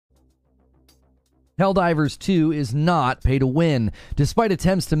Helldivers 2 is not pay to win, despite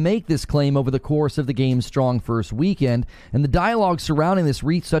attempts to make this claim over the course of the game's strong first weekend, and the dialogue surrounding this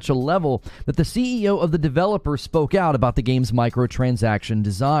reached such a level that the CEO of the developer spoke out about the game's microtransaction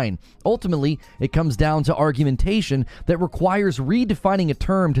design. Ultimately, it comes down to argumentation that requires redefining a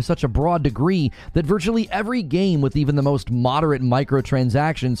term to such a broad degree that virtually every game with even the most moderate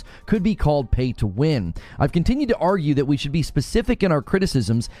microtransactions could be called pay to win. I've continued to argue that we should be specific in our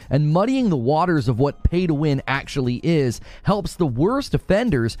criticisms, and muddying the waters of what pay to win actually is helps the worst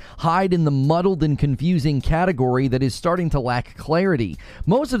offenders hide in the muddled and confusing category that is starting to lack clarity.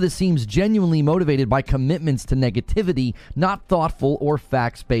 Most of this seems genuinely motivated by commitments to negativity, not thoughtful or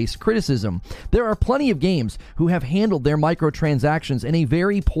facts-based criticism. There are plenty of games who have handled their microtransactions in a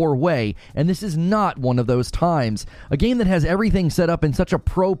very poor way, and this is not one of those times. A game that has everything set up in such a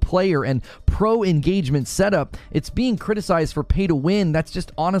pro-player and pro-engagement setup, it's being criticized for pay to win. That's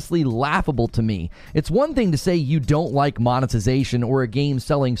just honestly laughable to me. It's one thing to say you don't like monetization or a game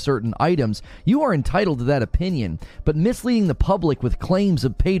selling certain items. You are entitled to that opinion. But misleading the public with claims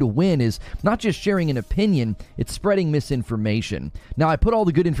of pay to win is not just sharing an opinion, it's spreading misinformation. Now, I put all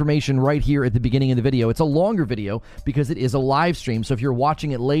the good information right here at the beginning of the video. It's a longer video because it is a live stream. So if you're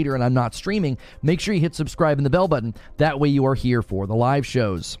watching it later and I'm not streaming, make sure you hit subscribe and the bell button. That way you are here for the live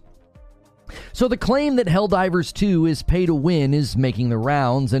shows. So the claim that Helldivers 2 is pay to win is making the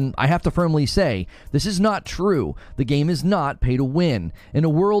rounds, and I have to firmly say, this is not true. The game is not pay to win. In a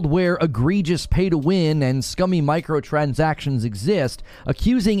world where egregious pay to win and scummy microtransactions exist,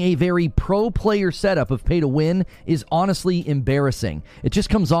 accusing a very pro-player setup of pay to win is honestly embarrassing. It just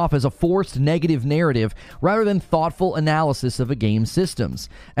comes off as a forced negative narrative rather than thoughtful analysis of a game's systems.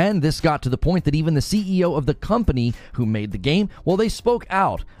 And this got to the point that even the CEO of the company who made the game, well, they spoke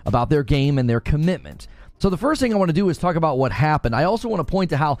out about their game and their commitment. So the first thing I want to do is talk about what happened. I also want to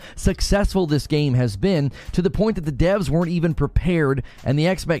point to how successful this game has been, to the point that the devs weren't even prepared, and the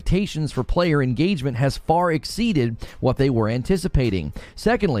expectations for player engagement has far exceeded what they were anticipating.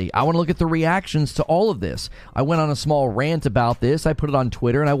 Secondly, I want to look at the reactions to all of this. I went on a small rant about this. I put it on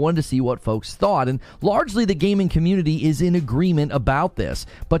Twitter, and I wanted to see what folks thought, and largely the gaming community is in agreement about this,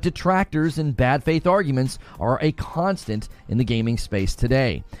 but detractors and bad faith arguments are a constant in the gaming space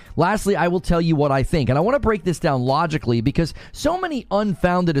today. Lastly, I will tell you what I think, and I want to break this down logically because so many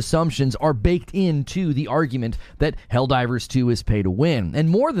unfounded assumptions are baked into the argument that Helldivers 2 is pay to win. And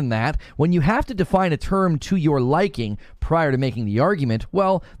more than that, when you have to define a term to your liking prior to making the argument,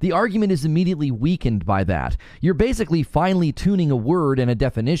 well, the argument is immediately weakened by that. You're basically finely tuning a word and a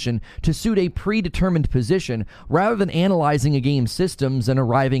definition to suit a predetermined position rather than analyzing a game's systems and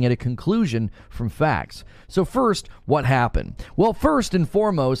arriving at a conclusion from facts. So first, what happened? Well, first and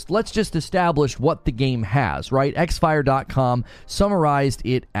foremost, let's just establish what the game has, right? Xfire.com summarized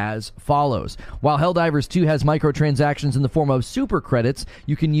it as follows. While Helldivers 2 has microtransactions in the form of super credits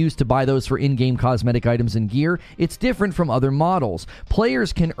you can use to buy those for in-game cosmetic items and gear, it's different from other models.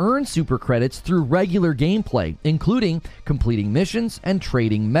 Players can earn super credits through regular gameplay, including completing missions and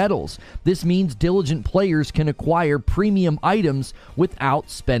trading medals. This means diligent players can acquire premium items without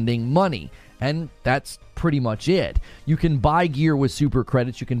spending money. And that's pretty much it. You can buy gear with super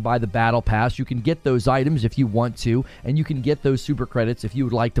credits, you can buy the battle pass, you can get those items if you want to, and you can get those super credits if you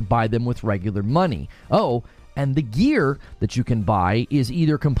would like to buy them with regular money. Oh, and the gear that you can buy is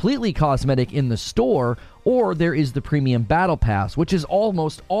either completely cosmetic in the store, or there is the premium battle pass, which is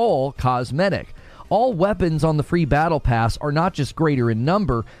almost all cosmetic. All weapons on the free battle pass are not just greater in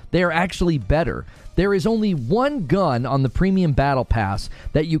number, they are actually better. There is only one gun on the premium battle pass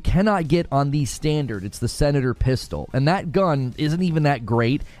that you cannot get on the standard. It's the Senator pistol, and that gun isn't even that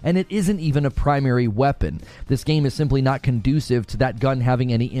great, and it isn't even a primary weapon. This game is simply not conducive to that gun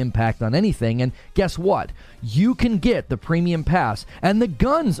having any impact on anything, and guess what? You can get the premium pass and the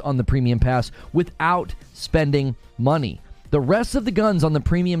guns on the premium pass without spending money. The rest of the guns on the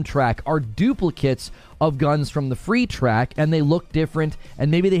premium track are duplicates of guns from the free track, and they look different, and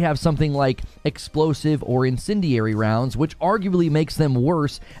maybe they have something like explosive or incendiary rounds, which arguably makes them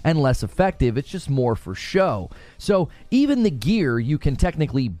worse and less effective. It's just more for show. So even the gear you can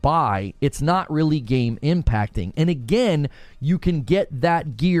technically buy, it's not really game impacting. And again, you can get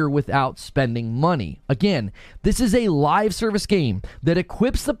that gear without spending money. Again, this is a live service game that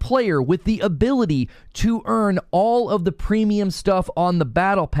equips the player with the ability to earn all of the premium stuff on the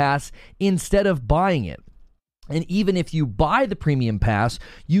battle pass instead of buying it. And even if you buy the premium pass,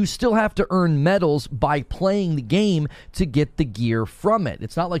 you still have to earn medals by playing the game to get the gear from it.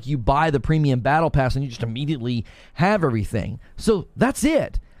 It's not like you buy the premium battle pass and you just immediately have everything. So that's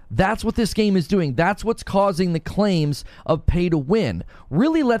it. That's what this game is doing. That's what's causing the claims of pay to win.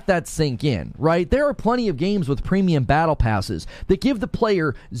 Really let that sink in, right? There are plenty of games with premium battle passes that give the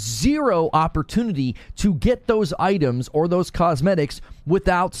player zero opportunity to get those items or those cosmetics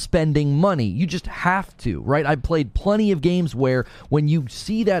without spending money. You just have to, right? I've played plenty of games where when you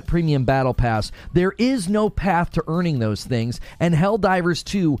see that premium battle pass, there is no path to earning those things, and Helldivers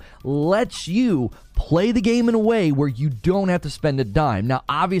 2 lets you play the game in a way where you don't have to spend a dime. Now,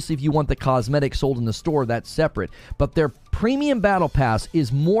 obviously, if you want the cosmetics sold in the store, that's separate. But their premium battle pass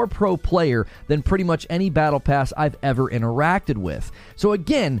is more pro player than pretty much any battle pass I've ever interacted with. So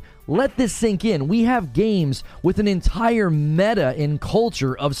again, let this sink in. We have games with an entire meta in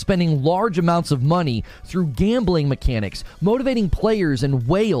culture of spending large amounts of money through gambling mechanics, motivating players and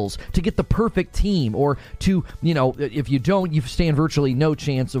whales to get the perfect team, or to, if you don't, you stand virtually no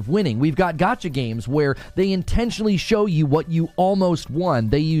chance of winning. We've got gacha games where they intentionally show you what you almost won.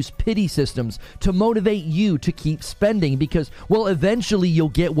 They use pity systems to motivate you to keep spending because, well, eventually you'll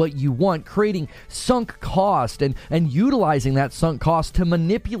get what you want, creating sunk cost and utilizing that sunk cost to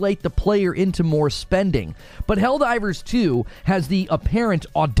manipulate the player into more spending. But Helldivers 2 has the apparent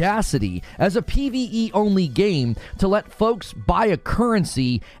audacity as a PvE-only game to let folks buy a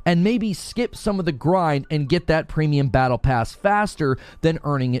currency and maybe skip some of the grind and get that premium battle pass faster than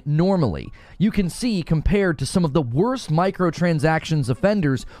earning it normally. You can see, compared to some of the worst microtransactions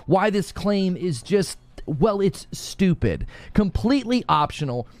offenders, why this claim is just, well, it's stupid, completely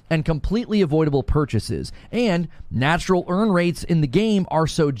optional, and completely avoidable purchases. And natural earn rates in the game are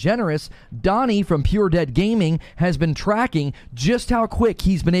so generous, Donnie from Pure Dead Gaming has been tracking just how quick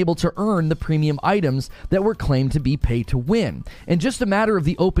he's been able to earn the premium items that were claimed to be pay to win. In just a matter of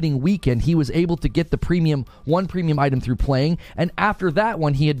the opening weekend, he was able to get the one premium item through playing, and after that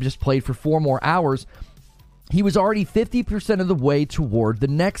one, he had just played for 4 more hours. He was already 50% of the way toward the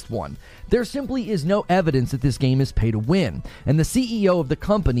next one. There simply is no evidence that this game is pay to win. And the CEO of the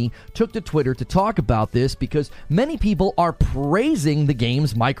company took to Twitter to talk about this because many people are praising the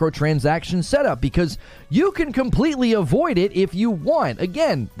game's microtransaction setup because you can completely avoid it if you want.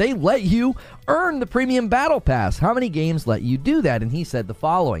 Again, they let you earn the premium battle pass. How many games let you do that? And he said the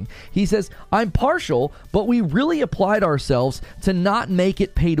following. He says, "I'm partial, but we really applied ourselves to not make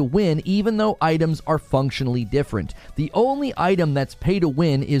it pay to win even though items are functionally different. The only item that's pay to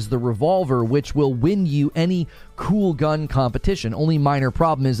win is the revolver, which will win you any cool gun competition. Only minor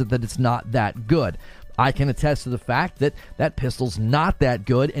problem is that it's not that good." I can attest to the fact that that pistol's not that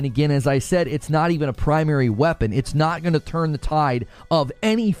good, and again, as I said, it's not even a primary weapon. It's not going to turn the tide of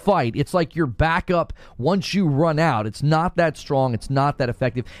any fight. It's like your backup once you run out. It's not that strong, it's not that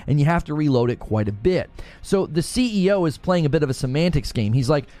effective, and you have to reload it quite a bit. So the CEO is playing a bit of a semantics game. He's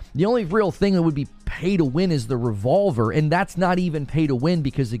like, the only real thing that would be pay to win is the revolver, and that's not even pay to win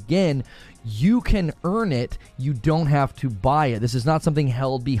because, again, you can earn it, you don't have to buy it. This is not something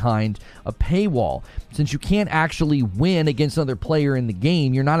held behind a paywall. Since you can't actually win against another player in the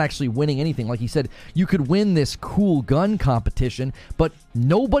game, you're not actually winning anything. Like he said, you could win this cool gun competition, but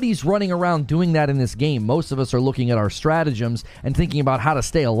nobody's running around doing that in this game. Most of us are looking at our stratagems and thinking about how to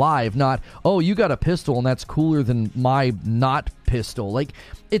stay alive, not, oh, you got a pistol and that's cooler than my not pistol. Like,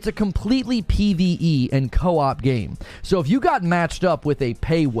 it's a completely PvE and co-op game. So if you got matched up with a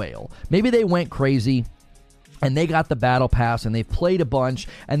pay whale, maybe they went crazy and they got the battle pass and they've played a bunch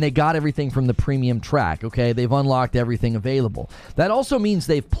and they got everything from the premium track, okay? They've unlocked everything available. That also means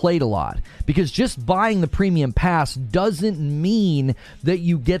they've played a lot, because just buying the premium pass doesn't mean that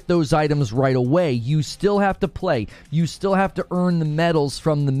you get those items right away. You still have to play. You still have to earn the medals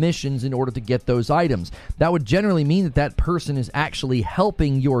from the missions in order to get those items. That would generally mean that that person is actually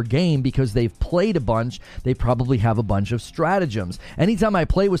helping your game because they've played a bunch. They probably have a bunch of stratagems. Anytime I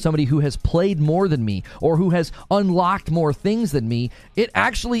play with somebody who has played more than me or who has unlocked more things than me, it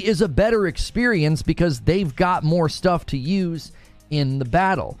actually is a better experience because they've got more stuff to use in the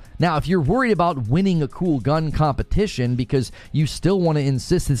battle. Now, if you're worried about winning a cool gun competition because you still want to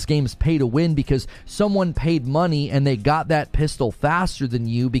insist this game's pay to win because someone paid money and they got that pistol faster than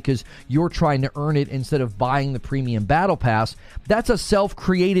you because you're trying to earn it instead of buying the premium battle pass, that's a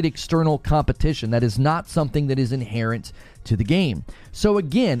self-created external competition. That is not something that is inherent to the game. So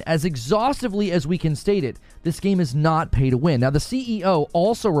again, as exhaustively as we can state it, this game is not pay to win. Now, the CEO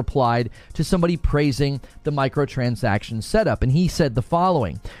also replied to somebody praising the microtransaction setup, and he said the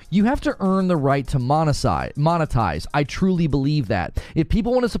following: "You have to earn the right to monetize. I truly believe that. If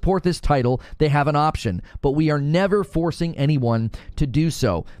people want to support this title, they have an option, but we are never forcing anyone to do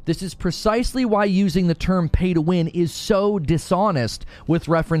so. This is precisely why using the term pay to win is so dishonest," with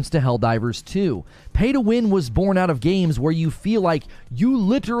reference to Helldivers 2. Pay to win was born out of games where where you feel like you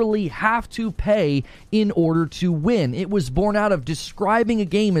literally have to pay in order to win. It was born out of describing a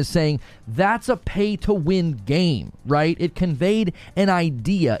game as saying, that's a pay-to-win game, right? It conveyed an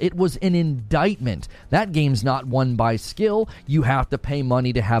idea. It was an indictment. That game's not won by skill. You have to pay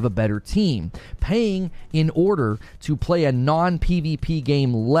money to have a better team. Paying in order to play a non-PvP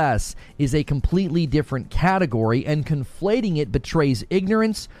game less is a completely different category, and conflating it betrays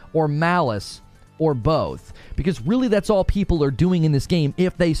ignorance or malice, or both. Because really that's all people are doing in this game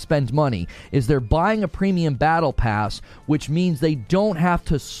if they spend money, is they're buying a premium battle pass, which means they don't have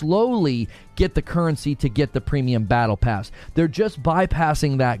to slowly get the currency to get the premium battle pass. They're just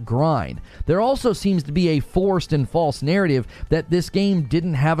bypassing that grind. There also seems to be a forced and false narrative that this game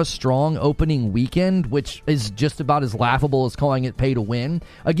didn't have a strong opening weekend, which is just about as laughable as calling it pay to win.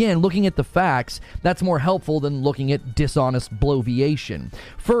 Again, looking at the facts, that's more helpful than looking at dishonest bloviation.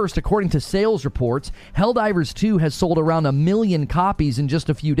 First, according to sales reports, Helldivers 2 has sold around 1 million copies in just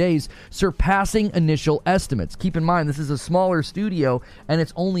a few days, surpassing initial estimates. Keep in mind, this is a smaller studio, and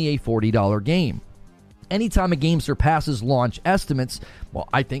it's only a $40 game. Anytime a game surpasses launch estimates, well,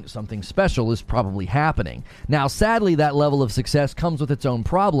 I think something special is probably happening. Now, sadly, that level of success comes with its own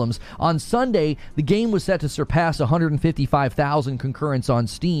problems. On Sunday, the game was set to surpass 155,000 concurrents on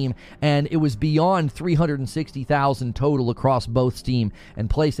Steam, and it was beyond 360,000 total across both Steam and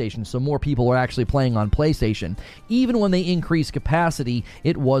PlayStation, so more people are actually playing on PlayStation. Even when they increased capacity,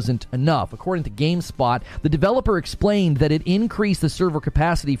 it wasn't enough. According to GameSpot, the developer explained that it increased the server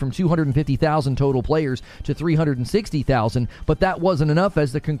capacity from 250,000 total players to 360,000, but that wasn't enough,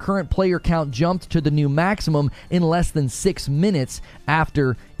 as the concurrent player count jumped to the new maximum in less than 6 minutes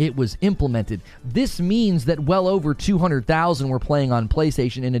after it was implemented. This means that well over 200,000 were playing on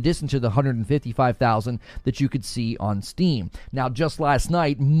PlayStation, in addition to the 155,000 that you could see on Steam. Now, just last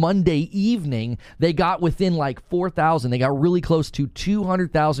night, Monday evening, they got within like 4,000. They got really close to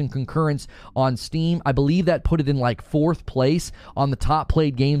 200,000 concurrents on Steam. I believe that put it in like 4th place on the top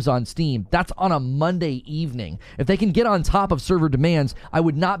played games on Steam. That's on a Monday evening. If they can get on top of server demands, I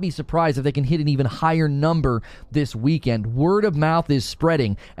would not be surprised if they can hit an even higher number this weekend. Word of mouth is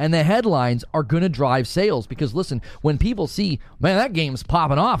spreading, and the headlines are going to drive sales, because listen, when people see, man, that game's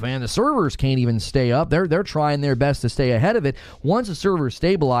popping off, man, the servers can't even stay up. They're trying their best to stay ahead of it. Once a server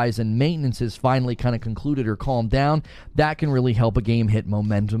stabilizes and maintenance is finally kind of concluded or calmed down, that can really help a game hit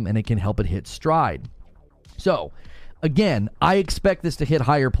momentum, and it can help it hit stride. So, again, I expect this to hit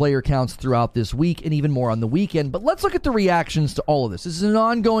higher player counts throughout this week and even more on the weekend, but let's look at the reactions to all of this. This is an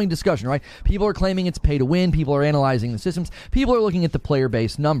ongoing discussion, right? People are claiming it's pay to win. People are analyzing the systems. People are looking at the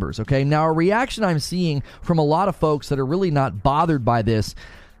player-based numbers, okay? Now, a reaction I'm seeing from a lot of folks that are really not bothered by this,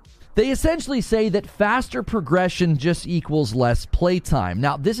 they essentially say that faster progression just equals less playtime.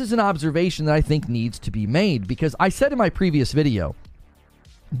 Now, this is an observation that I think needs to be made, because I said in my previous video,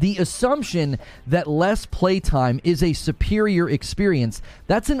 the assumption that less playtime is a superior experience,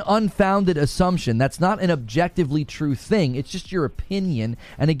 that's an unfounded assumption. That's not an objectively true thing. It's just your opinion.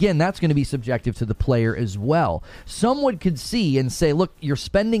 And again, that's going to be subjective to the player as well. Someone could see and say, look, you're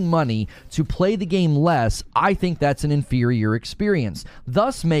spending money to play the game less. I think that's an inferior experience,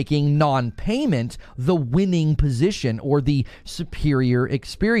 thus making non-payment the winning position or the superior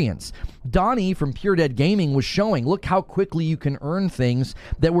experience. Donnie from Pure Dead Gaming was showing, look how quickly you can earn things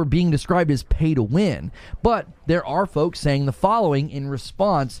that were being described as pay to win. But there are folks saying the following in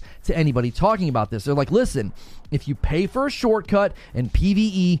response to anybody talking about this. They're like, listen, if you pay for a shortcut and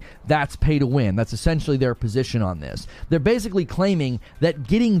PvE, that's pay to win. That's essentially their position on this. They're basically claiming that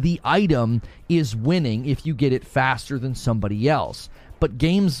getting the item is winning if you get it faster than somebody else. But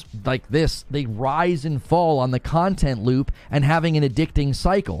games like this, they rise and fall on the content loop and having an addicting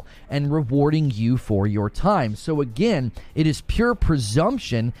cycle and rewarding you for your time. So again, it is pure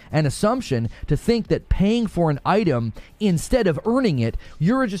presumption and assumption to think that paying for an item instead of earning it,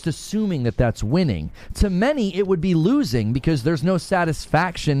 you're just assuming that that's winning. To many, it would be losing, because there's no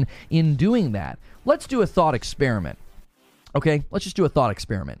satisfaction in doing that. Let's do a thought experiment. Okay, let's just do a thought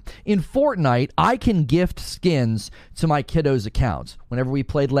experiment. In Fortnite, I can gift skins to my kiddos' accounts. Whenever we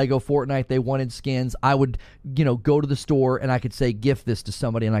played Lego Fortnite, they wanted skins. I would, go to the store and I could say, gift this to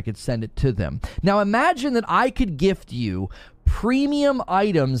somebody, and I could send it to them. Now imagine that I could gift you premium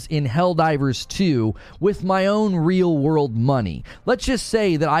items in Helldivers 2 with my own real-world money. Let's just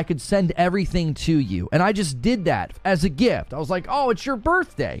say that I could send everything to you, and I just did that as a gift. I was like, oh, it's your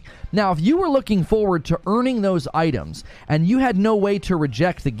birthday. Now, if you were looking forward to earning those items and you had no way to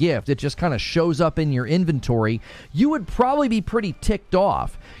reject the gift, it just kind of shows up in your inventory, you would probably be pretty ticked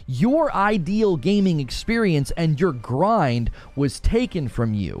off. your ideal gaming experience and your grind was taken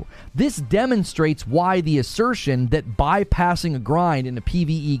from you. This demonstrates why the assertion that bypassing a grind in a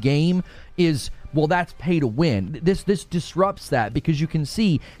PvE game is, well, that's pay to win. This disrupts that, because you can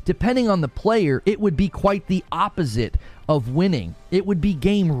see, depending on the player, it would be quite the opposite of winning. It would be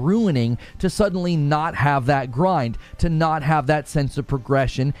game ruining to suddenly not have that grind, to not have that sense of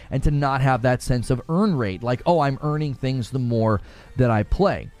progression, and to not have that sense of earn rate. Like, oh, I'm earning things the more that I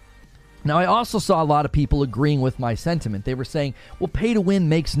play. Now, I also saw a lot of people agreeing with my sentiment. They were saying, well, pay to win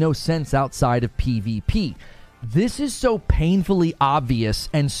makes no sense outside of PvP. This is so painfully obvious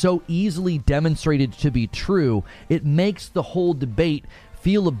and so easily demonstrated to be true, it makes the whole debate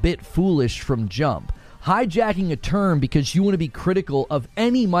feel a bit foolish from jump. Hijacking a term because you want to be critical of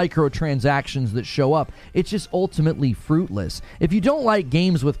any microtransactions that show up, it's just ultimately fruitless. If you don't like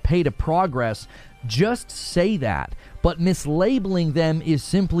games with pay to progress, just say that. But mislabeling them is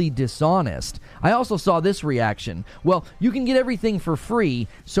simply dishonest. I also saw this reaction. Well, you can get everything for free,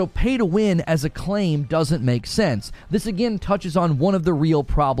 so pay to win as a claim doesn't make sense. This again touches on one of the real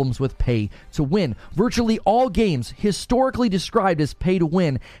problems with pay to win. Virtually all games historically described as pay to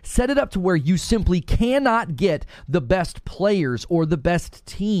win set it up to where you simply cannot get the best players or the best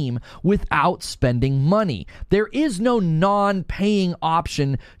team without spending money. There is no non-paying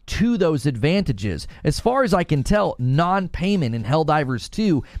option to those advantages. As far as I can tell, non-payment in Helldivers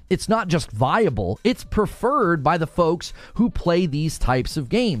 2, it's not just viable, it's preferred by the folks who play these types of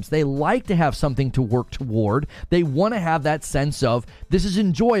games. They like to have something to work toward. They want to have that sense of, this is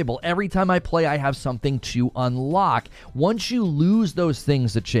enjoyable. Every time I play, I have something to unlock. Once you lose those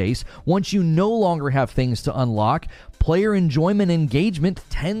things to chase, once you no longer have things to unlock, player enjoyment engagement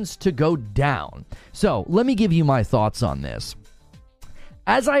tends to go down. So, let me give you my thoughts on this.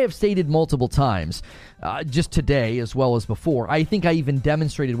 As I have stated multiple times, just today as well as before, I think I even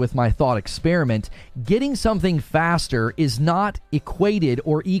demonstrated with my thought experiment, getting something faster is not equated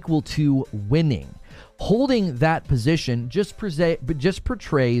or equal to winning. Holding that position just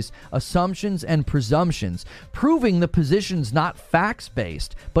portrays assumptions and presumptions, proving the position's not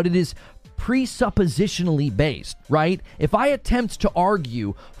facts-based, but it is presuppositionally based, right? If I attempt to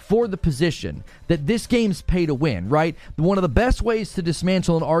argue for the position that this game's pay to win, right? One of the best ways to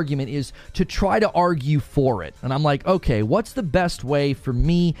dismantle an argument is to try to argue for it. And I'm like, okay, what's the best way for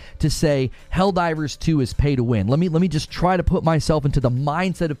me to say Helldivers 2 is pay to win? Let me just try to put myself into the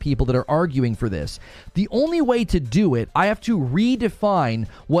mindset of people that are arguing for this. The only way to do it, I have to redefine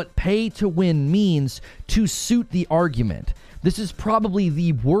what pay to win means to suit the argument. This is probably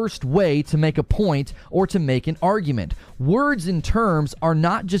the worst way to make a point or to make an argument. Words and terms are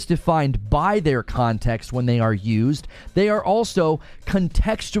not just defined by their context when they are used, they are also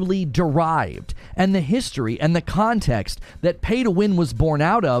contextually derived. And the history and the context that pay to win was born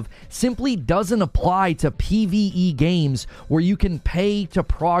out of simply doesn't apply to PvE games where you can pay to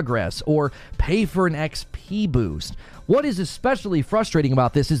progress or pay for an XP boost. What is especially frustrating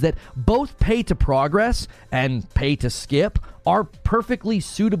about this is that both pay to progress and pay to skip are perfectly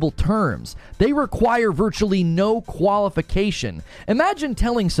suitable terms. They require virtually no qualification. Imagine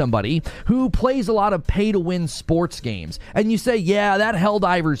telling somebody who plays a lot of pay-to-win sports games, and you say, yeah, that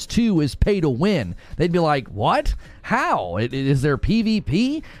Helldivers 2 is pay to win. They'd be like, what? How? Is there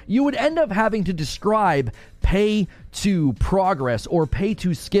PvP? You would end up having to describe pay to progress or pay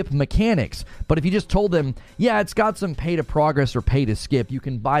to skip mechanics. But if you just told them, yeah, it's got some pay to progress or pay to skip, you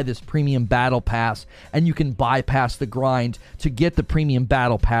can buy this premium battle pass and you can bypass the grind to get the premium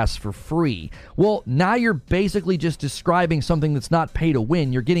battle pass for free. Well, now you're basically just describing something that's not pay to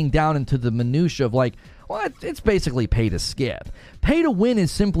win. You're getting down into the minutia of like, well, it's basically pay to skip. Pay to win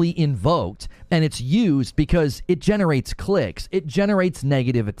is simply invoked, and it's used because it generates clicks. It generates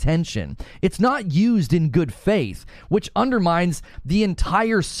negative attention. It's not used in good faith, which undermines the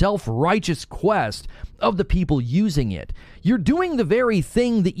entire self-righteous quest of the people using it. You're doing the very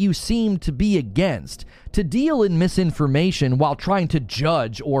thing that you seem to be against. To deal in misinformation while trying to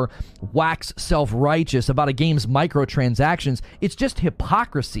judge or wax self-righteous about a game's microtransactions, it's just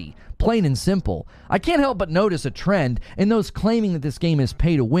hypocrisy, plain and simple. I can't help but notice a trend in those claiming that this game is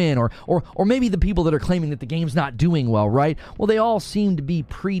pay to win, or maybe the people that are claiming that the game's not doing well, right? Well, they all seem to be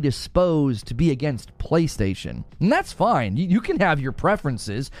predisposed to be against PlayStation. And that's fine. You can have your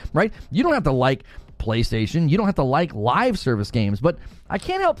preferences, right? You don't have to like PlayStation. You don't have to like live service games, but I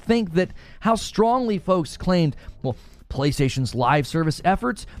can't help think that how strongly folks claimed, well, PlayStation's live service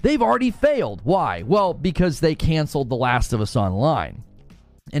efforts, they've already failed. Why? Well, because they canceled The Last of Us Online.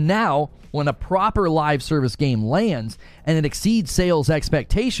 And now, when a proper live service game lands and it exceeds sales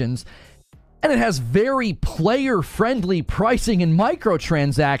expectations, and it has very player-friendly pricing and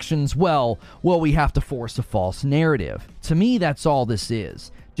microtransactions, well, we have to force a false narrative. To me, that's all this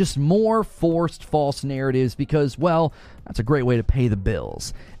is. Just more forced false narratives because, well, that's a great way to pay the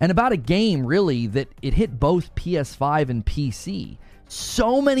bills. And about a game, really, that it hit both PS5 and PC.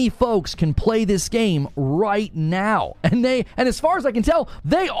 So many folks can play this game right now. And as far as I can tell,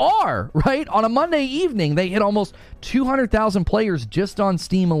 they are, right? On a Monday evening, they hit almost 200,000 players just on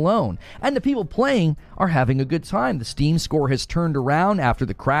Steam alone. And the people playing are having a good time. The Steam score has turned around after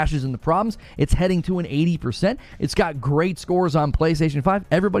the crashes and the problems. It's heading to an 80%. It's got great scores on PlayStation 5.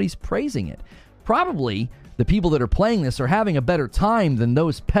 Everybody's praising it. Probably the people that are playing this are having a better time than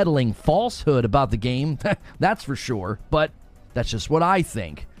those peddling falsehood about the game. That's for sure. But that's just what I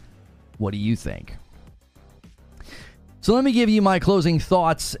think. What do you think? So let me give you my closing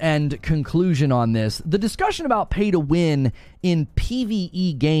thoughts and conclusion on this. The discussion about pay to win in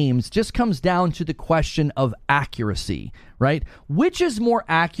PvE games just comes down to the question of accuracy, right? Which is more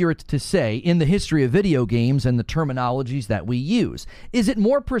accurate to say in the history of video games and the terminologies that we use? Is it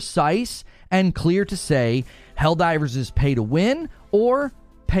more precise and clear to say Helldivers is pay to win or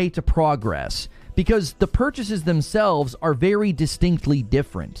pay to progress? Because the purchases themselves are very distinctly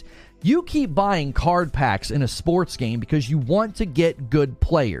different. You keep buying card packs in a sports game because you want to get good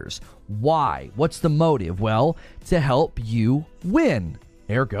players. Why? What's the motive? Well, to help you win.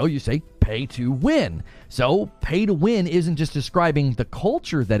 Ergo, you say pay to win. So pay to win isn't just describing the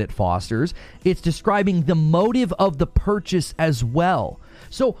culture that it fosters, it's describing the motive of the purchase as well.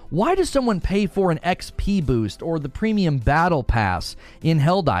 So why does someone pay for an XP boost or the premium battle pass in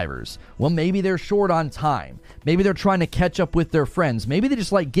Helldivers? Well, maybe they're short on time. Maybe they're trying to catch up with their friends. Maybe they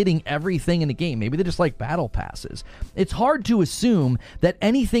just like getting everything in the game. Maybe they just like battle passes. It's hard to assume that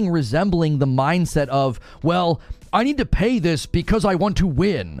anything resembling the mindset of, well, I need to pay this because I want to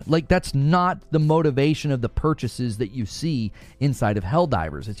win. Like, that's not the motivation of the purchases that you see inside of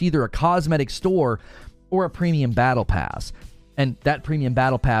Helldivers. It's either a cosmetic store or a premium battle pass. And that premium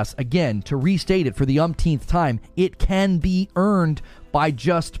battle pass, again, to restate it for the umpteenth time, it can be earned by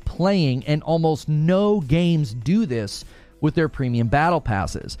just playing, and almost no games do this with their premium battle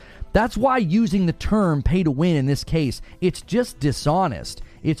passes. That's why using the term pay to win in this case, it's just dishonest.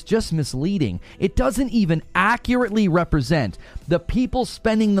 It's just misleading. It doesn't even accurately represent the people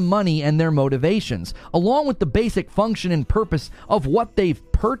spending the money and their motivations, along with the basic function and purpose of what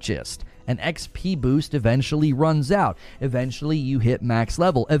they've purchased. An XP boost eventually runs out. Eventually you hit max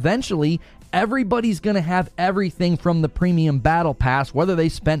level. Eventually everybody's going to have everything from the premium battle pass, whether they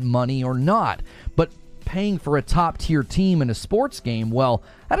spent money or not. But paying for a top tier team in a sports game, well,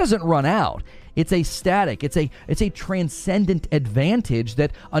 that doesn't run out. It's a static, it's a transcendent advantage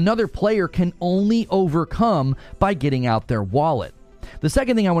that another player can only overcome by getting out their wallet. The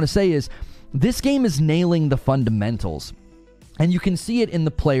second thing I want to say is this game is nailing the fundamentals. And you can see it in the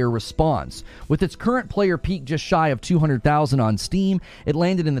player response. With its current player peak just shy of 200,000 on Steam, it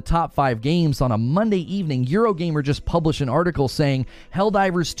landed in the top 5 games on a Monday evening. Eurogamer just published an article saying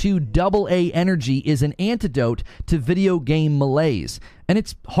Helldivers 2 AA Energy is an antidote to video game malaise. And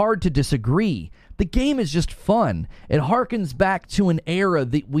it's hard to disagree. The game is just fun. It harkens back to an era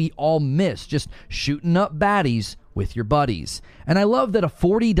that we all miss, just shooting up baddies with your buddies. And I love that a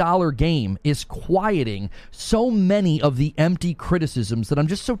 $40 game is quieting so many of the empty criticisms that I'm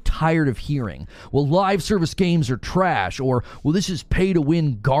just so tired of hearing. Well, live service games are trash, or, well, this is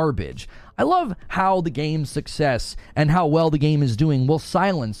pay-to-win garbage. I love how the game's success and how well the game is doing will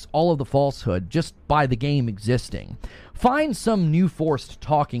silence all of the falsehood just by the game existing. Find some new forced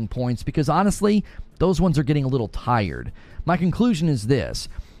talking points because, honestly, those ones are getting a little tired. My conclusion is this.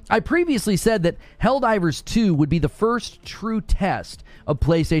 I previously said that Helldivers 2 would be the first true test of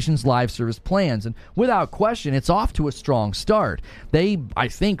PlayStation's live service plans, and without question, it's off to a strong start. They, I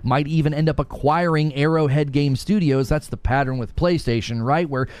think, might even end up acquiring Arrowhead Game Studios. That's the pattern with PlayStation, right?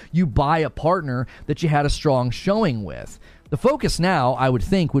 Where you buy a partner that you had a strong showing with. The focus now, I would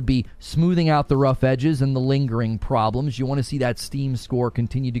think, would be smoothing out the rough edges and the lingering problems. You want to see that Steam score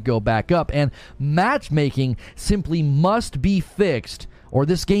continue to go back up, and matchmaking simply must be fixed or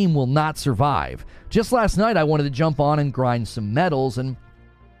this game will not survive. Just last night, I wanted to jump on and grind some medals, and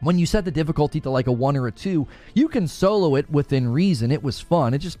when you set the difficulty to like a 1 or a 2, you can solo it within reason. It was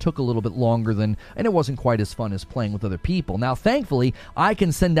fun. It just took a little bit longer and it wasn't quite as fun as playing with other people. Now, thankfully, I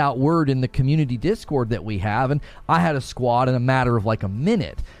can send out word in the community Discord that we have, and I had a squad in a matter of like a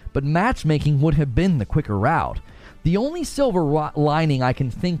minute, but matchmaking would have been the quicker route. The only silver lining I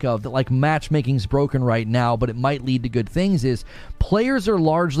can think of that like matchmaking's broken right now, but it might lead to good things, is players are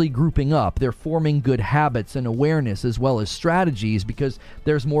largely grouping up. They're forming good habits and awareness as well as strategies because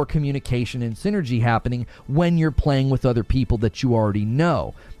there's more communication and synergy happening when you're playing with other people that you already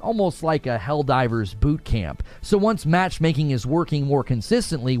know. Almost like a Helldivers boot camp. So once matchmaking is working more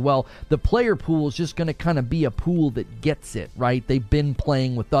consistently, well, the player pool is just going to kind of be a pool that gets it, right? They've been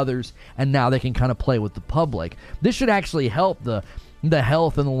playing with others, and now they can kind of play with the public. This should actually help the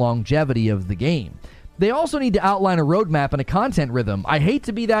health and the longevity of the game. They also need to outline a roadmap and a content rhythm. I hate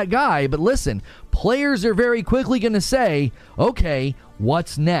to be that guy, but listen, players are very quickly going to say, okay,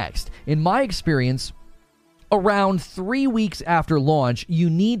 what's next? In my experience, around 3 weeks after launch, you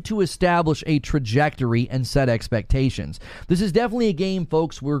need to establish a trajectory and set expectations. This is definitely a game,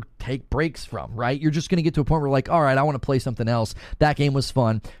 folks, we'll take breaks from, right? You're just going to get to a point where like, all right, I want to play something else. That game was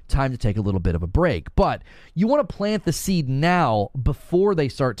fun. Time to take a little bit of a break. But you want to plant the seed now before they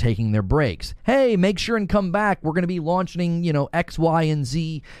start taking their breaks. Hey, make sure and come back. We're going to be launching, X, Y, and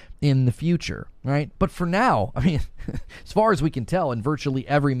Z in the future, right? But for now, I mean, as far as we can tell, in virtually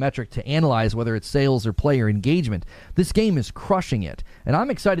every metric to analyze, whether it's sales or player engagement, this game is crushing it. And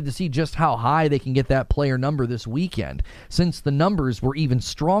I'm excited to see just how high they can get that player number this weekend, since the numbers were even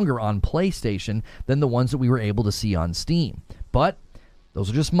stronger on PlayStation than the ones that we were able to see on Steam. But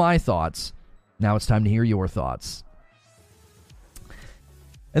those are just my thoughts. Now it's time to hear your thoughts.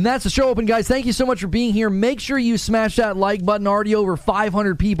 And that's the show open, guys. Thank you so much for being here. Make sure you smash that like button. Already over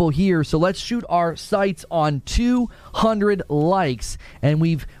 500 people here, so let's shoot our sights on 200 likes. And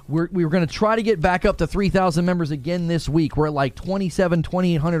we're going to try to get back up to 3,000 members again this week. We're at like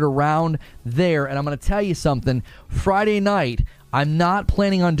 2,800 around there. And I'm going to tell you something. Friday night, I'm not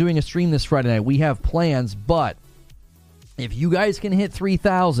planning on doing a stream this Friday night. We have plans, but if you guys can hit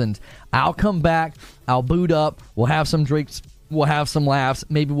 3,000, I'll come back. I'll boot up. We'll have some drinks. We'll have some laughs.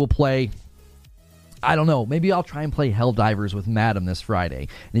 Maybe we'll play, I don't know, maybe I'll try and play Helldivers with Madam this Friday.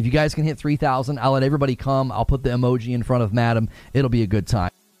 And if you guys can hit 3,000, I'll let everybody come. I'll put the emoji in front of Madam. It'll be a good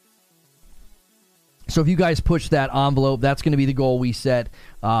time. So if you guys push that envelope, that's going to be the goal we set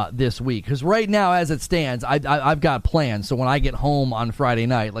this week. Because right now, as it stands, I've got plans. So when I get home on Friday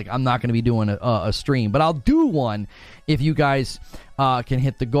night, like I'm not going to be doing a stream. But I'll do one if you guys can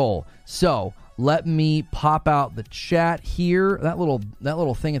hit the goal. So let me pop out the chat here. That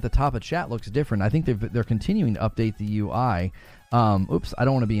little thing at the top of chat looks different. I think they're continuing to update the UI. Oops, I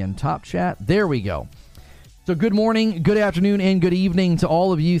don't want to be in top chat. There we go. So good morning, good afternoon, and good evening to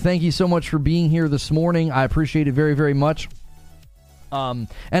all of you. Thank you so much for being here this morning. I appreciate it very, very much. And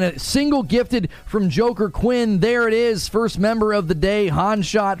a single gifted from Joker Quinn. There it is. First member of the day. Han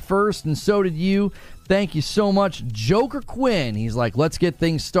shot first, and so did you. Thank you so much, Joker Quinn. He's like, let's get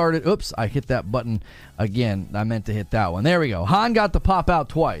things started. Oops, I hit that button again. I meant to hit that one. There we go. Han got the pop out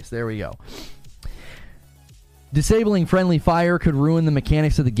twice. There we go. Disabling friendly fire could ruin the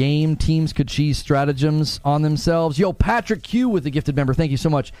mechanics of the game. Teams could cheese stratagems on themselves. Yo, Patrick Q with the gifted member. Thank you so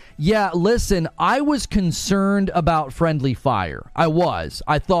much. Yeah, listen, I was concerned about friendly fire. I was.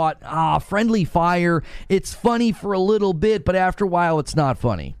 I thought, friendly fire, it's funny for a little bit, but after a while, it's not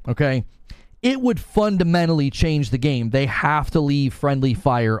funny, okay? It would fundamentally change the game. They have to leave friendly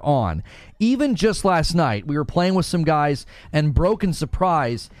fire on. Even just last night, we were playing with some guys, and Broken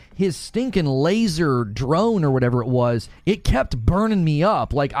Surprise, his stinking laser drone or whatever it was, it kept burning me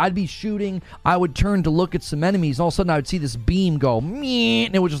up. Like, I'd be shooting, I would turn to look at some enemies, and all of a sudden I would see this beam go, meh,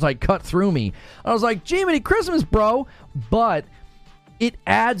 and it would just like cut through me. I was like, Jiminy Christmas, bro! But it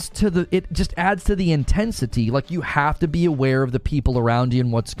just adds to the intensity. Like, you have to be aware of the people around you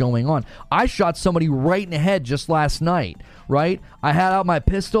and what's going on. I shot somebody right in the head just last night, right? I had out my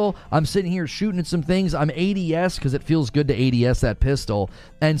pistol. I'm sitting here shooting at some things. I'm ADS because it feels good to ADS that pistol.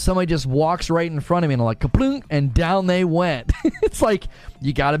 And somebody just walks right in front of me and I'm like, kaplunk, and down they went. It's like,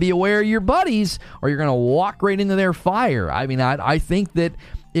 you got to be aware of your buddies or you're going to walk right into their fire. I mean, I think that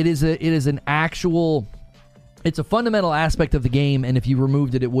it is an actual... It's a fundamental aspect of the game, and if you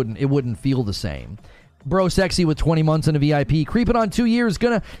removed it, it wouldn't feel the same. Bro Sexy with 20 months in a VIP. Creeping on 2 years.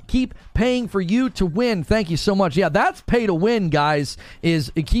 Gonna keep paying for you to win. Thank you so much. Yeah, that's pay to win, guys,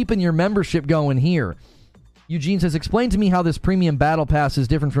 is keeping your membership going here. Eugene says, explain to me how this premium battle pass is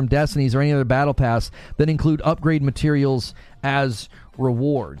different from Destiny's or any other battle pass that include upgrade materials as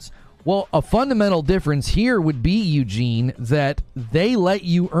rewards. Well, a fundamental difference here would be, Eugene, that they let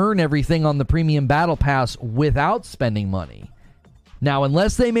you earn everything on the Premium Battle Pass without spending money. Now,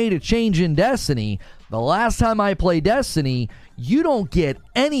 unless they made a change in Destiny, the last time I played Destiny, you don't get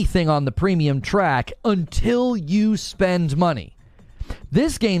anything on the premium track until you spend money.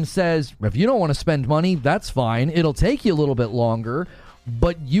 This game says, if you don't want to spend money, that's fine. It'll take you a little bit longer,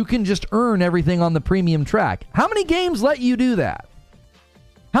 but you can just earn everything on the premium track. How many games let you do that?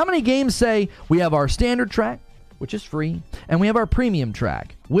 How many games say, we have our standard track, which is free, and we have our premium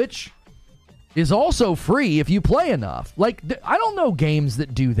track, which is also free if you play enough? Like, I don't know games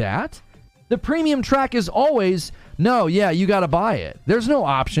that do that. The premium track is always, no, yeah, you got to buy it. There's no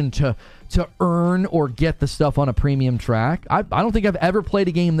option to earn or get the stuff on a premium track. I don't think I've ever played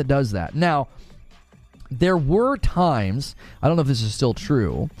a game that does that. Now, there were times, I don't know if this is still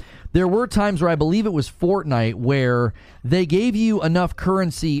true, there were times where I believe it was Fortnite where they gave you enough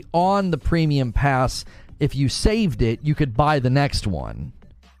currency on the premium pass. If you saved it, you could buy the next one.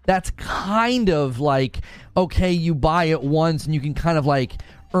 That's kind of like, okay, you buy it once and you can kind of like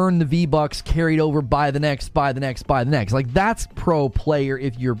earn the V-Bucks carried over, buy the next. Like, that's pro player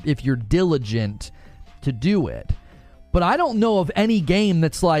if you're diligent to do it. But I don't know of any game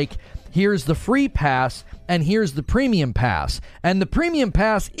that's like, here's the free pass and here's the premium pass. And the premium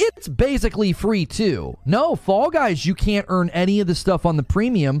pass, it's basically free too. No, Fall Guys, you can't earn any of the stuff on the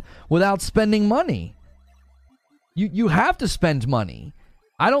premium without spending money. You have to spend money.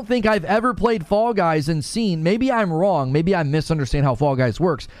 I don't think I've ever played Fall Guys and seen, maybe I'm wrong, maybe I misunderstand how Fall Guys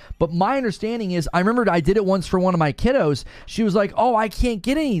works, but my understanding is, I remembered I did it once for one of my kiddos. She was like, oh, I can't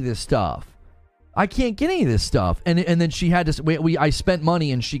get any of this stuff. And then she had to, I spent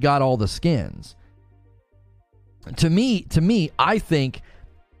money and she got all the skins. To me, I think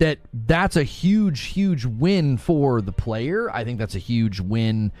that's a huge win for the player. I think that's a huge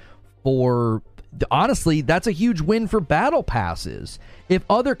win for, honestly, that's a huge win for battle passes. If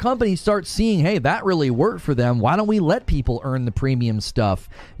other companies start seeing, hey, that really worked for them, why don't we let people earn the premium stuff?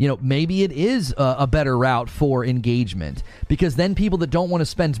 You know, maybe it is a better route for engagement, because then people that don't want to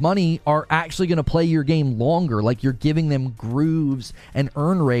spend money are actually going to play your game longer. Like, you're giving them grooves and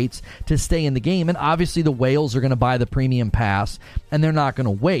earn rates to stay in the game. And obviously the whales are going to buy the premium pass and they're not going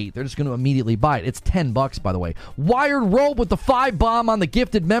to wait. They're just going to immediately buy it. It's $10, by the way. Wired Rope with the 5 bomb on the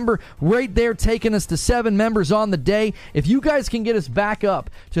gifted member right there, taking us to 7 members on the day. If you guys can get us back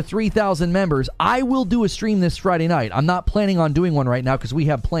up to 3,000 members, I will do a stream this Friday night. I'm not planning on doing one right now because we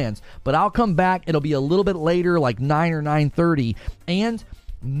have plans, but I'll come back. It'll be a little bit later, like 9 or 9:30, and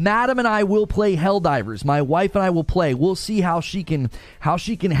Madam and I will play Helldivers. My wife and I will play. We'll see how she can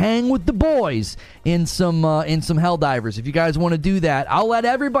hang with the boys in some Helldivers. If you guys want to do that, I'll let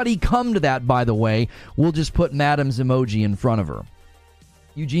everybody come to that, by the way. We'll just put Madam's emoji in front of her.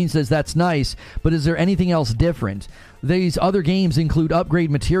 Eugene says, that's nice, but is there anything else different? These other games include upgrade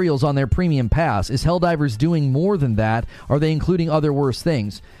materials on their premium pass. Is Helldivers doing more than that? Are they including other worse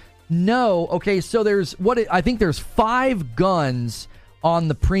things? No. Okay, so I think there's 5 guns on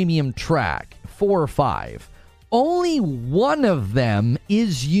the premium track. 4 or 5. Only one of them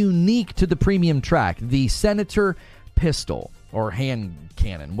is unique to the premium track. The Senator pistol, or hand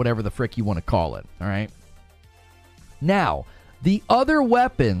cannon, whatever the frick you want to call it. All right? Now, the other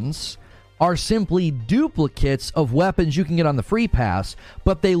weapons are simply duplicates of weapons you can get on the free pass,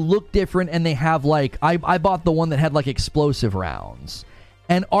 but they look different and they have, like, I bought the one that had like explosive rounds.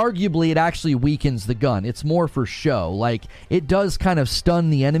 And arguably, it actually weakens the gun. It's more for show. Like, it does kind of stun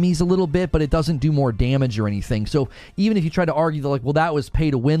the enemies a little bit, but it doesn't do more damage or anything. So even if you try to argue that, like, well, that was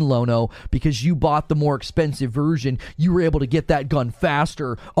pay to win, Lono, because you bought the more expensive version, you were able to get that gun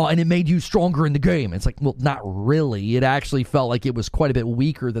faster, and it made you stronger in the game. It's like, well, not really. It actually felt like it was quite a bit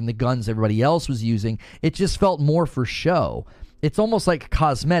weaker than the guns everybody else was using. It just felt more for show. It's almost like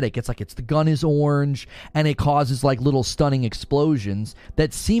cosmetic. It's like the gun is orange and it causes like little stunning explosions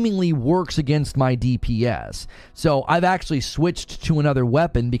that seemingly works against my DPS. So I've actually switched to another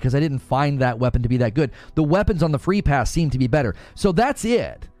weapon because I didn't find that weapon to be that good. The weapons on the free pass seem to be better. So that's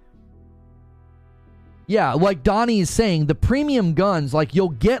it. Yeah, like Donnie is saying, the premium guns, like, you'll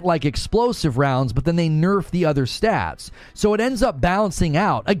get like explosive rounds, but then they nerf the other stats. So it ends up balancing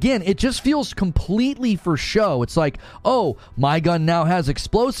out. Again, it just feels completely for show. It's like, oh, my gun now has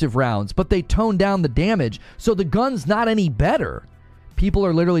explosive rounds, but they tone down the damage, so the gun's not any better. People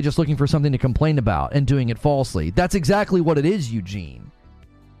are literally just looking for something to complain about and doing it falsely. That's exactly what it is, Eugene.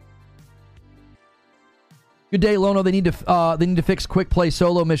 Good day, Lono. They need to fix quick play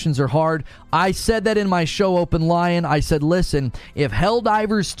solo missions are hard. I said that in my show, Open Lion. I said, listen, if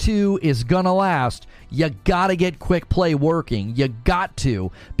Helldivers 2 is gonna last, you gotta get quick play working. You got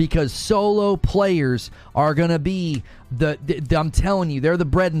to, because solo players are gonna be I'm telling you, they're the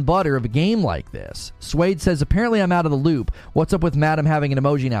bread and butter of a game like this. Suede says, apparently I'm out of the loop. What's up with Madam having an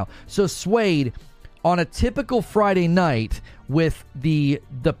emoji now? So Suede, on a typical Friday night with the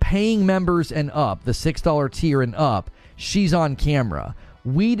paying members and up, the $6 tier and up, she's on camera.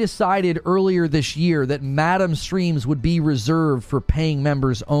 We decided earlier this year that Madam streams would be reserved for paying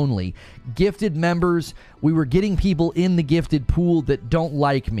members only. Gifted members, we were getting people in the gifted pool that don't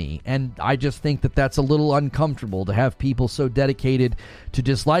like me. And I just think that that's a little uncomfortable to have people so dedicated to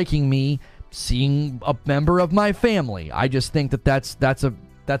disliking me seeing a member of my family. I just think that that's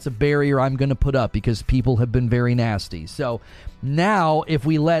a barrier I'm going to put up because people have been very nasty. So now, if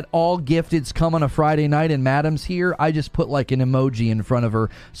we let all gifteds come on a Friday night and Madam's here, I just put like an emoji in front of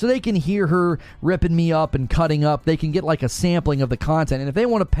her so they can hear her ripping me up and cutting up. They can get like a sampling of the content. And if they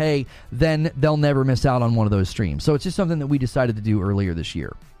want to pay, then they'll never miss out on one of those streams. So it's just something that we decided to do earlier this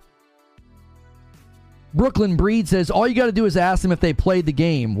year. Brooklyn Breed says, all you got to do is ask them if they played the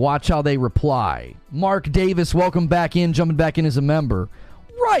game. Watch how they reply. Mark Davis, welcome back in, jumping back in as a member.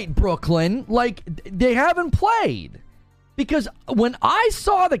 Right, Brooklyn. Like, they haven't played. Because when I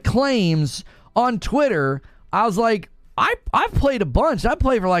saw the claims on Twitter, I was like, I've played a bunch. I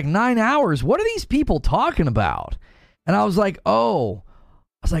played for like 9 hours. What are these people talking about? And I was like,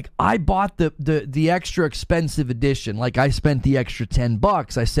 I bought the extra expensive edition. Like, I spent the extra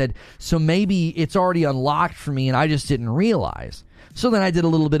 $10. I said, so maybe it's already unlocked for me and I just didn't realize. So then I did a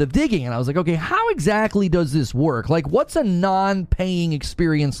little bit of digging and I was like, okay, how exactly does this work? Like, what's a non-paying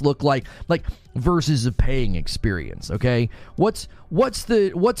experience look like versus a paying experience? Okay. What's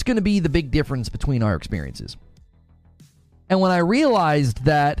going to be the big difference between our experiences? And when I realized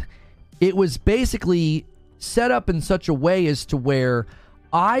that it was basically set up in such a way as to where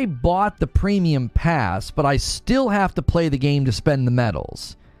I bought the premium pass, but I still have to play the game to spend the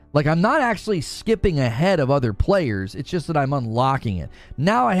medals. Like, I'm not actually skipping ahead of other players. It's just that I'm unlocking it.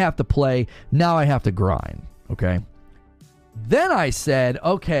 Now I have to play. Now I have to grind. Okay. Then I said,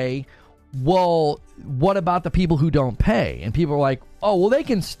 okay, well, what about the people who don't pay? And people are like, oh, well, they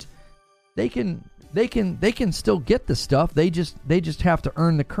can still get the stuff. They just have to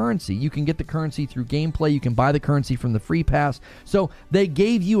earn the currency. You can get the currency through gameplay. You can buy the currency from the free pass. So they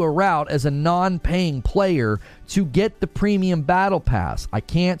gave you a route as a non-paying player to get the premium battle pass. I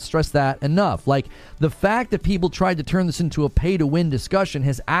can't stress that enough. Like, the fact that people tried to turn this into a pay-to-win discussion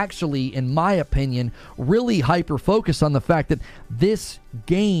has actually, in my opinion, really hyper-focused on the fact that this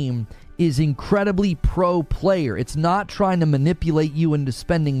game is incredibly pro player. It's not trying to manipulate you into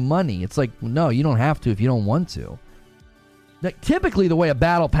spending money. It's like, no, you don't have to if you don't want to. Like, typically the way a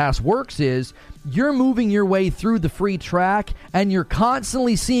battle pass works is you're moving your way through the free track and you're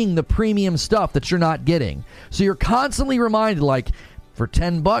constantly seeing the premium stuff that you're not getting. So you're constantly reminded, like, for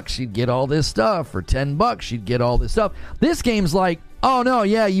 $10 you'd get all this stuff. For $10 you'd get all this stuff. This game's like, oh no,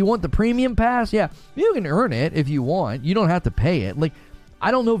 yeah, you want the premium pass? Yeah, you can earn it if you want. You don't have to pay it. Like,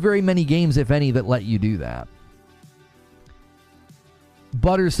 I don't know very many games, if any, that let you do that.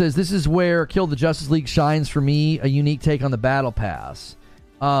 Butter says, this is where Kill the Justice League shines for me, a unique take on the Battle Pass.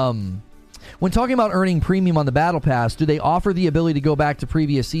 When talking about earning premium on the Battle Pass, do they offer the ability to go back to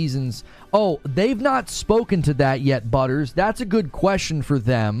previous seasons? Oh, they've not spoken to that yet, Butters. That's a good question for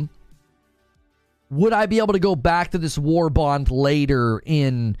them. Would I be able to go back to this war bond later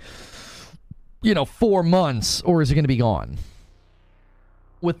in, 4 months, or is it going to be gone?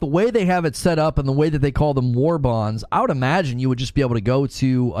 With the way they have it set up and the way that they call them war bonds, I would imagine you would just be able to go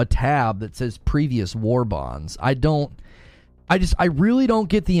to a tab that says previous war bonds. I really don't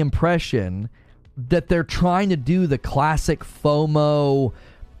get the impression that they're trying to do the classic FOMO,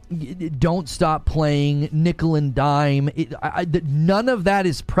 don't stop playing, nickel and dime. None of that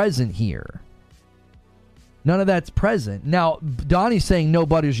is present here. None of that's present. Now, Donnie's saying, no,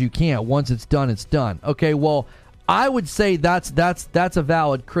 Butters, you can't. Once it's done, it's done. Okay, well, I would say that's a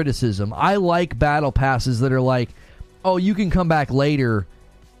valid criticism. I like battle passes that are like, oh, you can come back later.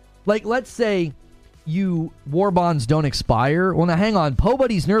 Like, let's say war bonds don't expire. Well, now hang on.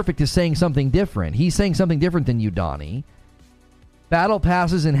 Buddy's Nerfic is saying something different. He's saying something different than you, Donnie. Battle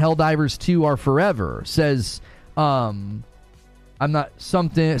passes in Helldivers 2 are forever, says I'm not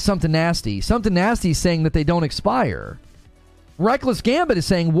something nasty. Something nasty is saying that they don't expire. Reckless Gambit is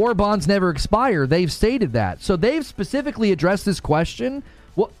saying war bonds never expire. They've stated that. So they've specifically addressed this question.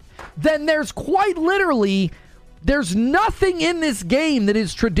 Well, then there's quite literally, there's nothing in this game that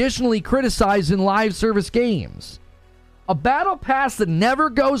is traditionally criticized in live service games. A battle pass that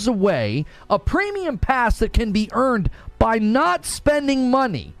never goes away, a premium pass that can be earned by not spending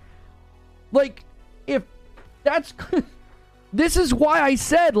money. Like, if that's... This is why I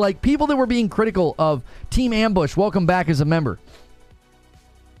said, like, people that were being critical of Team Ambush, welcome back as a member.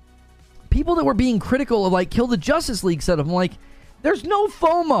 People that were being critical of, like, Kill the Justice League setup, I'm like, there's no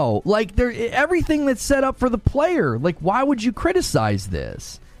FOMO. Like, everything that's set up for the player. Like, why would you criticize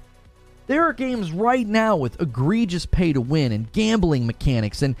this? There are games right now with egregious pay-to-win and gambling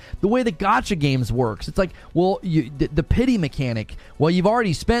mechanics and the way the gacha games works. It's like, well, the pity mechanic, well, you've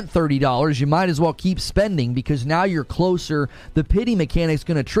already spent $30. You might as well keep spending because now you're closer. The pity mechanic's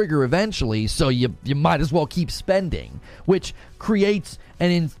going to trigger eventually, so you might as well keep spending, which creates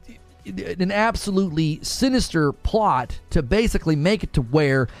an absolutely sinister plot to basically make it to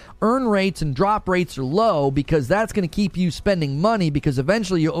where earn rates and drop rates are low because that's going to keep you spending money because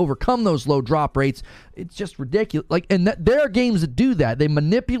eventually you overcome those low drop rates. It's just ridiculous. There are games that do that. They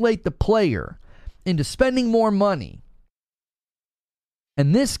manipulate the player into spending more money.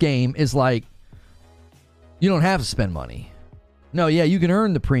 And this game is like, you don't have to spend money. No, yeah, you can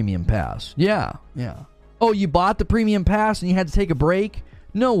earn the premium pass. Yeah. Oh, you bought the premium pass and you had to take a break?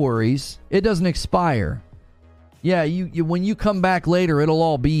 No worries. It doesn't expire. Yeah, you when you come back later, it'll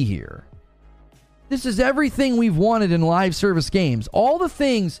all be here. This is everything we've wanted in live service games. All the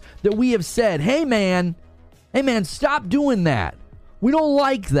things that we have said, hey man, stop doing that. We don't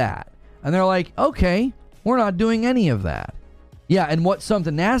like that. And they're like, okay, we're not doing any of that. Yeah, and what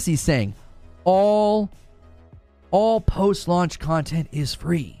Something Nasty's saying, all post-launch content is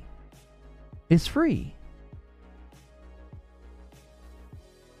free. It's free.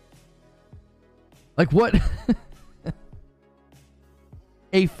 Like what?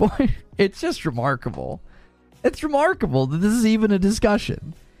 It's just remarkable. It's remarkable that this is even a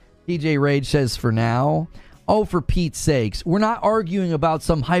discussion. TJ Rage says, for now. Oh, for Pete's sakes. We're not arguing about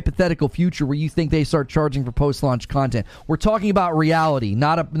some hypothetical future where you think they start charging for post-launch content. We're talking about reality,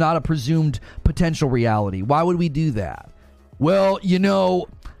 not a presumed potential reality. Why would we do that? Well,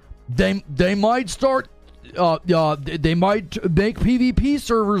 they might start... they might make PvP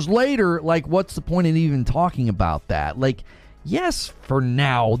servers later. Like, what's the point of even talking about that? Like, yes, for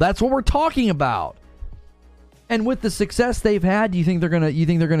now, that's what we're talking about. And with the success they've had, do you think they're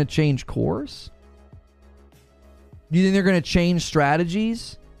gonna change course? Do you think they're gonna change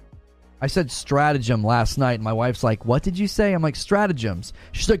strategies? I said stratagem last night, and my wife's like, what did you say? I'm like, stratagems.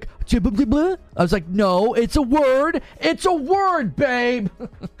 She's like, I was like, no, it's a word. It's a word, babe.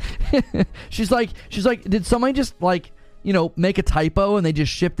 She's like, did somebody just make a typo and they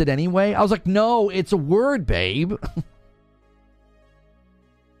just shipped it anyway? I was like, no, it's a word, babe.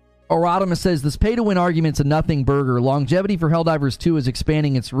 Oratimus says, this pay-to-win argument's a nothing burger. Longevity for Helldivers 2 is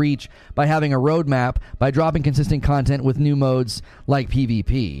expanding its reach by having a roadmap, by dropping consistent content with new modes like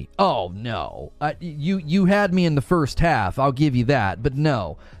PvP. Oh, no. You had me in the first half, I'll give you that, but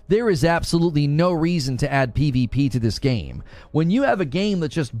no. There is absolutely no reason to add PvP to this game. When you have a game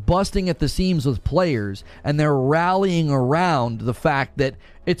that's just busting at the seams with players, and they're rallying around the fact that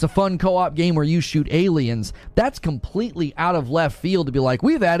it's a fun co-op game where you shoot aliens, that's completely out of left field to be like,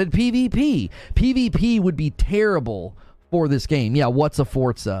 we've added PvP. PvP would be terrible for this game. Yeah, what's a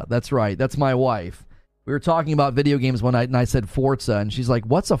Forza? That's right, that's my wife. We were talking about video games one night, and I said Forza, and she's like,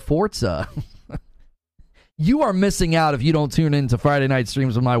 what's a Forza? You are missing out if you don't tune into Friday night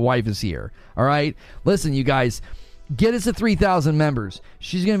streams when my wife is here. All right? Listen, you guys, get us to 3,000 members.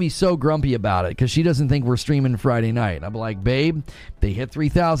 She's going to be so grumpy about it because she doesn't think we're streaming Friday night. I'm like, babe, they hit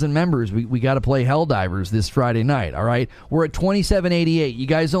 3,000 members. We got to play Helldivers this Friday night. All right? We're at 2788. You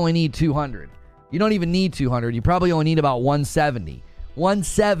guys only need 200. You don't even need 200. You probably only need about 170.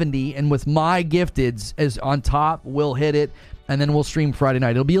 170, and with my gifteds as on top, we'll hit it, and then we'll stream Friday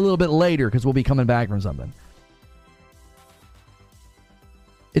night. It'll be a little bit later because we'll be coming back from something.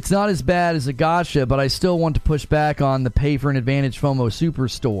 It's not as bad as a gacha, but I still want to push back on the pay for an advantage FOMO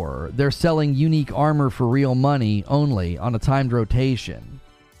superstore. They're selling unique armor for real money only on a timed rotation.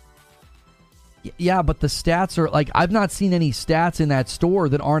 Yeah, but the stats are like, I've not seen any stats in that store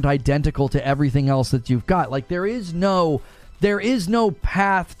that aren't identical to everything else that you've got. Like, there is no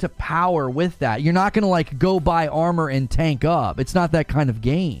path to power with that. You're not going to go buy armor and tank up. It's not that kind of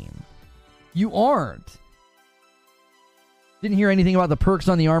game. You aren't. Didn't hear anything about the perks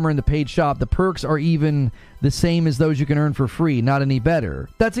on the armor in the paid shop. The perks are even the same as those you can earn for free, not any better.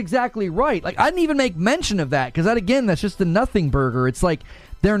 That's exactly right. I didn't even make mention of that because that's just a nothing burger. It's like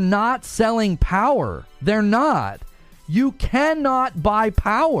they're not selling power. They're not. You cannot buy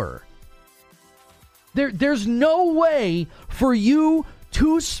power. There's no way for you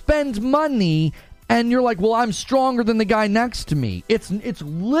to spend money and you're like, well, I'm stronger than the guy next to me. It's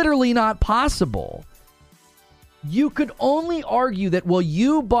literally not possible. You could only argue that, well,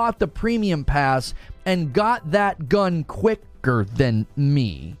 you bought the premium pass and got that gun quicker than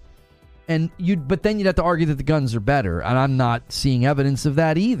me. But then you'd have to argue that the guns are better, and I'm not seeing evidence of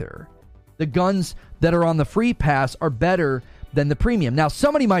that either. The guns that are on the free pass are better than the premium. Now,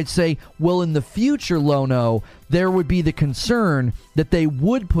 somebody might say, well, in the future, Lono, there would be the concern that they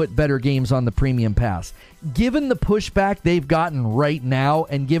would put better games on the premium pass. Given the pushback they've gotten right now,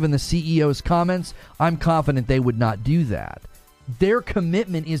 and given the CEO's comments, I'm confident they would not do that. Their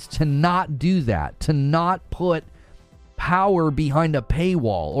commitment is to not do that, to not put power behind a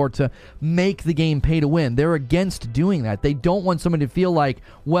paywall or to make the game pay to win. They're against doing that. They don't want someone to feel like,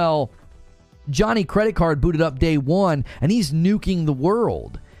 well, Johnny Credit Card booted up day one and he's nuking the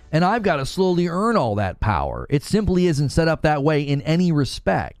world, and I've got to slowly earn all that power. It simply isn't set up that way in any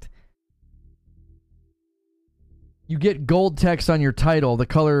respect. You get gold text on your title. The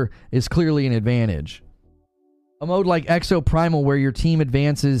color is clearly an advantage. A mode like Exo Primal where your team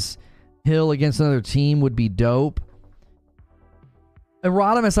advances hill against another team would be dope.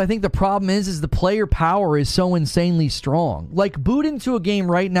 Erotimus, I think the problem is the player power is so insanely strong. Like, boot into a game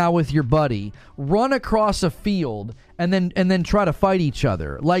right now with your buddy, run across a field, and then try to fight each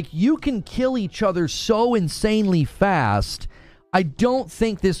other. Like, you can kill each other so insanely fast. I don't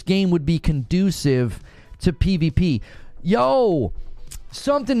think this game would be conducive to PvP. Yo,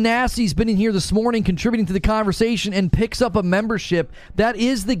 Something Nasty's been in here this morning contributing to the conversation and picks up a membership. That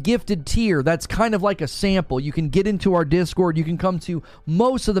is the gifted tier. That's kind of like a sample. You can get into our Discord. You can come to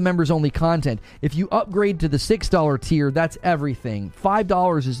most of the members-only content. If you upgrade to the $6 tier, that's everything.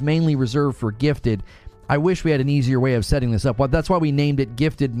 $5 is mainly reserved for gifted. I wish we had an easier way of setting this up. Well, that's why we named it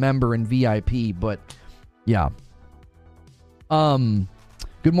Gifted Member and VIP, but yeah.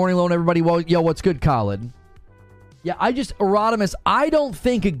 Good morning, Lone, everybody. Well, yo, what's good, Khaled? Yeah, Erotimus, I don't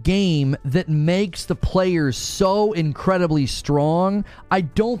think a game that makes the players so incredibly strong, I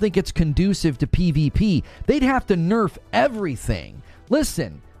don't think it's conducive to PvP. They'd have to nerf everything.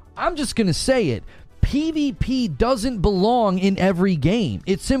 Listen, I'm just going to say it. PvP doesn't belong in every game.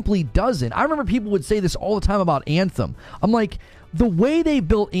 It simply doesn't. I remember people would say this all the time about Anthem. I'm like, the way they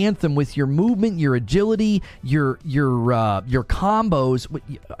built Anthem with your movement, your agility, your combos,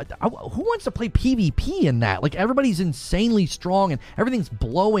 who wants to play PvP in that? Like, everybody's insanely strong and everything's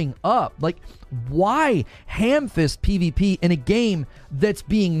blowing up. Like, why ham-fist PvP in a game that's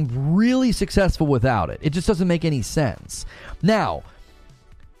being really successful without it? It just doesn't make any sense. Now,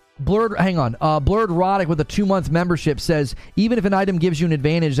 Blurred Rodic with a 2-month membership says, even if an item gives you an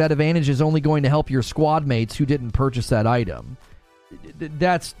advantage, that advantage is only going to help your squad mates who didn't purchase that item.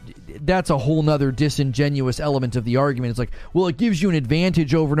 That's a whole nother disingenuous element of the argument. It's like, well, it gives you an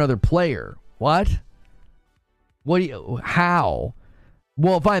advantage over another player. What? How?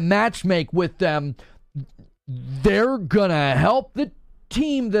 Well, if I matchmake with them, they're gonna help the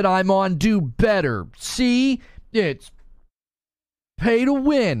team that I'm on do better. See? It's pay to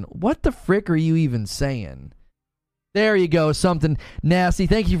win. What the frick are you even saying? There you go, Something Nasty.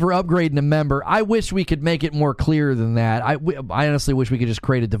 Thank you for upgrading a member. I wish we could make it more clear than that. I honestly wish we could just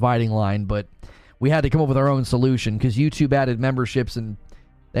create a dividing line, but we had to come up with our own solution because YouTube added memberships and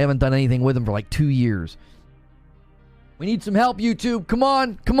they haven't done anything with them for like 2 years. We need some help, YouTube. Come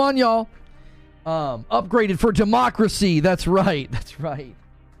on, y'all. Upgraded for democracy. That's right.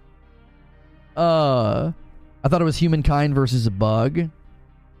 I thought it was humankind versus a bug.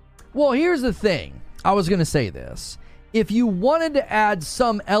 Well, here's the thing. I was going to say this. If you wanted to add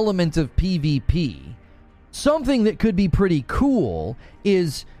some element of PvP, something that could be pretty cool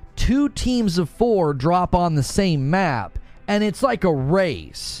is 2 teams of 4 drop on the same map, and it's like a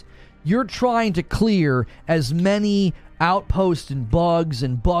race. You're trying to clear as many outposts and bugs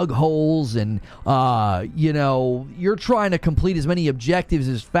and bug holes and, you're trying to complete as many objectives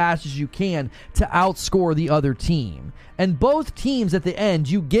as fast as you can to outscore the other team. And both teams at the end,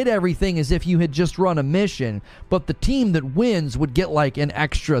 you get everything as if you had just run a mission, but the team that wins would get like an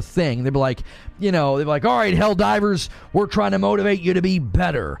extra thing. They'd be like, all right, Helldivers, we're trying to motivate you to be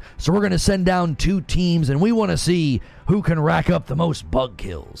better. So we're going to send down 2 teams and we want to see who can rack up the most bug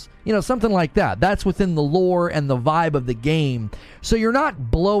kills. Something like that. That's within the lore and the vibe of the game. So you're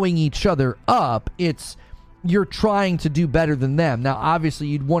not blowing each other up. You're trying to do better than them. Now, obviously,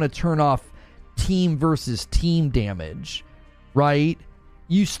 you'd want to turn off team versus team damage, right?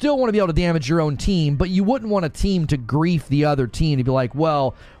 You still want to be able to damage your own team, but you wouldn't want a team to grief the other team to be like,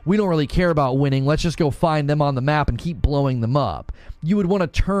 well, we don't really care about winning. Let's just go find them on the map and keep blowing them up. You would want to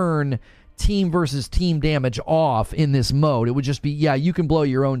turn team versus team damage off in this mode. It would just be, yeah, you can blow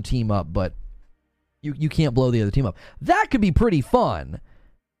your own team up, but you can't blow the other team up. That could be pretty fun.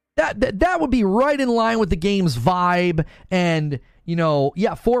 That would be right in line with the game's vibe. And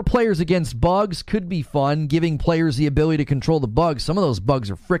 4 players against bugs could be fun, giving players the ability to control the bugs. Some of those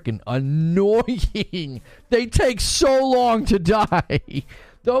bugs are freaking annoying. They take so long to die.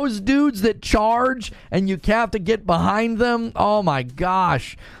 Those dudes that charge and you have to get behind them, oh my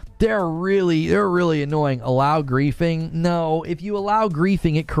gosh. They're really annoying. Allow griefing? No, if you allow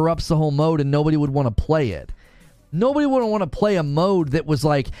griefing, it corrupts the whole mode and nobody would want to play it. Nobody would want to play a mode that was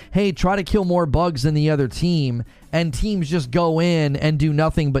like, hey, try to kill more bugs than the other team, and teams just go in and do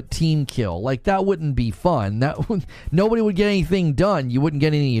nothing but team kill. Like, that wouldn't be fun. Nobody would get anything done. You wouldn't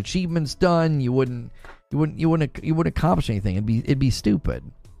get any achievements done. You wouldn't accomplish anything. It'd be stupid.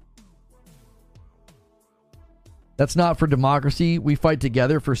 That's not for democracy. We fight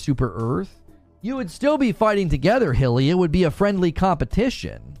together for Super Earth. You would still be fighting together, Hilly. It would be a friendly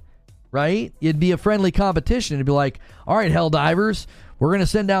competition, right? It'd be a friendly competition. It'd be like, all right, Helldivers, we're going to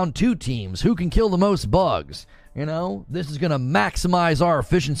send down 2 teams. Who can kill the most bugs? You know, this is going to maximize our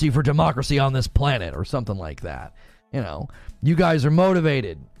efficiency for democracy on this planet, or something like that. You know, you guys are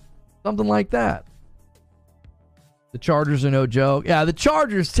motivated. Something like that. The Chargers are no joke. Yeah, the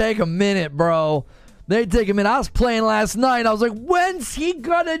Chargers take a minute, bro. They take a minute. I was playing last night. I was like, when's he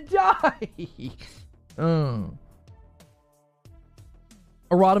gonna die?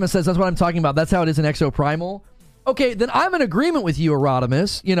 Erotimus says, that's what I'm talking about. That's how it is in Exoprimal. Okay, then I'm in agreement with you,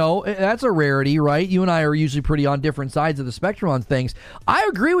 Erotimus. You know, that's a rarity, right? You and I are usually pretty on different sides of the spectrum on things. I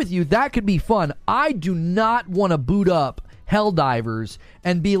agree with you. That could be fun. I do not want to boot up Helldivers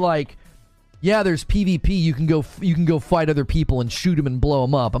and be like, yeah, there's PvP. You can go fight other people and shoot them and blow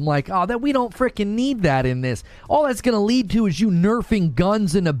them up. I'm like, oh, that we don't freaking need that in this. All that's going to lead to is you nerfing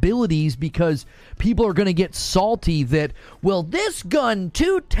guns and abilities because people are going to get salty that, well, this gun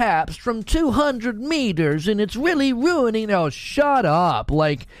 2 taps from 200 meters and it's really ruining. Oh, shut up.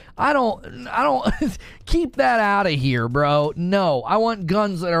 Like, I don't keep that out of here, bro. No, I want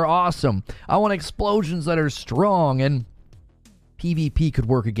guns that are awesome. I want explosions that are strong, and PvP could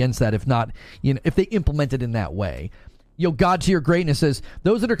work against that if not, you know, if they implement it in that way. Yo, God to your greatness says,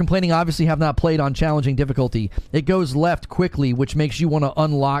 those that are complaining obviously have not played on challenging difficulty. It goes left quickly, which makes you want to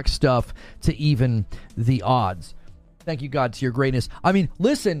unlock stuff to even the odds. Thank you, God to your greatness. I mean,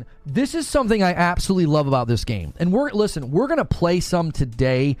 listen, this is something I absolutely love about this game. And we're going to play some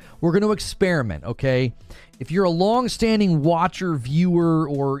today. We're going to experiment, okay? If you're a long-standing watcher, viewer,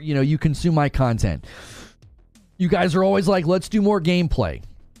 or, you know, you consume my content, you guys are always like, let's do more gameplay.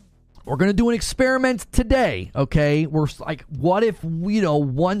 We're going to do an experiment today, okay? We're like, what if, you know,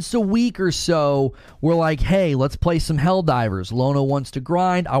 once a week or so, we're like, hey, let's play some Helldivers. Lono wants to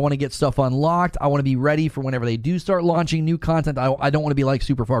grind. I want to get stuff unlocked. I want to be ready for whenever they do start launching new content. I don't want to be, like,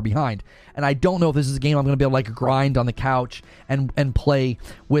 super far behind. And I don't know if this is a game I'm going to be able to, like, grind on the couch and play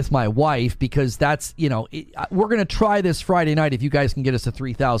with my wife, because that's, you know, we're going to try this Friday night. If you guys can get us to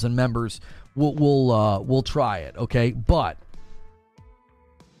 3,000 members, we'll try it, okay? But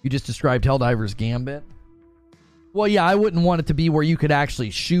you just described Helldivers Gambit. Well, yeah, I wouldn't want it to be where you could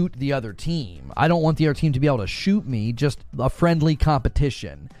actually shoot the other team. I don't want the other team to be able to shoot me. Just a friendly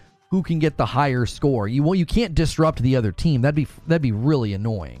competition. Who can get the higher score? You can't disrupt the other team. That'd be really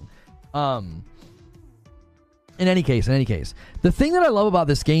annoying. In any case, the thing that I love about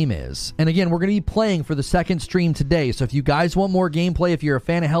this game is, and again, we're going to be playing for the second stream today, so if you guys want more gameplay, if you're a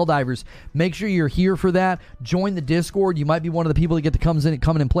fan of Helldivers, make sure you're here for that. Join the Discord. You might be one of the people that get to come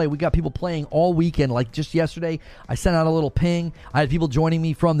in and play. We got people playing all weekend. Like just yesterday, I sent out a little ping. I had people joining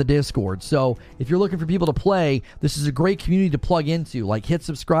me from the Discord. So if you're looking for people to play, this is a great community to plug into. Like, hit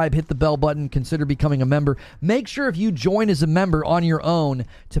subscribe, hit the bell button, consider becoming a member. Make sure if you join as a member on your own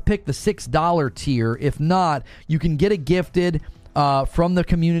to pick the $6 tier. If not, you can get it gifted from the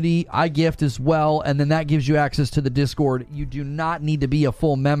community. I gift as well, and then that gives you access to the Discord. You do not need to be a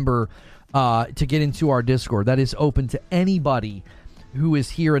full member to get into our Discord. That is open to anybody who is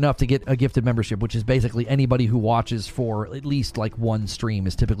here enough to get a gifted membership, which is basically anybody who watches for at least like one stream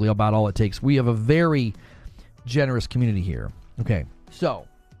is typically about all it takes. We have a very generous community here. Okay, so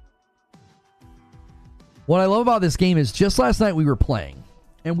what I love about this game is just last night we were playing,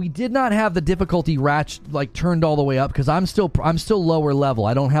 and we did not have the difficulty turned all the way up because I'm still lower level.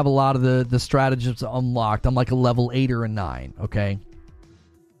 I don't have a lot of the stratagems unlocked. I'm like a level 8 or a 9, okay?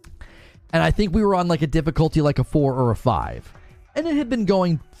 And I think we were on like a difficulty like a 4 or a 5. And it had been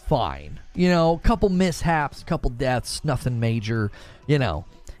going fine. You know, a couple mishaps, a couple deaths, nothing major, you know.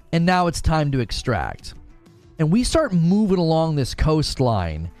 And now it's time to extract. And we start moving along this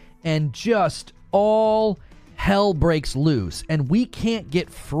coastline, and just all hell breaks loose, and we can't get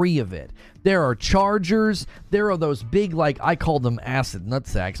free of it. There are chargers. There are those big, like, I call them acid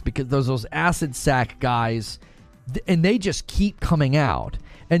nutsacks, because there's those acid sack guys, and they just keep coming out.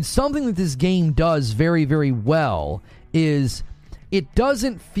 And something that this game does very, very well is it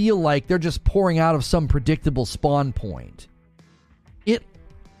doesn't feel like they're just pouring out of some predictable spawn point.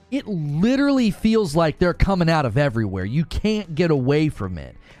 it literally feels like they're coming out of everywhere. You can't get away from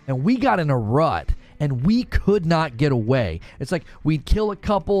it. And we got in a rut, and we could not get away. It's like we'd kill a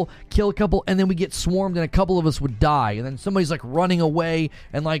couple, and then we get swarmed, and a couple of us would die. And then somebody's like running away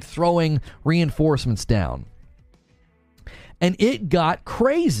and like throwing reinforcements down. And it got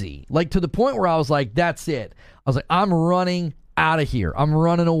crazy, like to the point where I was like, that's it. I was like, I'm running out of here. I'm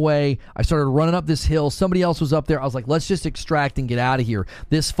running away. I started running up this hill. Somebody else was up there. I was like, let's just extract and get out of here.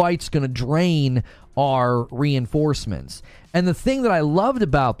 This fight's going to drain our reinforcements. And the thing that I loved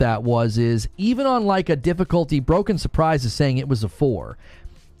about that is even on like a difficulty, Broken Surprise is saying it was a 4.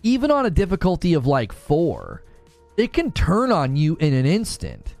 Even on a difficulty of like 4, it can turn on you in an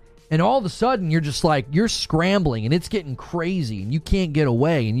instant. And all of a sudden, you're just like, you're scrambling, and it's getting crazy, and you can't get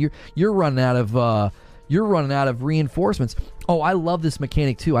away, and you're running out of reinforcements. Oh, I love this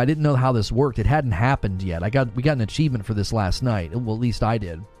mechanic too. I didn't know how this worked. It hadn't happened yet. We got an achievement for this last night. Well, at least I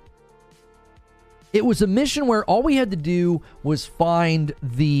did. It was a mission where all we had to do was find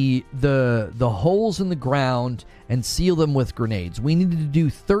the holes in the ground and seal them with grenades. We needed to do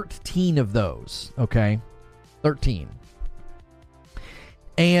 13 of those. Okay, 13.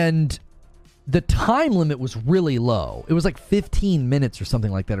 And the time limit was really low. It was like 15 minutes or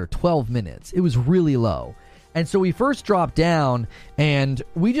something like that, or 12 minutes. It was really low. And so we first dropped down, and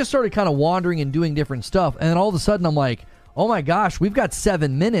we just started kind of wandering and doing different stuff. And then all of a sudden, I'm like, oh my gosh, we've got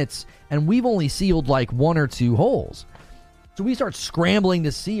 7 minutes, and we've only sealed like 1 or 2 holes. So we start scrambling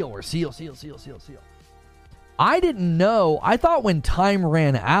to seal. I didn't know. I thought when time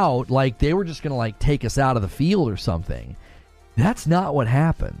ran out, like they were just going to like take us out of the field or something. That's not what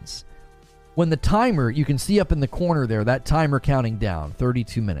happens. When the timer, you can see up in the corner there, that timer counting down,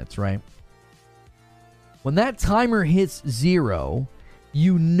 32 minutes, right? When that timer hits 0,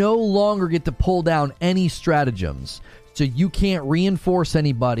 you no longer get to pull down any stratagems. So you can't reinforce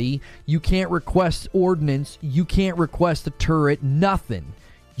anybody, you can't request ordnance, you can't request a turret, nothing.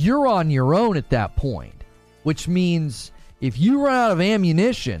 You're on your own at that point. Which means if you run out of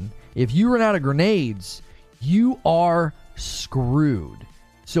ammunition, if you run out of grenades, you are screwed.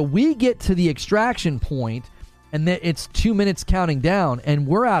 So we get to the extraction point, and then it's 2 minutes counting down, and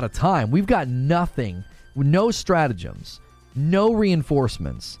we're out of time. We've got nothing, no stratagems, no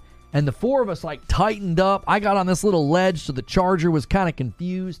reinforcements, and the 4 of us like tightened up. I got on this little ledge, so the charger was kind of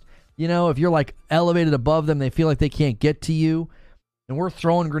confused. You know, if you're like elevated above them, they feel like they can't get to you, and we're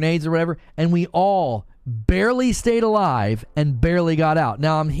throwing grenades or whatever, and we all barely stayed alive and barely got out.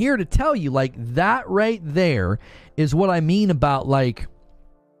 Now, I'm here to tell you, like, that right there is what I mean about, like,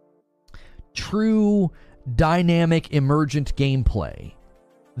 true dynamic emergent gameplay.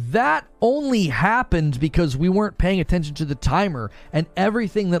 That only happened because we weren't paying attention to the timer, and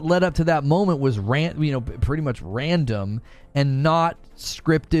everything that led up to that moment was pretty much random and not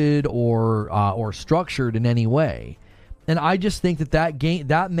scripted or structured in any way. And I just think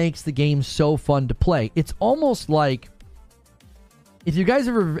that makes the game so fun to play. It's almost like, if you guys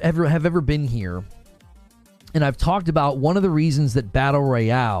have ever been here, and I've talked about one of the reasons that battle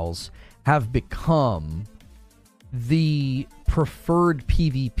royales have become the preferred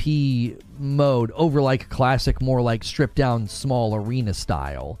PvP mode over like classic, more like stripped down small arena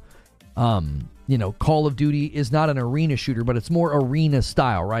style. Call of Duty is not an arena shooter, but it's more arena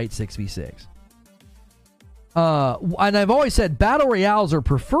style, right? 6v6. And I've always said battle royales are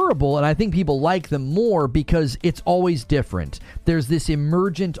preferable, and I think people like them more because it's always different. There's this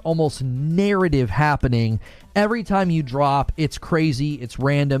emergent, almost narrative happening. Every time you drop, it's crazy, it's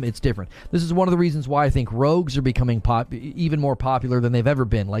random, it's different. This is one of the reasons why I think rogues are becoming even more popular than they've ever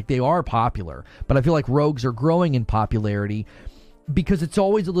been. Like, they are popular, but I feel like rogues are growing in popularity because it's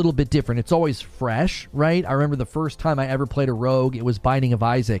always a little bit different. It's always fresh, right? I remember the first time I ever played a rogue, it was Binding of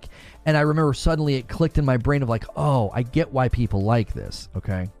Isaac, and I remember suddenly it clicked in my brain of like, oh, I get why people like this,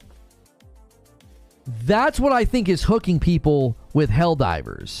 okay? That's what I think is hooking people with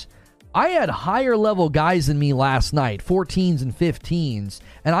Helldivers. I had higher level guys than me last night, 14s and 15s,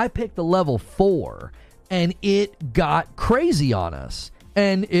 and I picked the level 4, and it got crazy on us.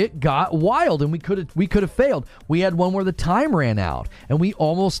 And it got wild, and we could have failed. We had one where the time ran out, and we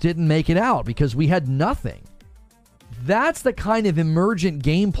almost didn't make it out because we had nothing. That's the kind of emergent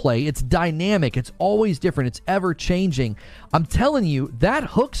gameplay. It's dynamic. It's always different. It's ever changing. I'm telling you, that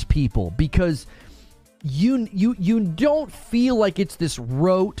hooks people because you don't feel like it's this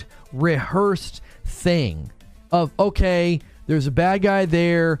rote, rehearsed thing of, okay, there's a bad guy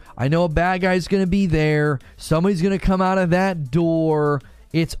there. I know a bad guy's going to be there. Somebody's going to come out of that door.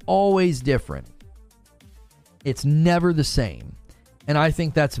 It's always different. It's never the same. And I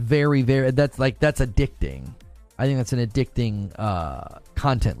think that's very, very, that's addicting. I think that's an addicting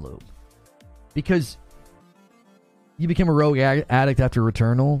content loop. Because you become a rogue addict after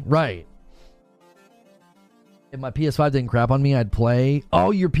Returnal. Right. If my PS5 didn't crap on me, I'd play.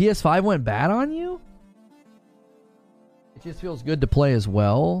 Oh, your PS5 went bad on you? It just feels good to play as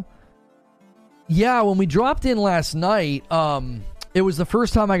well. Yeah, when we dropped in last night, it was the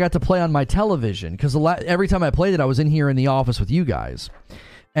first time I got to play on my television. Because every time I played it, I was in here in the office with you guys.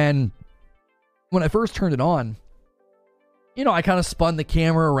 And when I first turned it on, I kind of spun the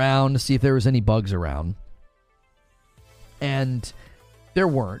camera around to see if there was any bugs around. And there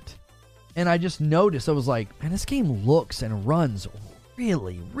weren't. And I just noticed, I was like, man, this game looks and runs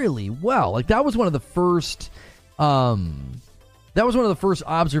really, really well. Like, that was one of the first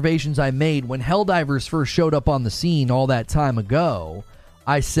observations I made when Helldivers first showed up on the scene all that time ago.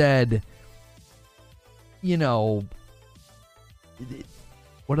 I said, what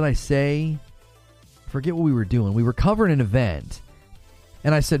did I say? I forget what we were doing. We were covering an event.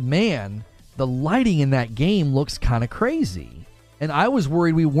 And I said, man, the lighting in that game looks kind of crazy. And I was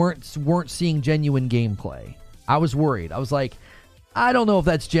worried we weren't seeing genuine gameplay. I was worried. I was like, I don't know if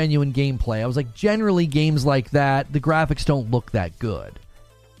that's genuine gameplay. I was like, generally games like that, the graphics don't look that good.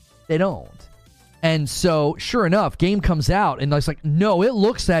 They don't. And so, sure enough, game comes out, and it's like, no, it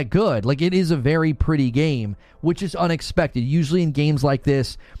looks that good. Like, it is a very pretty game, which is unexpected. Usually in games like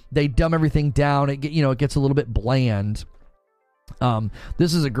this, they dumb everything down. It gets a little bit bland.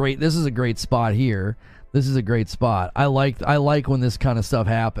 This is a great spot here. This is a great spot. I like when this kind of stuff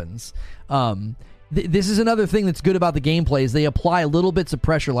happens. This is another thing that's good about the gameplay is they apply little bits of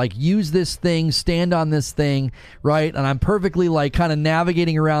pressure, like use this thing, stand on this thing, right? And I'm perfectly like kind of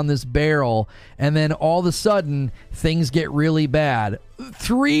navigating around this barrel, and then all of a sudden things get really bad.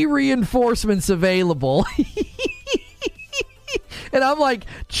 3 reinforcements available. And I'm like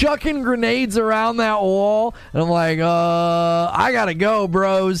chucking grenades around that wall, and I'm like, I gotta go,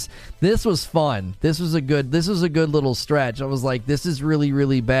 bros. This was fun. This was a good little stretch. I was like, this is really,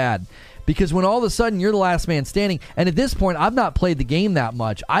 really bad. Because when all of a sudden you're the last man standing, and at this point I've not played the game that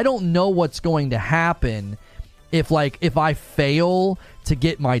much, I don't know what's going to happen if I fail to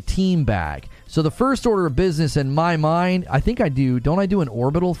get my team back. So the first order of business in my mind, I think I do. Don't I do an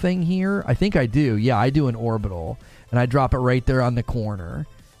orbital thing here? I think I do. Yeah, I do an orbital. And I drop it right there on the corner.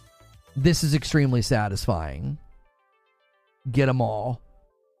 This is extremely satisfying. Get them all.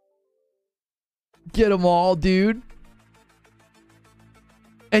 Get them all, dude.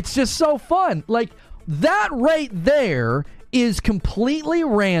 It's just so fun. Like, that right there is completely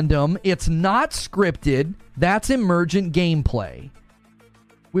random. It's not scripted. That's emergent gameplay.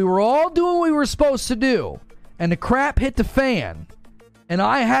 We were all doing what we were supposed to do, and the crap hit the fan, and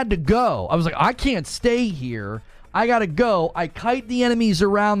I had to go. I was like, I can't stay here. I gotta go. I kite the enemies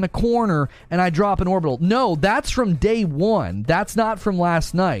around the corner, and I drop an orbital. No, that's from day one. That's not from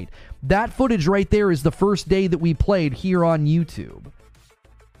last night. That footage right there is the first day that we played here on YouTube.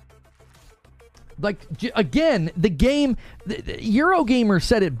 Like, again, the game, Eurogamer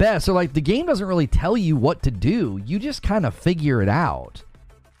said it best. So, like, the game doesn't really tell you what to do. You just kind of figure it out.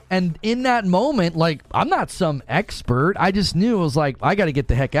 And in that moment, like, I'm not some expert. I just knew, I was like, I got to get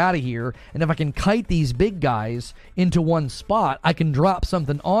the heck out of here. And if I can kite these big guys into one spot, I can drop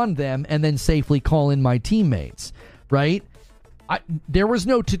something on them and then safely call in my teammates, right? There was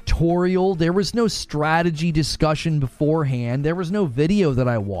no tutorial. There was no strategy discussion beforehand. There was no video that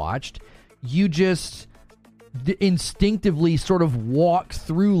I watched. You just instinctively sort of walk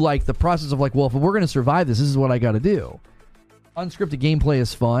through, like, the process of, like, well, if we're going to survive this is what I got to do. Unscripted gameplay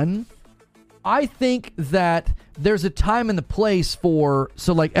is fun. I think that there's a time and the place for,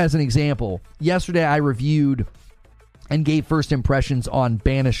 so, like, as an example, yesterday I reviewed and gave first impressions on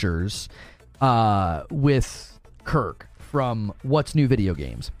Banishers with Kirk from What's New Video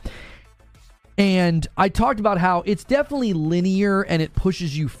Games. And I talked about how it's definitely linear and it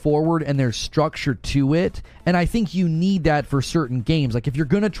pushes you forward and there's structure to it. And I think you need that for certain games. Like, if you're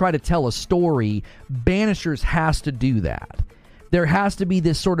going to try to tell a story, Banishers has to do that. There has to be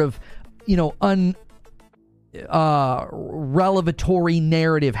this sort of, revelatory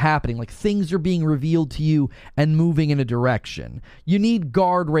narrative happening. Like, things are being revealed to you and moving in a direction. You need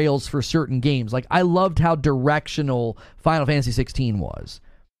guardrails for certain games. Like, I loved how directional Final Fantasy 16 was.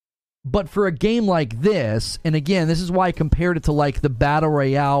 But for a game like this, and again, this is why I compared it to, like, the Battle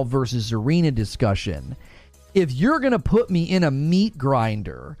Royale versus Arena discussion. If you're going to put me in a meat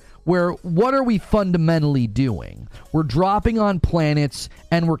grinder where what are we fundamentally doing? We're dropping on planets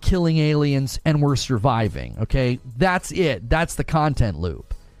and we're killing aliens and we're surviving, okay? That's it. That's the content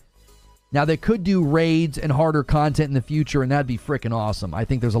loop. Now, they could do raids and harder content in the future, and that'd be freaking awesome. I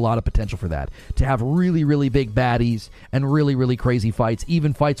think there's a lot of potential for that. To have really, really big baddies and really, really crazy fights,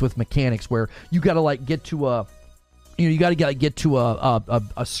 even fights with mechanics where you got to, like, get to a... you got to get to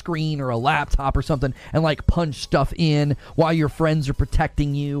a screen or a laptop or something and, like, punch stuff in while your friends are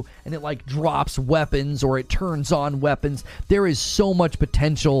protecting you, and it, like, drops weapons or it turns on weapons. There is so much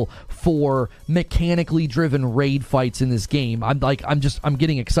potential for mechanically driven raid fights in this game. I'm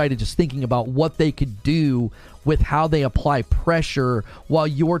getting excited just thinking about what they could do with how they apply pressure while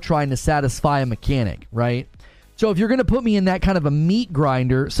you're trying to satisfy a mechanic, right? So if you're going to put me in that kind of a meat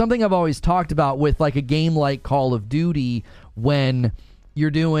grinder, something I've always talked about with like a game like Call of Duty when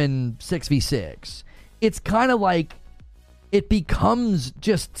you're doing 6v6, it's kind of like it becomes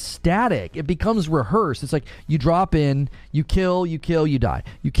just static. It becomes rehearsed. It's like you drop in, you kill, you die.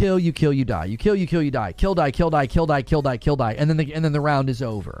 You kill, you die. You kill, you die. Kill, die, kill, die, kill, die, kill, die, kill, die. And then the round is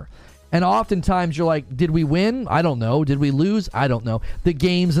over. And oftentimes you're like, did we win? I don't know. Did we lose? I don't know. The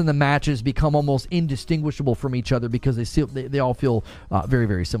games and the matches become almost indistinguishable from each other because they all feel very,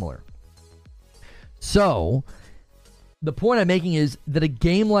 very similar. So the point I'm making is that a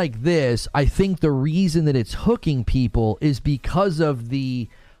game like this, I think the reason that it's hooking people is because of the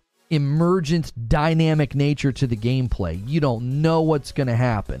emergent dynamic nature to the gameplay. You don't know what's going to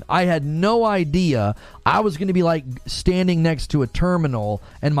happen. I had no idea I was going to be like standing next to a terminal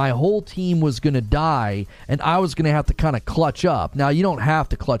and my whole team was going to die and I was going to have to kind of clutch up. Now, you don't have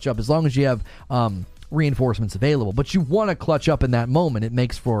to clutch up as long as you have reinforcements available, but you want to clutch up in that moment. It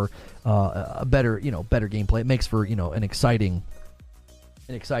makes for a better gameplay. It makes for, an exciting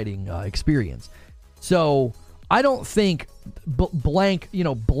experience. So I don't think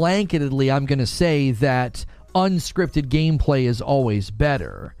blanketedly I'm going to say that unscripted gameplay is always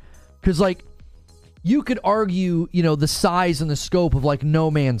better. Because, like, you could argue, the size and the scope of, like, No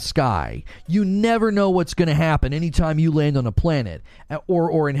Man's Sky. You never know what's going to happen anytime you land on a planet.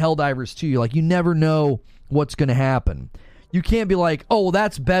 Or in Helldivers 2, you never know what's going to happen. You can't be like, oh,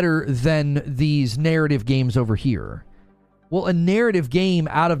 that's better than these narrative games over here. Well, a narrative game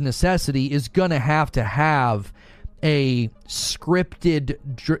out of necessity is going to have a scripted,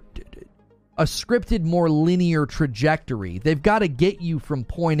 more linear trajectory. They've got to get you from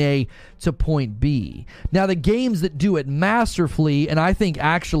point A to point B. Now, the games that do it masterfully, and I think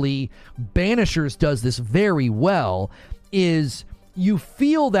actually Banishers does this very well, is you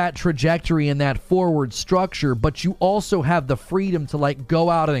feel that trajectory and that forward structure, but you also have the freedom to, like, go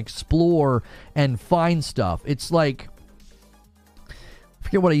out and explore and find stuff. It's like, I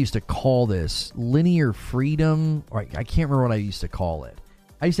forget what I used to call this. Linear freedom? Or I can't remember what I used to call it.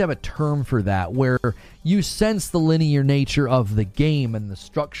 I used to have a term for that where you sense the linear nature of the game and the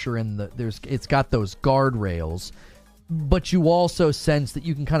structure and it's got those guardrails, but you also sense that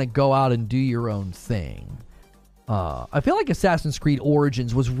you can kind of go out and do your own thing. I feel like Assassin's Creed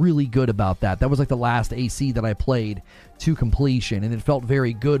Origins was really good about that. That was like the last AC that I played to completion, and it felt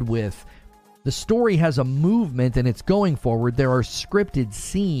very good with the story has a movement and it's going forward. There are scripted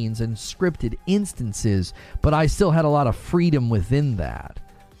scenes and scripted instances, but I still had a lot of freedom within that.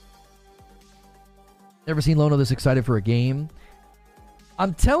 Ever seen Lono this excited for a game?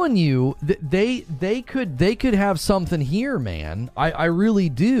 I'm telling you, they could have something here, man. I really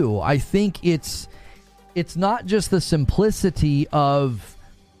do. I think it's not just the simplicity of,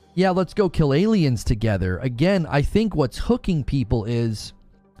 yeah, let's go kill aliens together. Again, I think what's hooking people is,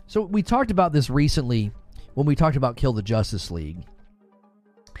 so we talked about this recently when we talked about Kill the Justice League.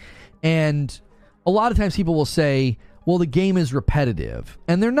 And a lot of times people will say, well, the game is repetitive.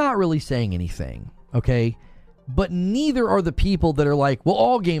 And they're not really saying anything, okay? But neither are the people that are like, well,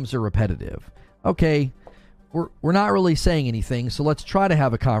 all games are repetitive. Okay, we're not really saying anything, so let's try to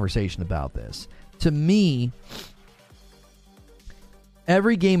have a conversation about this. To me,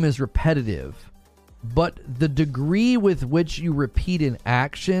 every game is repetitive, but the degree with which you repeat an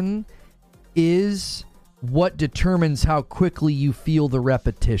action is what determines how quickly you feel the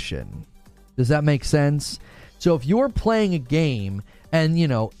repetition. Does that make sense? So if you're playing a game and,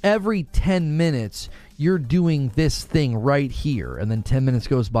 every 10 minutes you're doing this thing right here, and then 10 minutes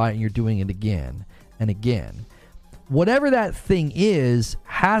goes by and you're doing it again and again, whatever that thing is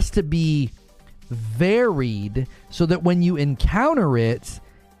has to be varied so that when you encounter it,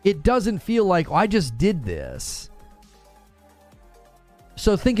 it doesn't feel like, oh, I just did this.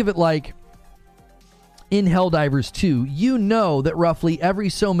 So think of it like in Helldivers 2, you know that roughly every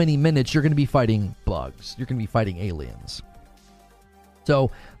so many minutes you're going to be fighting bugs. You're going to be fighting aliens.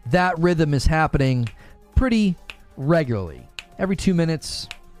 So that rhythm is happening pretty regularly. Every 2 minutes,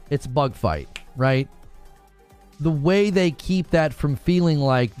 it's bug fight, right? the way they keep that from feeling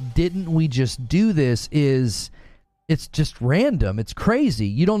like, didn't we just do this, is it's just random. It's crazy.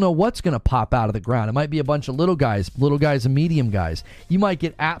 You don't know what's going to pop out of the ground. It might be a bunch of little guys and medium guys. You might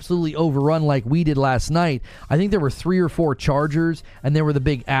get absolutely overrun like we did last night. I think there were 3 or 4 chargers, and there were the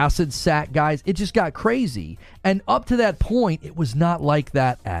big acid sack guys. It just got crazy. And up to that point, it was not like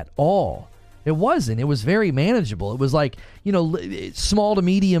that at all. It wasn't. It was very manageable. It was like, small to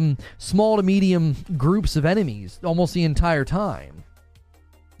medium groups of enemies almost the entire time.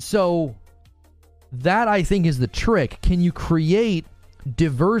 So that, I think, is the trick. Can you create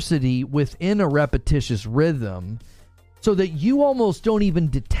diversity within a repetitious rhythm so that you almost don't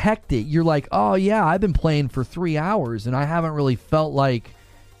even detect it? You're like, oh yeah, I've been playing for 3 hours and I haven't really felt like,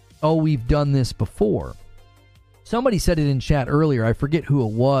 oh, we've done this before. Somebody said it in chat earlier. I forget who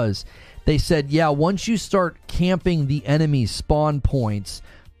it was. They said, yeah, once you start camping the enemy spawn points,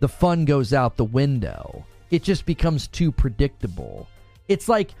 the fun goes out the window. It just becomes too predictable. It's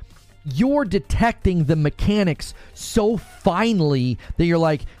like you're detecting the mechanics so finely that you're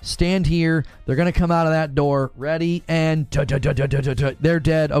like, stand here, they're going to come out of that door, ready, and they're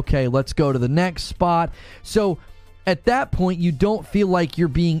dead. Okay, let's go to the next spot. So at that point, you don't feel like you're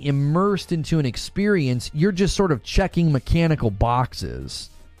being immersed into an experience. You're just sort of checking mechanical boxes.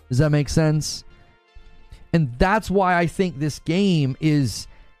 Does that make sense? And that's why I think this game is,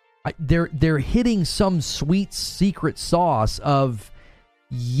 they're hitting some sweet secret sauce of,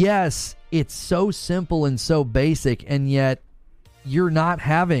 yes, it's so simple and so basic, and yet you're not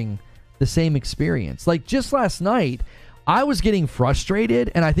having the same experience. Like just last night, I was getting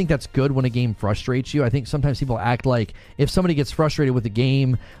frustrated, and I think that's good when a game frustrates you. I think sometimes people act like if somebody gets frustrated with a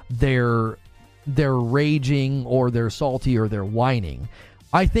game, they're raging or they're salty or they're whining.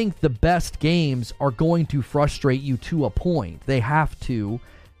 I think the best games are going to frustrate you to a point. They have to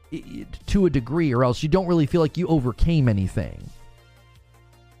a degree, or else you don't really feel like you overcame anything.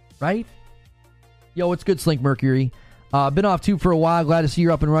 Right? Yo, what's good, Slink Mercury? Been off tube for a while. Glad to see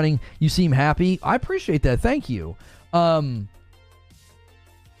you're up and running. You seem happy. I appreciate that. Thank you. So,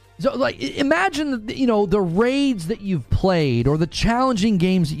 like, imagine, the raids that you've played or the challenging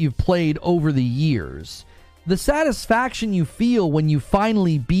games that you've played over the years. The satisfaction you feel when you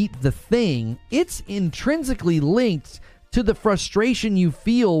finally beat the thing, it's intrinsically linked to the frustration you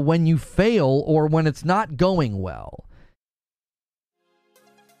feel when you fail or when it's not going well.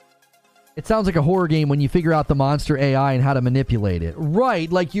 It sounds like a horror game when you figure out the monster AI and how to manipulate it.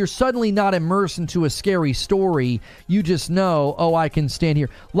 Right, like you're suddenly not immersed into a scary story. You just know, oh, I can stand here.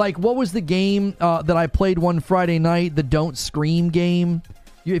 Like, what was the game that I played one Friday night? The Don't Scream game.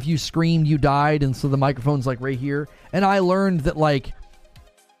 If you screamed, you died, and so the microphone's like right here. And I learned that, like,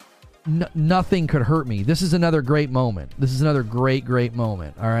 nothing could hurt me. This is another great moment. This is another great, great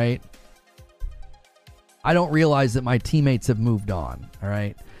moment, all right? I don't realize that my teammates have moved on, all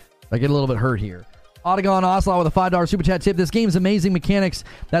right? I get a little bit hurt here. Autogon Oslot with a $5 super chat tip. This game's amazing mechanics.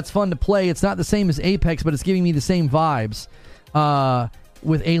 That's fun to play. It's not the same as Apex, but it's giving me the same vibes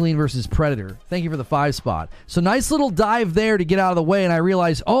with Alien versus Predator. Thank you for the 5 spot. So nice little dive there to get out of the way, and I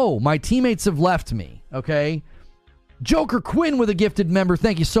realized, oh, my teammates have left me, okay? Joker Quinn with a gifted member.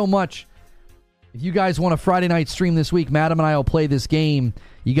 Thank you so much. If you guys want a Friday night stream this week, Madam and I will play this game.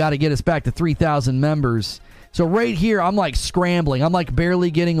 You got to get us back to 3,000 members. So right here, I'm like scrambling. I'm like barely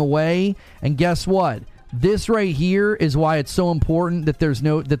getting away. And guess what? This right here is why it's so important that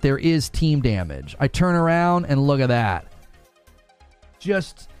there is team damage. I turn around and look at that.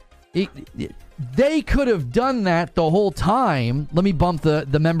 They could have done that the whole time. Let me bump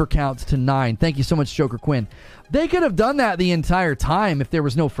the member counts to 9. Thank you so much, Joker Quinn. They could have done that the entire time if there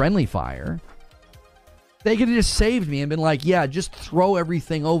was no friendly fire. They could have just saved me and been like, yeah, just throw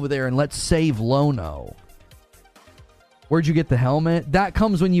everything over there and let's save Lono. Where'd you get the helmet? That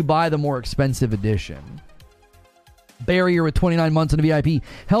comes when you buy the more expensive edition. Barrier with 29 months in a VIP.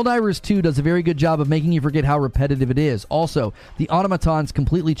 Helldivers 2 does a very good job of making you forget how repetitive it is. Also, the automatons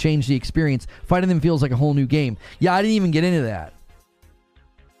completely change the experience. Fighting them feels like a whole new game. Yeah, I didn't even get into that.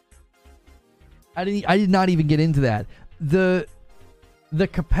 I did not even get into that. The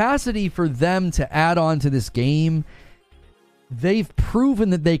capacity for them to add on to this game, they've proven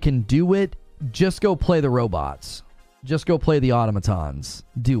that they can do it. Just go play the robots. Just go play the automatons.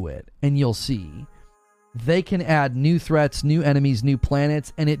 Do it, and you'll see. They can add new threats, new enemies, new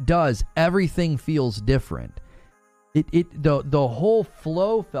planets, and it does. Everything feels different. The whole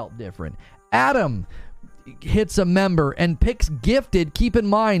flow felt different. Adam hits a member and picks Gifted. Keep in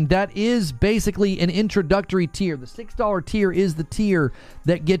mind, that is basically an introductory tier. The $6 tier is the tier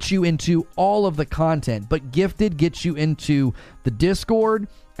that gets you into all of the content, but Gifted gets you into the Discord,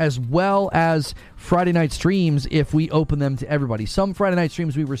 as well as Friday night streams if we open them to everybody. Some Friday night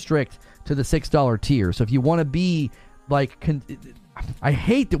streams we restrict to the $6 tier. So if you want to be like, I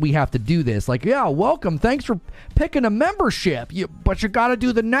hate that we have to do this. Like, yeah, welcome. Thanks for picking a membership. But you got to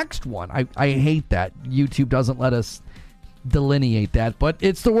do the next one. I hate that. YouTube doesn't let us delineate that. But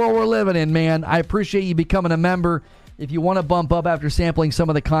it's the world we're living in, man. I appreciate you becoming a member. If you want to bump up after sampling some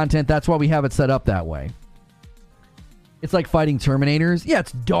of the content, that's why we have it set up that way. It's like fighting Terminators. Yeah,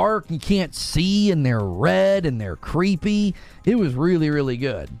 it's dark. You can't see, and they're red, and they're creepy. It was really, really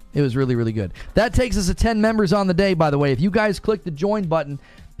good. It was really, really good. That takes us to 10 members on the day, by the way. If you guys click the join button,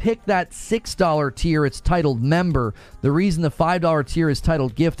 pick that $6 tier. It's titled Member. The reason the $5 tier is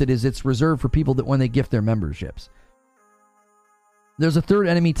titled Gifted is it's reserved for people that when they gift their memberships. There's a third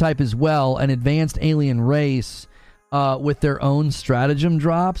enemy type as well, an advanced alien race with their own stratagem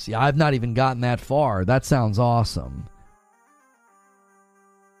drops. Yeah, I've not even gotten that far. That sounds awesome.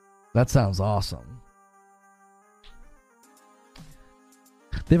 That sounds awesome.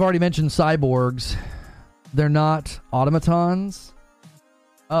 They've already mentioned cyborgs. They're not automatons.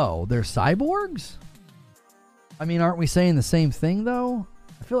 Oh, they're cyborgs? I mean, aren't we saying the same thing, though?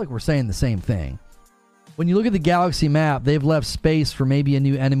 I feel like we're saying the same thing. When you look at the galaxy map, they've left space for maybe a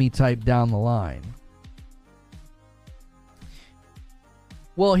new enemy type down the line.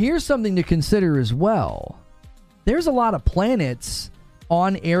 Well, here's something to consider as well. There's a lot of planets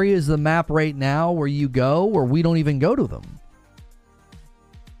on areas of the map right now where you go where we don't even go to them.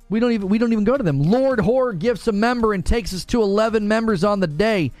 We don't even go to them. Lord Horror gifts a member and takes us to 11 members on the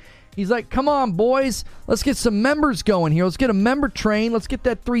day. He's like, come on, boys. Let's get some members going here. Let's get a member train. Let's get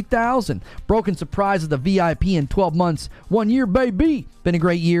that 3,000. Broken Surprise of the VIP in 12 months. 1 year, baby. Been a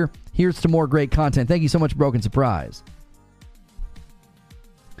great year. Here's to more great content. Thank you so much, Broken Surprise.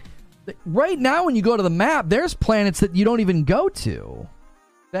 Right now, when you go to the map, there's planets that you don't even go to.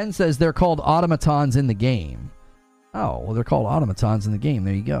 Ben says they're called automatons in the game. Oh, well, they're called automatons in the game.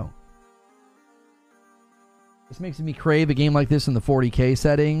 There you go. This makes me crave a game like this in the 40K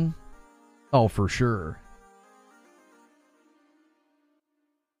setting. Oh, for sure.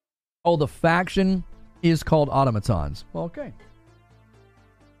 Oh, the faction is called automatons. Well, okay.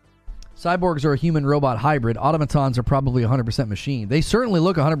 Cyborgs are a human-robot hybrid. Automatons are probably 100% machine. They certainly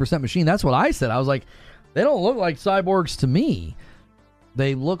look 100% machine. That's what I said. I was like, they don't look like cyborgs to me.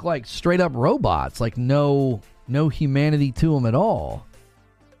 They look like straight-up robots. Like no humanity to them at all.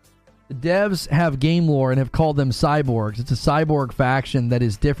 The devs have game lore and have called them cyborgs. It's a cyborg faction that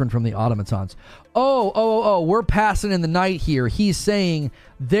is different from the automatons. Oh, we're passing in the night here. He's saying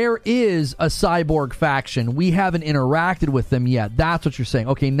there is a cyborg faction. We haven't interacted with them yet. That's what you're saying.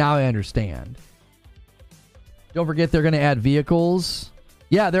 Okay, now I understand. Don't forget they're going to add vehicles.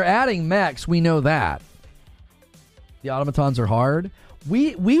 Yeah, they're adding mechs. We know that. The automatons are hard.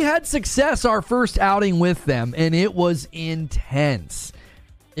 We had success our first outing with them, and it was intense.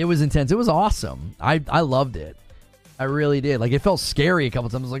 It was intense. It was awesome. I loved it. I really did. Like, it felt scary a couple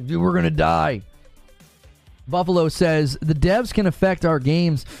times. I was like, dude, we're going to die. Buffalo says, the devs can affect our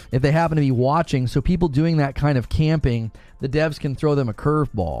games if they happen to be watching, so people doing that kind of camping, the devs can throw them a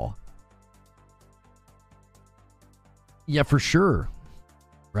curveball. Yeah, for sure.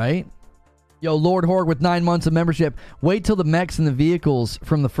 Right? Yo, Lord Horg with 9 months of membership. Wait till the mechs and the vehicles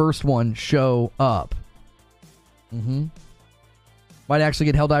from the first one show up. Might actually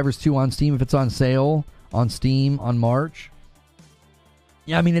get Helldivers 2 on Steam if it's on sale on Steam on March.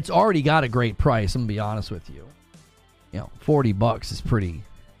 Yeah, I mean, it's already got a great price. I'm going to be honest with you. You know, $40 is pretty...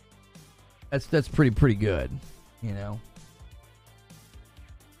 That's pretty good, you know.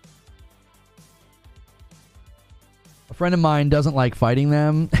 A friend of mine doesn't like fighting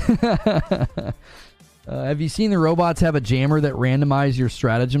them. Have you seen the robots have a jammer that randomizes your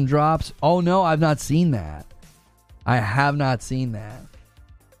stratagem drops? Oh, no, I've not seen that. I have not seen that.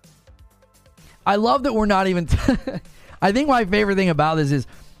 I love that we're not even... I think my favorite thing about this is,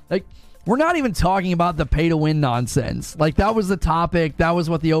 like, we're not even talking about the pay-to-win nonsense. Like, that was the topic. That was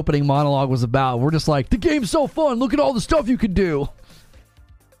what the opening monologue was about. We're just like, the game's so fun. Look at all the stuff you could do.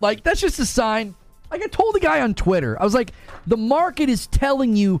 Like, that's just a sign... Like I told the guy on Twitter, I was like, the market is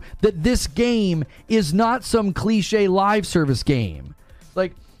telling you that this game is not some cliche live service game.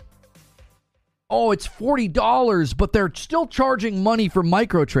 Like, oh, it's $40, but they're still charging money for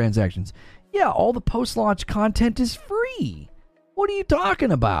microtransactions. Yeah, all the post-launch content is free. What are you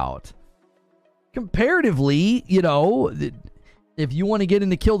talking about? Comparatively, you know, if you want to get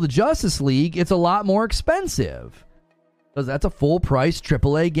into Kill the Justice League, it's a lot more expensive. Because that's a full-price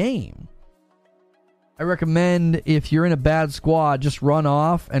AAA game. I recommend if you're in a bad squad, just run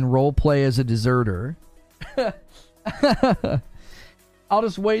off and role play as a deserter. I'll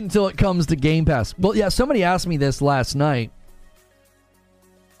just wait until it comes to Game Pass. Well, yeah, somebody asked me this last night.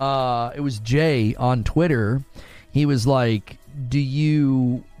 It was Jay on Twitter. He was like, would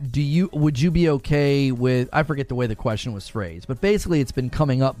you be okay with, I forget the way the question was phrased, but basically it's been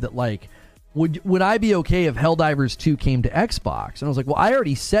coming up that like, would I be okay if Helldivers 2 came to Xbox? And I was like, well, I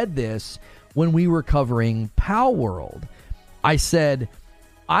already said this when we were covering Pal World. I said,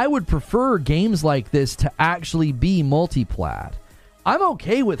 I would prefer games like this to actually be multiplat. I'm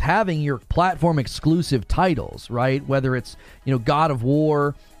okay with having your platform exclusive titles, right? Whether it's, God of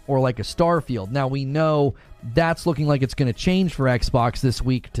War or like a Starfield. Now we know that's looking like it's going to change for Xbox this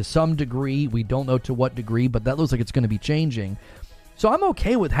week to some degree. We don't know to what degree, but that looks like it's going to be changing. So I'm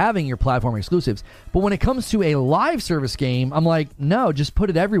okay with having your platform exclusives. But when it comes to a live service game, I'm like, no, just put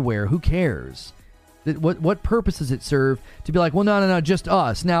it everywhere. Who cares? What purpose does it serve to be like, well, no, just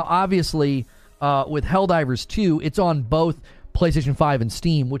us? Now, obviously, with Helldivers 2, it's on both PlayStation 5 and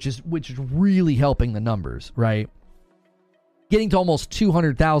Steam, which is really helping the numbers, right? Getting to almost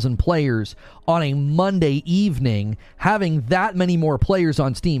 200,000 players on a Monday evening, having that many more players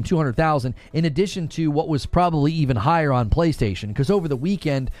on Steam, 200,000, in addition to what was probably even higher on PlayStation. Because over the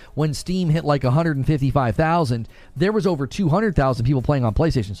weekend, when Steam hit like 155,000, there was over 200,000 people playing on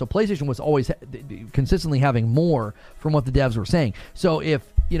PlayStation. So PlayStation was always consistently having more from what the devs were saying. So if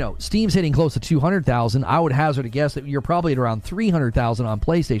Steam's hitting close to 200,000, I would hazard a guess that you're probably at around 300,000 on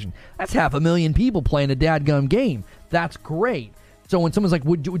PlayStation. That's 500,000 people playing a dadgum game. That's great. So when someone's like,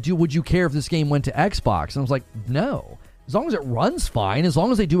 would you care if this game went to Xbox? And I was like, no. As long as it runs fine, as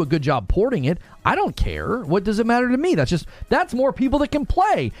long as they do a good job porting it, I don't care. What does it matter to me? That's more people that can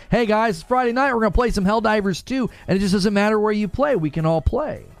play. Hey guys, it's Friday night, we're going to play some Helldivers 2, and it just doesn't matter where you play. We can all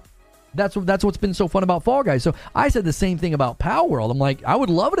play. That's what's been so fun about Fall Guys. So I said the same thing about Pal World. I'm like, I would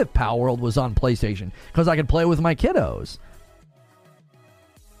love it if Pal World was on PlayStation because I could play with my kiddos.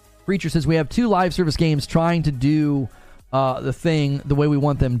 Preacher says we have 2 live service games trying to do the thing the way we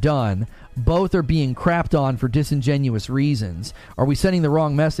want them done. Both are being crapped on for disingenuous reasons. Are we sending the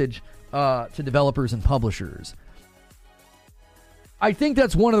wrong message to developers and publishers? I think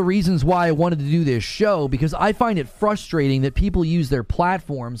that's one of the reasons why I wanted to do this show, because I find it frustrating that people use their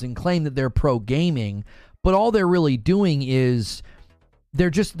platforms and claim that they're pro gaming, but all they're really doing is they're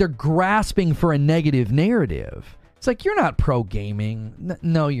grasping for a negative narrative. It's like, you're not pro gaming.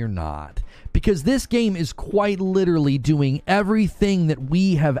 No, you're not. Because this game is quite literally doing everything that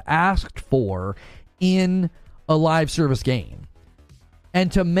we have asked for in a live service game.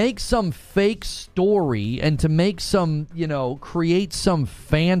 And to make some fake story and to make some, create some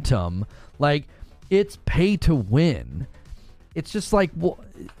phantom, like, it's pay to win. It's just like, well,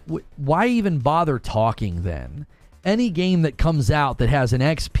 why even bother talking then? Any game that comes out that has an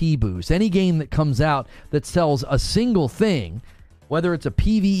XP boost, any game that comes out that sells a single thing, whether it's a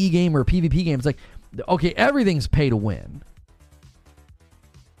PvE game or a PvP game, it's like, okay, everything's pay to win.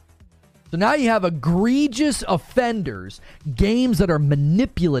 So now you have egregious offenders, games that are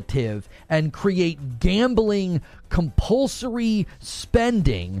manipulative and create gambling, compulsory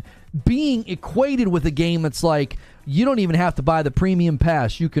spending, being equated with a game that's like, you don't even have to buy the premium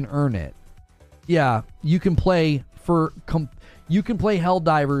pass, you can earn it. Yeah, you can play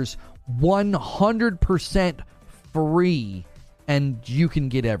Helldivers 100% free and you can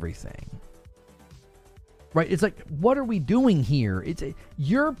get everything. Right? It's like, what are we doing here?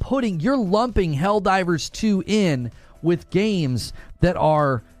 You're lumping Helldivers 2 in with games that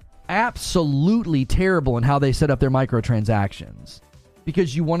are absolutely terrible in how they set up their microtransactions.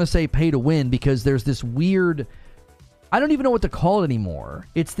 Because you want to say pay to win, because there's this weird, I don't even know what to call it anymore.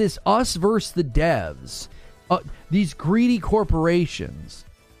 It's this us versus the devs. These greedy corporations.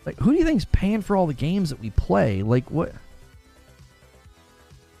 Like, who do you think's paying for all the games that we play? Like, what?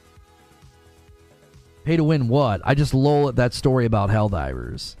 Pay to win what? I just lol at that story about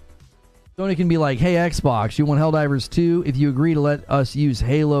Helldivers. Sony can be like, hey, Xbox, you want Helldivers 2? If you agree to let us use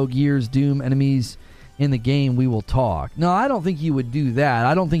Halo, Gears, Doom enemies in the game, we will talk. No, I don't think you would do that.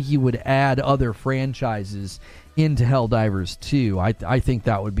 I don't think you would add other franchises into Helldivers 2. I think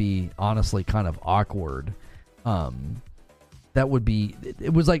that would be, honestly, kind of awkward. That would be...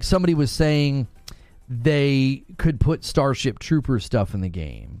 It was like somebody was saying they could put Starship Troopers stuff in the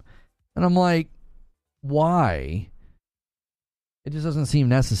game. And I'm like, why? It just doesn't seem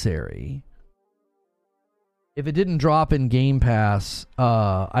necessary. If it didn't drop in Game Pass,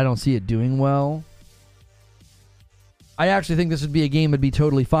 I don't see it doing well. I actually think this would be a game that'd be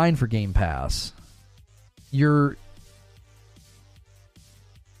totally fine for Game Pass.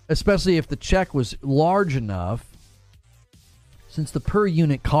 Especially if the check was large enough, since the per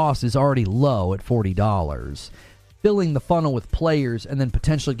unit cost is already low at $40. filling the funnel with players and then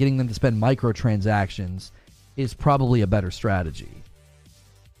potentially getting them to spend microtransactions is probably a better strategy.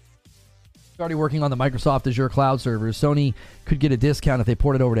 Already working on the Microsoft Azure cloud servers. Sony could get a discount if they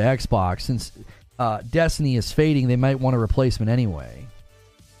port it over to Xbox. Since Destiny is fading, they might want a replacement anyway.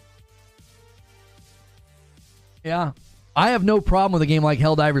 Yeah. I have no problem with a game like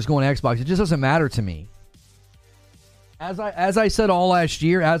Helldivers going to Xbox. It just doesn't matter to me. As I said all last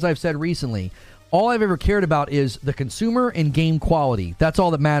year, as I've said recently, all I've ever cared about is the consumer and game quality. That's all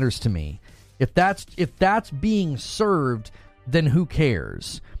that matters to me. If that's being served, then who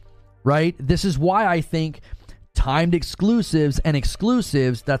cares? Right? This is why I think timed exclusives and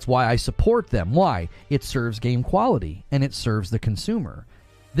exclusives, that's why I support them. Why? It serves game quality and it serves the consumer.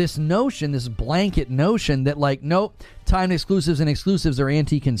 This notion, this blanket notion that like, nope, timed exclusives and exclusives are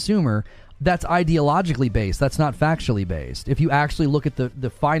anti-consumer, that's ideologically based. That's not factually based. If you actually look at the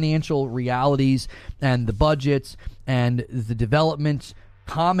financial realities and the budgets and the development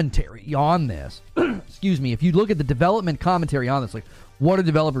commentary on this, excuse me, if you look at the development commentary on this, like what are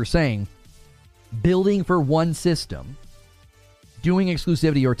developers saying? Building for one system, doing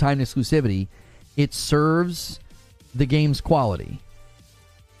exclusivity or timed exclusivity, it serves the game's quality.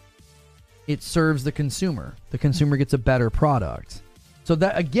 It serves the consumer. The consumer gets a better product. So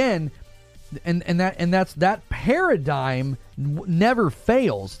that again, that's that paradigm never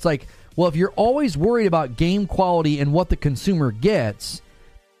fails. It's like, well, if you're always worried about game quality and what the consumer gets,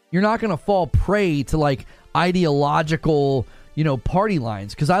 you're not going to fall prey to like ideological, party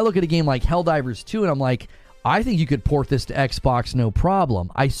lines. Because I look at a game like Helldivers 2 and I'm like, I think you could port this to Xbox no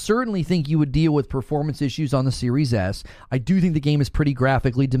problem. I certainly think you would deal with performance issues on the Series S. I do think the game is pretty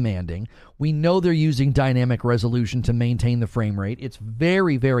graphically demanding. We know they're using dynamic resolution to maintain the frame rate. It's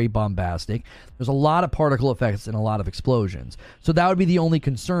very, very bombastic. There's a lot of particle effects and a lot of explosions. So that would be the only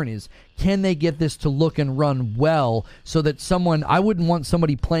concern is, can they get this to look and run well so that I wouldn't want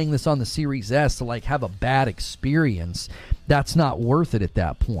somebody playing this on the Series S to like have a bad experience. That's not worth it at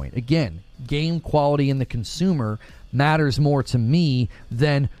that point. Again, game quality in the consumer matters more to me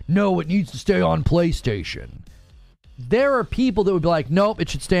than, no, it needs to stay on PlayStation. There are people that would be like, nope, it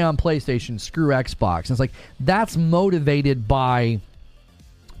should stay on PlayStation, screw Xbox. And it's like, that's motivated by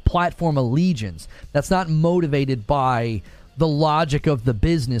platform allegiance. That's not motivated by the logic of the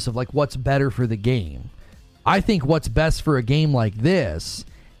business of like what's better for the game. I think what's best for a game like this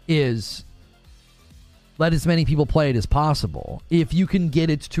is let as many people play it as possible. If you can get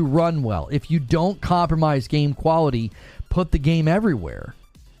it to run well, if you don't compromise game quality, put the game everywhere.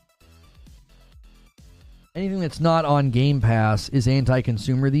 Anything that's not on Game Pass is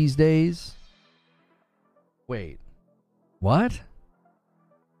anti-consumer these days. Wait. What?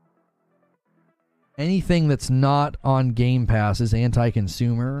 Anything that's not on Game Pass is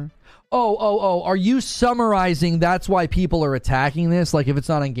anti-consumer? Oh, are you summarizing that's why people are attacking this? Like if it's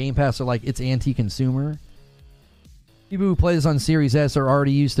not on Game Pass, they're like, it's anti-consumer? People who play this on Series S are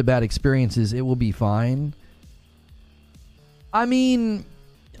already used to bad experiences. It will be fine. I mean,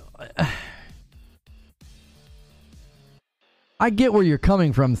 I get where you're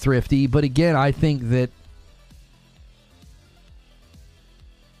coming from, Thrifty, but again, I think that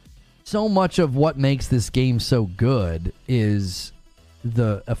so much of what makes this game so good is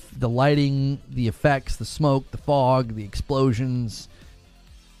the lighting, the effects, the smoke, the fog, the explosions.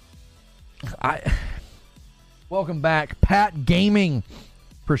 Welcome back, Pat Gaming.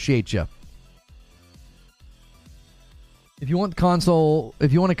 Appreciate you. If you want a console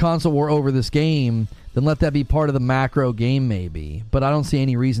war over this game, then let that be part of the macro game, maybe. But I don't see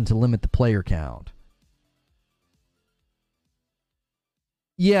any reason to limit the player count.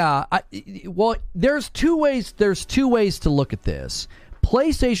 Yeah, well, there's two ways to look at this.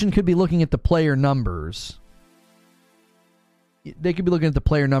 PlayStation could be looking at the player numbers. They could be looking at the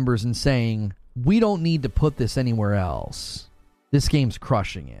player numbers and saying, we don't need to put this anywhere else. This game's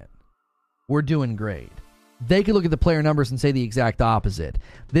crushing it. We're doing great. They could look at the player numbers and say the exact opposite.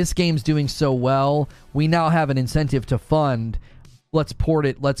 This game's doing so well, we now have an incentive to fund. Let's port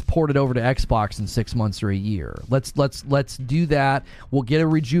it over to Xbox in 6 months or a year. Let's do that. We'll get a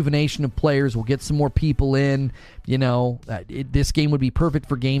rejuvenation of players. We'll get some more people in. This game would be perfect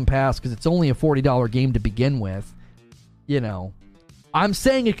for Game Pass because it's only a $40 game to begin with. I'm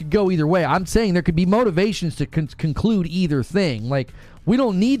saying it could go either way. I'm saying there could be motivations to conclude either thing. Like, we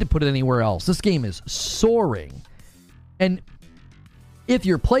don't need to put it anywhere else. This game is soaring. And if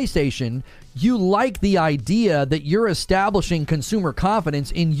you're PlayStation, you like the idea that you're establishing consumer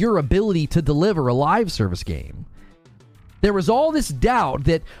confidence in your ability to deliver a live service game. There was all this doubt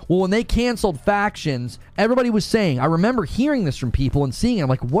that, well, when they canceled Factions, everybody was saying, I remember hearing this from people and seeing it. I'm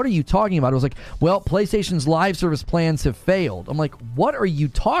like, what are you talking about? It was like, well, PlayStation's live service plans have failed. I'm like, what are you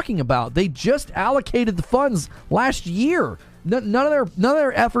talking about? They just allocated the funds last year. None of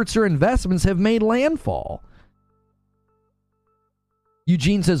their efforts or investments have made landfall.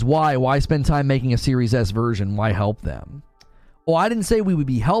 Eugene says, why? Why spend time making a Series S version? Why help them? Well, I didn't say it would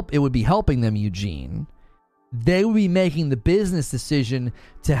be helping them, Eugene. They would be making the business decision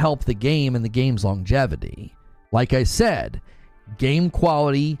to help the game and the game's longevity. Like I said, game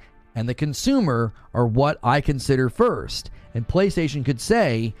quality and the consumer are what I consider first. And PlayStation could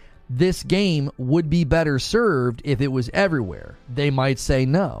say, this game would be better served if it was everywhere. They might say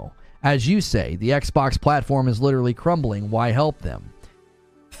no. As you say, the Xbox platform is literally crumbling. Why help them?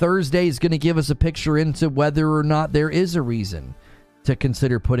 Thursday is going to give us a picture into whether or not there is a reason to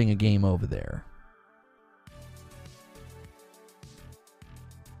consider putting a game over there.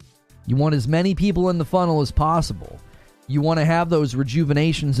 You want as many people in the funnel as possible. You want to have those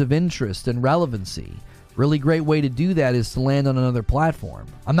rejuvenations of interest and relevancy. Really great way to do that is to land on another platform.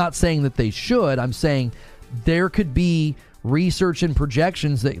 I'm not saying that they should. I'm saying there could be research and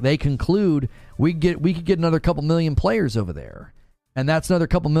projections that they conclude we could get another couple million players over there. And that's another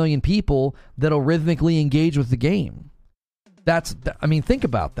couple million people that'll rhythmically engage with the game. Think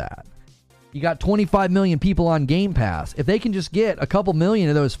about that. You got 25 million people on Game Pass. If they can just get a couple million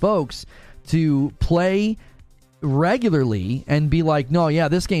of those folks to play regularly and be like, no, yeah,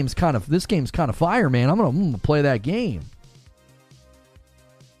 this game's kind of fire, man. I'm gonna play that game.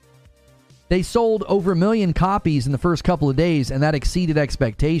 They sold over 1 million copies in the first couple of days, and that exceeded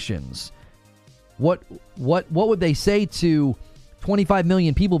expectations. What would they say to 25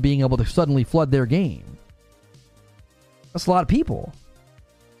 million people being able to suddenly flood their game? That's a lot of people.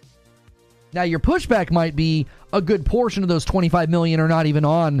 Now, your pushback might be a good portion of those 25 million are not even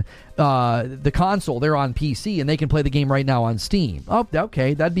on the console. They're on PC, and they can play the game right now on Steam. Oh,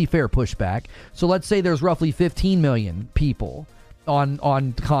 okay, that'd be fair pushback. So let's say there's roughly 15 million people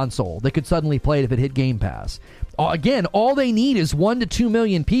on console that could suddenly play it if it hit Game Pass. Again, all they need is 1 to 2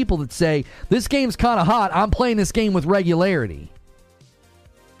 million people that say, this game's kind of hot, I'm playing this game with regularity.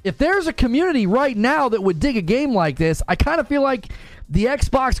 If there's a community right now that would dig a game like this, I kind of feel like the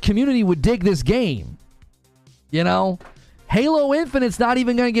Xbox community would dig this game. You know? Halo Infinite's not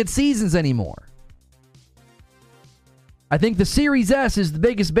even going to get seasons anymore. I think the Series S is the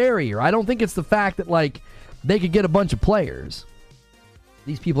biggest barrier. I don't think it's the fact that, like, they could get a bunch of players.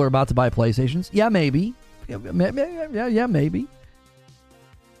 These people are about to buy PlayStations? Yeah, maybe. Yeah, maybe.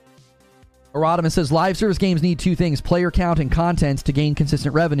 Erotimus says, live service games need two things, player count and content, to gain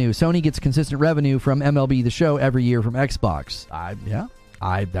consistent revenue. Sony gets consistent revenue from MLB The Show every year from Xbox.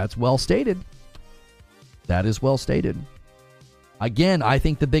 That's well stated. That is well stated. Again, I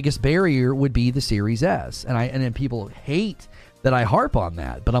think the biggest barrier would be the Series S. And then people hate that I harp on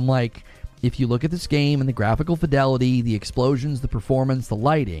that. But I'm like, if you look at this game and the graphical fidelity, the explosions, the performance, the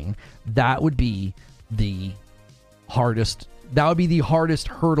lighting, that would be the hardest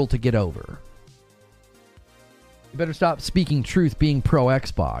hurdle to get over. You better stop speaking truth being pro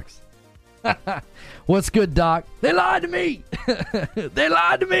Xbox. What's good, Doc? They lied to me. They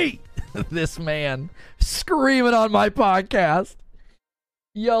lied to me. This man screaming on my podcast.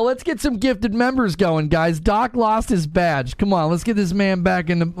 Yo, let's get some gifted members going, guys. Doc lost his badge. Come on, let's get this man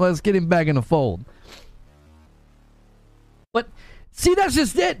let's get him back in the fold. But see, that's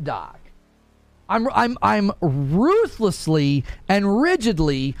just it, Doc. I'm ruthlessly and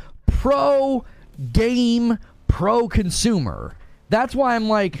rigidly pro game, pro consumer. That's why I'm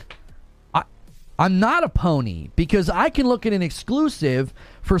like, I'm not a pony, because I can look at an exclusive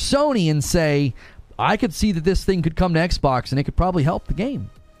for Sony and say, I could see that this thing could come to Xbox and it could probably help the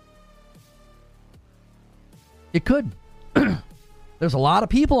game. It could. There's a lot of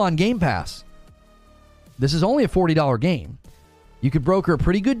people on Game Pass. This is only a $40 game. You could broker a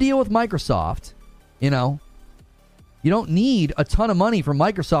pretty good deal with Microsoft. You know, you don't need a ton of money from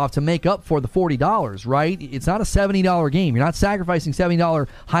Microsoft to make up for the $40, right? It's not a $70 game. You're not sacrificing $70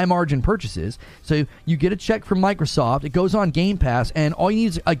 high-margin purchases. So you get a check from Microsoft. It goes on Game Pass, and all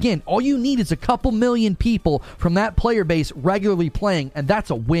you need is a couple million people from that player base regularly playing, and that's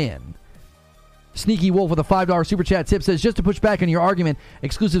a win. Sneaky Wolf with a $5 Super Chat tip says, just to push back on your argument,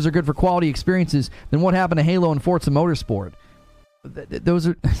 exclusives are good for quality experiences, then what happened to Halo and Forza Motorsport?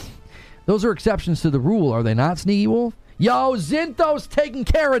 Those are exceptions to the rule, are they not, Sneaky Wolf? Yo, Zinthos taking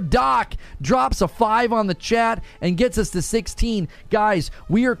care of Doc. Drops a 5 on the chat and gets us to 16. Guys,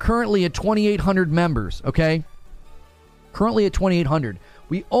 we are currently at 2,800 members, okay? Currently at 2,800.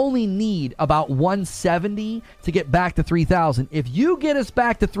 We only need about 170 to get back to 3,000. If you get us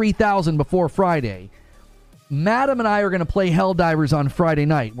back to 3,000 before Friday, Madam and I are going to play Helldivers on Friday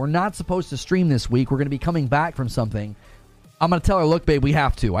night. We're not supposed to stream this week. We're going to be coming back from something. I'm going to tell her, look, babe, we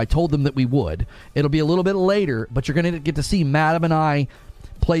have to. I told them that we would. It'll be a little bit later, but you're going to get to see Madam and I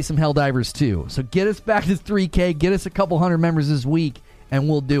play some Helldivers too. So get us back to 3K, get us a couple hundred members this week, and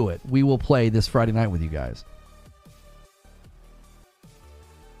we'll do it. We will play this Friday night with you guys.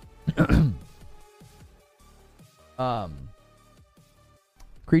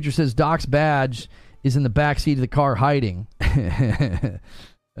 Creature says Doc's badge is in the back seat of the car hiding.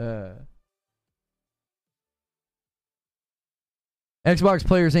 Xbox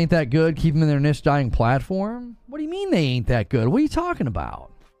players ain't that good. Keep them in their niche dying platform. What do you mean they ain't that good? What are you talking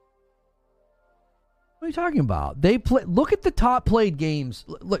about? What are you talking about? They play. Look at the top played games.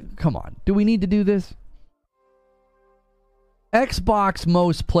 Look, come on. Do we need to do this? Xbox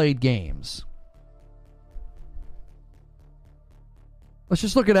most played games. Let's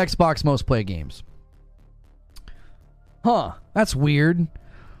just look at Xbox most played games. Huh, that's weird.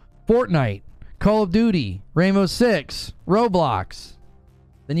 Fortnite, Call of Duty, Rainbow Six, Roblox.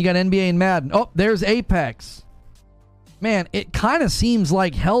 Then you got NBA and Madden. Oh, there's Apex. Man, it kind of seems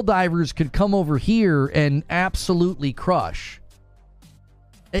like Helldivers could come over here and absolutely crush.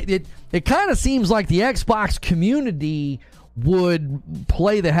 It kind of seems like the Xbox community would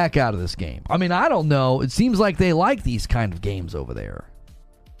play the heck out of this game. I mean, I don't know. It seems like they like these kind of games over there.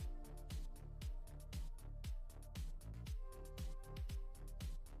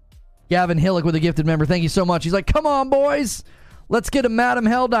 Gavin Hillick with a gifted member. Thank you so much. He's like, come on, boys. Let's get a Madam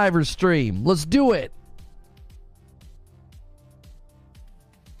Helldivers stream. Let's do it.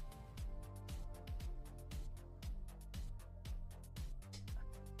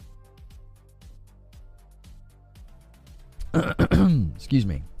 Excuse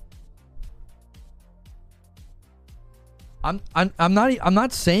me. I'm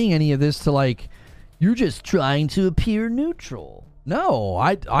not saying any of this to like you're just trying to appear neutral. No,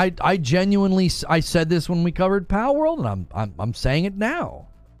 I genuinely I said this when we covered Pal World, and I'm saying it now.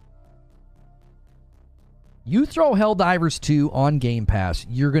 You throw Helldivers 2 on Game Pass,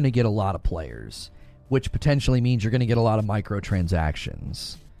 you're going to get a lot of players, which potentially means you're going to get a lot of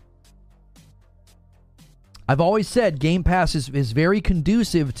microtransactions. I've always said Game Pass is very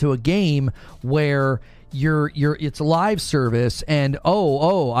conducive to a game where it's a live service, and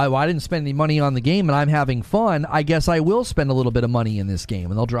I didn't spend any money on the game and I'm having fun. I guess I will spend a little bit of money in this game,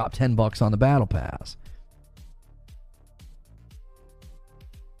 and they'll drop $10 on the Battle Pass.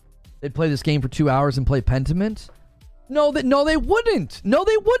 They'd play this game for 2 hours and play Pentiment? No, they wouldn't. No,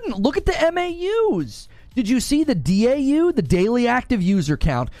 they wouldn't. Look at the MAUs. Did you see the DAU, the daily active user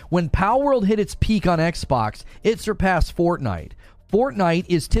count? When Pal World hit its peak on Xbox, it surpassed Fortnite. Fortnite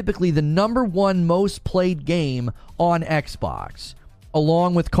is typically the number one most played game on Xbox,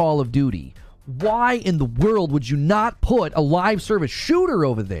 along with Call of Duty. Why in the world would you not put a live service shooter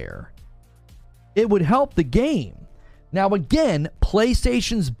over there? It would help the game. Now, again,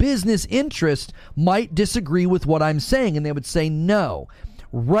 PlayStation's business interest might disagree with what I'm saying, and they would say no.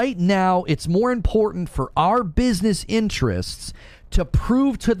 Right now, it's more important for our business interests to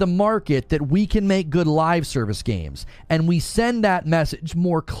prove to the market that we can make good live service games. And we send that message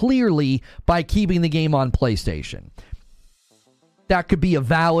more clearly by keeping the game on PlayStation. That could be a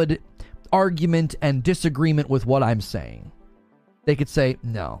valid argument and disagreement with what I'm saying. They could say,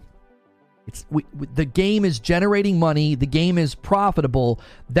 no. The game is generating money. The game is profitable.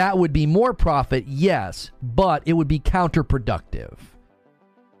 That would be more profit, yes, but it would be counterproductive.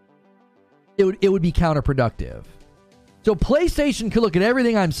 It would be counterproductive. So PlayStation could look at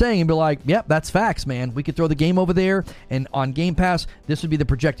everything I'm saying and be like, yep, that's facts, man. We could throw the game over there, and on Game Pass, this would be the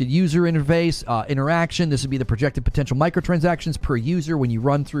projected user interface, interaction. This would be the projected potential microtransactions per user when you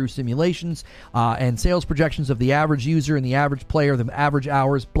run through simulations, and sales projections of the average user and the average player, the average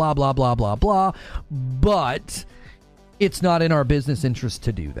hours, blah, blah, blah, blah, blah. But it's not in our business interest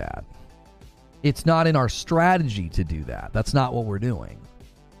to do that. It's not in our strategy to do that. That's not what we're doing.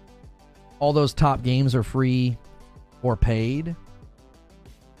 All those top games are free or paid.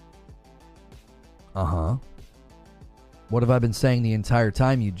 What have I been saying the entire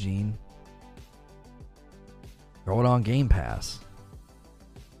time, Eugene? Throw it on Game Pass.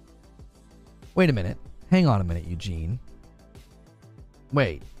 Wait a minute. Hang on a minute, Eugene.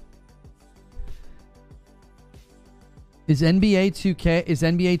 Wait. Is NBA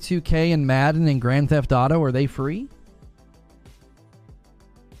 2K and Madden and Grand Theft Auto, are they free?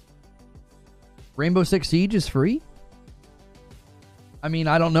 Rainbow Six Siege is free? I mean,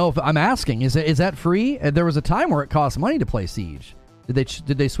 I don't know if I'm asking. Is that free? There was a time where it cost money to play Siege.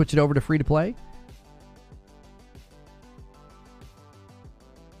 Did they switch it over to free to play?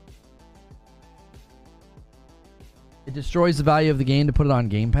 It destroys the value of the game to put it on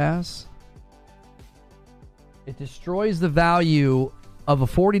Game Pass. It destroys the value of a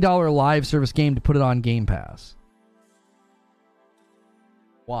 $40 live service game to put it on Game Pass.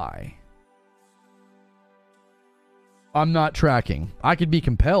 Why? I'm not tracking. I could be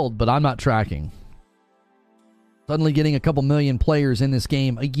compelled, but I'm not tracking. Suddenly getting a couple million players in this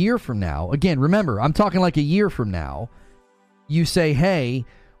game a year from now. Again, remember, I'm talking like a year from now. You say, hey,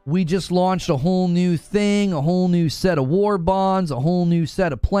 we just launched a whole new thing, a whole new set of war bonds, a whole new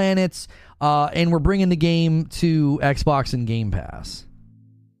set of planets, and we're bringing the game to Xbox and Game Pass.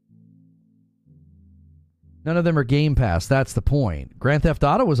 None of them are Game Pass. That's the point. Grand Theft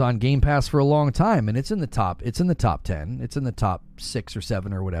Auto was on Game Pass for a long time, and it's in the top 10. It's in the top 6 or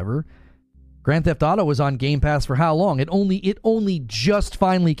 7 or whatever. Grand Theft Auto was on Game Pass for how long? It only just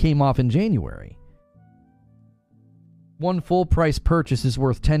finally came off in January. One full price purchase is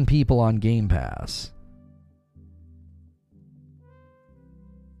worth 10 people on Game Pass.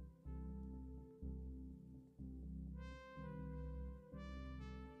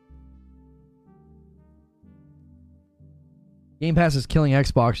 Game Pass is killing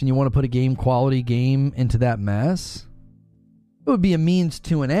Xbox, and you want to put a game quality game into that mess? It would be a means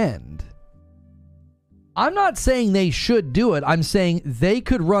to an end. I'm not saying they should do it. I'm saying they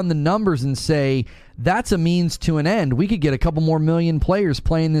could run the numbers and say, that's a means to an end. We could get a couple more million players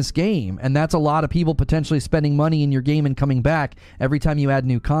playing this game, and that's a lot of people potentially spending money in your game and coming back every time you add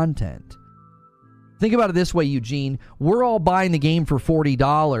new content. Think about it this way, Eugene. We're all buying the game for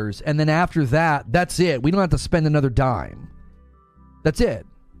 $40, and then after that, that's it. We don't have to spend another dime. That's it.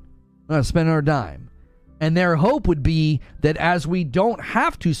 We're not spend another dime. And their hope would be that as we don't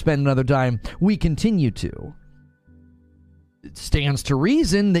have to spend another dime, we continue to. It stands to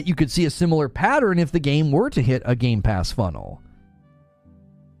reason that you could see a similar pattern if the game were to hit a Game Pass funnel.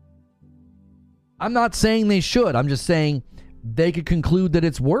 I'm not saying they should. I'm just saying they could conclude that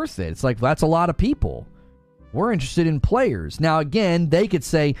it's worth it. It's like, that's a lot of people. We're interested in players. Now, again, they could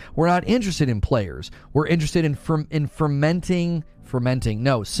say, we're not interested in players. We're interested in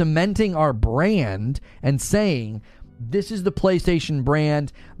cementing our brand and saying, this is the PlayStation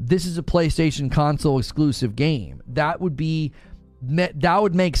brand. This is a PlayStation console exclusive game. That would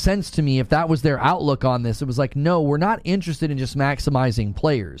make sense to me if that was their outlook on this. It was like, no, we're not interested in just maximizing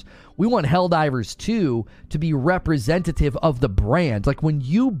players. We want Helldivers 2 to be representative of the brand. Like when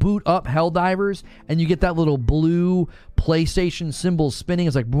you boot up Helldivers and you get that little blue PlayStation symbol spinning,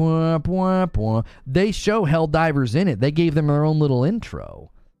 it's like, bwah, bwah, bwah. They show Helldivers in it. They gave them their own little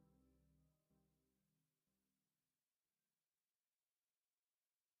intro.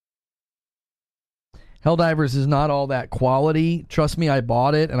 Helldivers is not all that quality. Trust me, I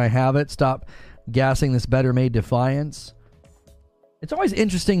bought it and I have it. Stop gassing this Better Made Defiance. It's always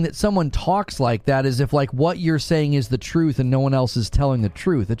interesting that someone talks like that as if like what you're saying is the truth and no one else is telling the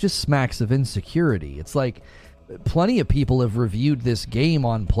truth. It just smacks of insecurity. It's like plenty of people have reviewed this game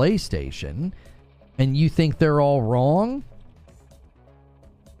on PlayStation and you think they're all wrong?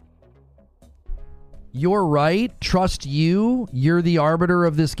 You're right. Trust you. You're the arbiter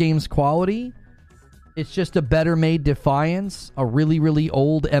of this game's quality. It's just a Better Made Defiance, a really, really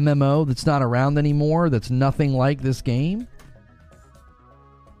old MMO that's not around anymore, that's nothing like this game.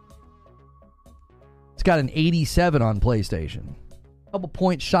 It's got an 87 on PlayStation. A couple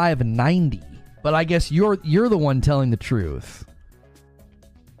points shy of a 90. But I guess you're the one telling the truth.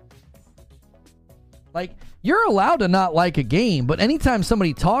 Like, you're allowed to not like a game, but anytime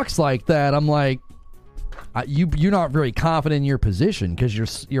somebody talks like that, I'm like, you're not very confident in your position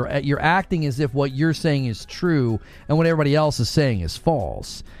because you're acting as if what you're saying is true and what everybody else is saying is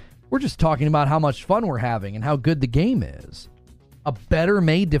false. We're just talking about how much fun we're having and how good the game is. A Better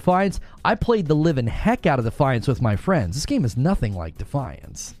Made Defiance? I played the living heck out of Defiance with my friends. This game is nothing like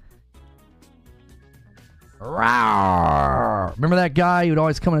Defiance. Rawr. Remember that guy who would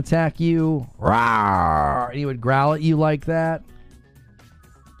always come and attack you? Rawr. And he would growl at you like that?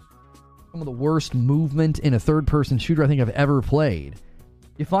 Some of the worst movement in a third-person shooter I think I've ever played.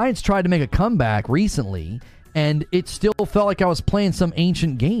 Defiance tried to make a comeback recently, and it still felt like I was playing some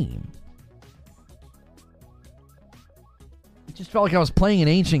ancient game. It just felt like I was playing an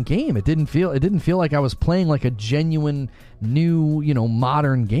ancient game. It didn't feel like I was playing like a genuine, new,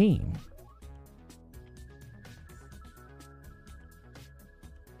 modern game.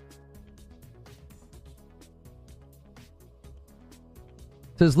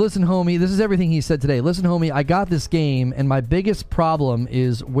 Says, listen, homie, this is everything he said today. Listen, homie, I got this game, and my biggest problem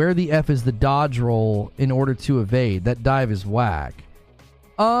is where the F is the dodge roll in order to evade. That dive is whack.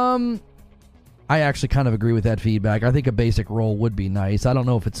 I actually kind of agree with that feedback. I think a basic roll would be nice. I don't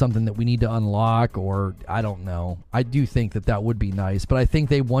know if it's something that we need to unlock, or I don't know. I do think that would be nice, but I think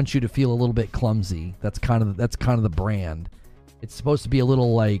they want you to feel a little bit clumsy. That's kind of the brand. It's supposed to be a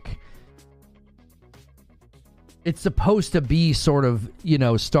little like, it's supposed to be sort of,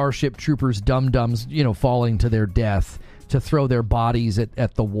 Starship Troopers dum-dums, falling to their death to throw their bodies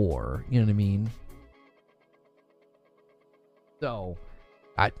at the war. You know what I mean? So,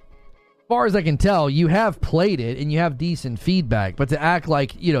 as far as I can tell, you have played it and you have decent feedback, but to act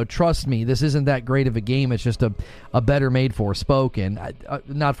like, trust me, this isn't that great of a game, it's just a better made Forspoken,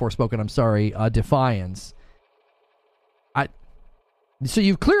 not Forspoken, I'm sorry, Defiance. So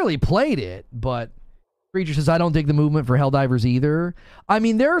you've clearly played it, but Creature says, I don't dig the movement for Helldivers either. I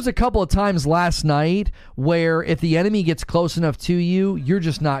mean, there's a couple of times last night where if the enemy gets close enough to you, you're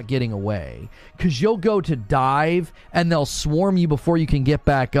just not getting away. Because you'll go to dive, and they'll swarm you before you can get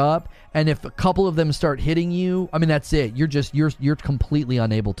back up. And if a couple of them start hitting you, I mean, that's it. You're completely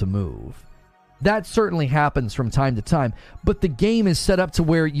unable to move. That certainly happens from time to time, but the game is set up to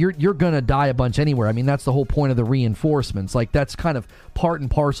where you're going to die a bunch anywhere. I mean, that's the whole point of the reinforcements. Like, that's kind of part and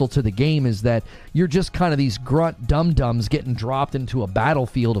parcel to the game, is that you're just kind of these grunt dum-dums getting dropped into a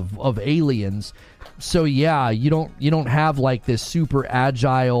battlefield of aliens. So yeah, you don't have like this super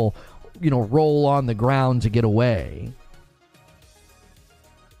agile, roll on the ground to get away.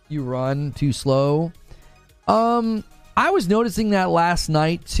 You run too slow. I was noticing that last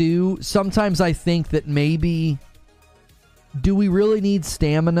night too. Sometimes I think that maybe, do we really need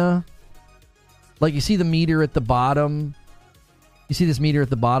stamina? Like, you see the meter at the bottom? You see this meter at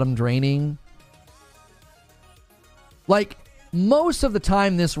the bottom draining? Like, most of the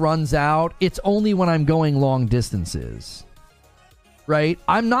time this runs out, it's only when I'm going long distances. Right?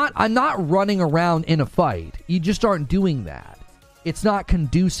 I'm not running around in a fight. You just aren't doing that. It's not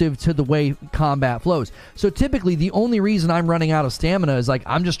conducive to the way combat flows. So typically, the only reason I'm running out of stamina is like,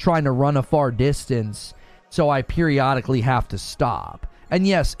 I'm just trying to run a far distance, so I periodically have to stop. And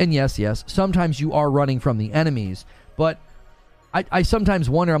yes, sometimes you are running from the enemies, but I sometimes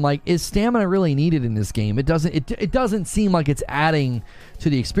wonder, I'm like, is stamina really needed in this game? It doesn't seem like it's adding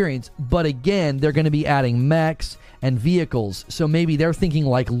to the experience, but again, they're going to be adding mechs and vehicles, so maybe they're thinking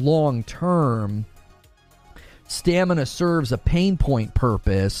like long term, stamina serves a pain point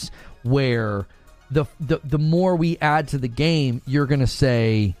purpose where the more we add to the game, you're going to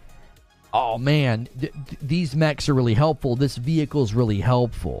say, oh man, these mechs are really helpful. This vehicle's really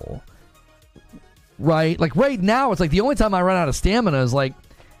helpful. Right? Like right now, it's like the only time I run out of stamina is like,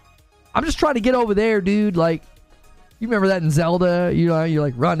 I'm just trying to get over there, dude. Like, you remember that in Zelda? You're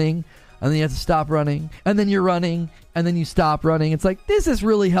like running, and then you have to stop running, and then you're running, and then you stop running. It's like, this is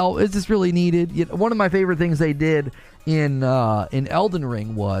really is this really needed? One of my favorite things they did in Elden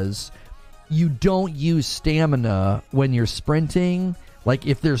Ring was, you don't use stamina when you're sprinting, like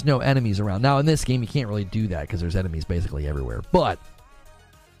if there's no enemies around. Now in this game you can't really do that because there's enemies basically everywhere, but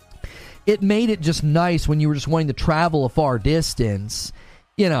it made it just nice when you were just wanting to travel a far distance.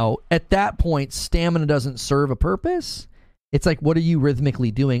 At that point, stamina doesn't serve a purpose. It's like, what are you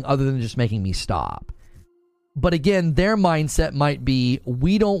rhythmically doing other than just making me stop? But again, their mindset might be,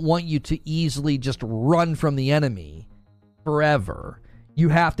 we don't want you to easily just run from the enemy forever. You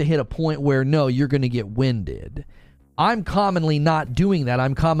have to hit a point where, no, you're going to get winded. I'm commonly not doing that.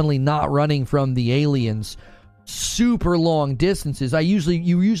 I'm commonly not running from the aliens super long distances.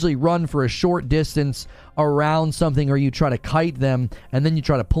 You usually run for a short distance around something, or you try to kite them, and then you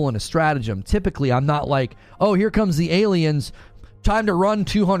try to pull in a stratagem. Typically, I'm not like, oh, here comes the aliens, time to run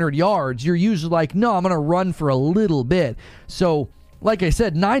 200 yards. You're usually like, no, I'm going to run for a little bit. So, like I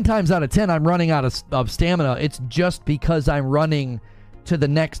said, 9 times out of 10, I'm running out of stamina. It's just because I'm running to the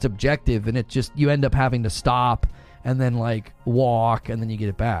next objective, and you end up having to stop and then like walk, and then you get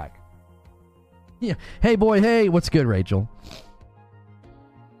it back. Yeah. Hey, boy, hey, what's good, Rachel?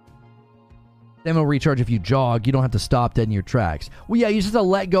 Stamina will recharge if you jog. You don't have to stop dead in your tracks. Well, yeah, you just have to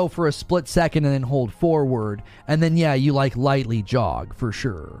let go for a split second and then hold forward. And then, yeah, you like lightly jog, for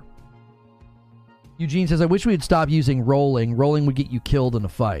sure. Eugene says, I wish we would stop using rolling. Rolling would get you killed in a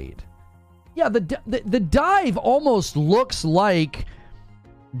fight. Yeah, the dive almost looks like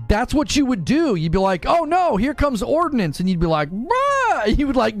that's what you would do. You'd be like, oh no, here comes ordnance. And you'd be like, bah! You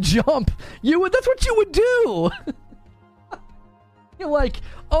would like jump. That's what you would do. You're like,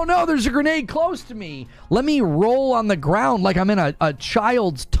 oh no, there's a grenade close to me. Let me roll on the ground like I'm in a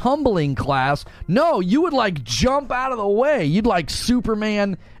child's tumbling class. No, you would like jump out of the way. You'd like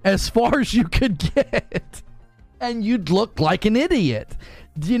Superman as far as you could get. And you'd look like an idiot.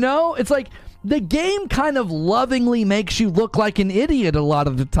 It's like, the game kind of lovingly makes you look like an idiot a lot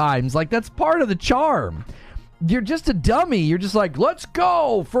of the times. Like, that's part of the charm. You're just a dummy. You're just like, let's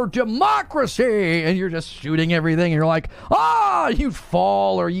go for democracy. And you're just shooting everything. And you're like, you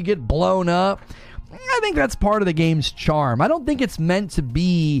fall or you get blown up. I think that's part of the game's charm. I don't think it's meant to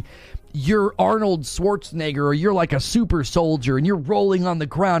be you're Arnold Schwarzenegger or you're like a super soldier and you're rolling on the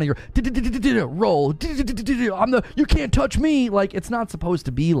ground and you're roll. You can't touch me. Like, it's not supposed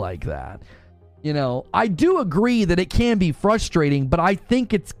to be like that. You know, I do agree that it can be frustrating, but I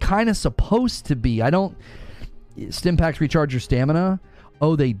think it's kind of supposed to be. Stim packs recharge your stamina?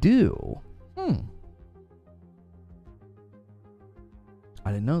 Oh, they do. I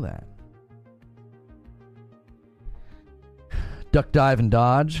didn't know that. Duck, dive, and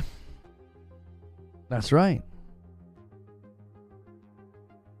dodge. That's right.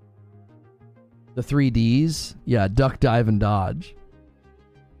 The 3Ds. Yeah, duck, dive, and dodge.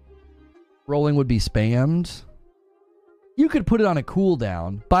 Rolling would be spammed. You could put it on a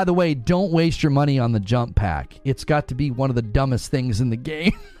cooldown. By the way, don't waste your money on the jump pack. It's got to be one of the dumbest things in the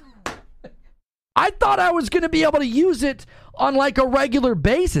game. I thought I was going to be able to use it on like a regular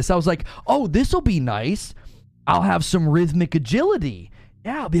basis. I was like, oh, this will be nice. I'll have some rhythmic agility.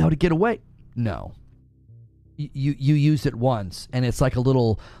 Yeah, I'll be able to get away. No. You use it once, and it's like a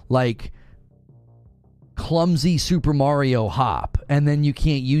little, like, clumsy Super Mario hop, and then you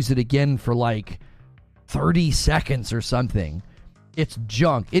can't use it again for, like, 30 seconds or something. It's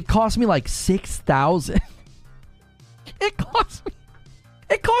junk. It cost me, like, $6,000. It cost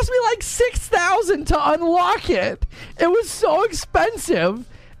me like $6,000 to unlock it. It was so expensive,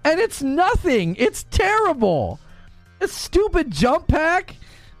 and it's nothing. It's terrible. A stupid jump pack.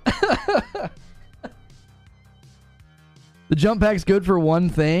 The jump pack's good for one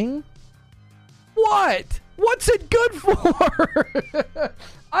thing? What? What's it good for?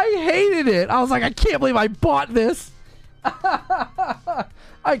 I hated it. I was like, I can't believe I bought this. I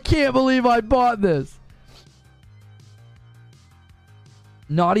can't believe I bought this.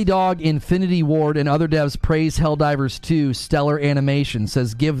 Naughty Dog, Infinity Ward, and other devs praise Helldivers 2 stellar animation,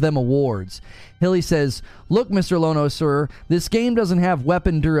 says give them awards. Hilly says, look, Mr. Lono, sir, this game doesn't have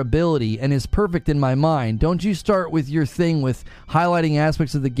weapon durability and is perfect in my mind. Don't you start with your thing with highlighting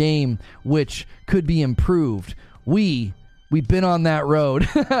aspects of the game which could be improved. We've been on that road.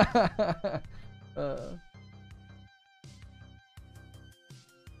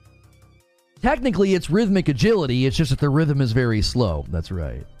 Technically, it's rhythmic agility. It's just that the rhythm is very slow. That's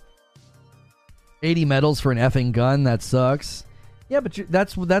right. 80 medals for an effing gun. That sucks. Yeah, but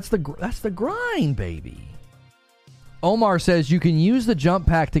that's the grind, baby. Omar says you can use the jump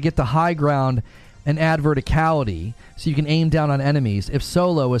pack to get the high ground and add verticality, so you can aim down on enemies. If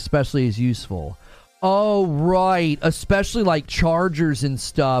solo, especially, is useful. Oh, right. Especially like chargers and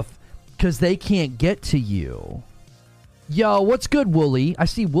stuff, because they can't get to you. Yo, what's good, Wooly? I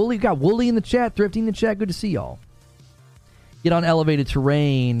see Wooly. Got Wooly in the chat, Thrifty in the chat. Good to see y'all. Get on elevated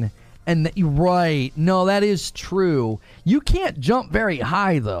terrain. And right. No, that is true. You can't jump very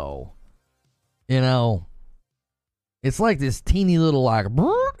high, though. You know, it's like this teeny little, like,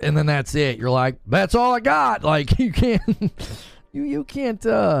 and then that's it. You're like, that's all I got. Like, you can't, you can't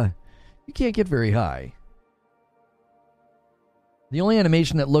get very high. The only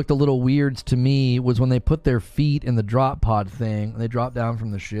animation that looked a little weird to me was when they put their feet in the drop pod thing. They drop down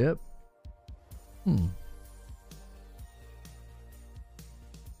from the ship. Since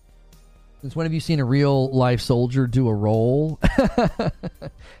when have you seen a real life soldier do a roll?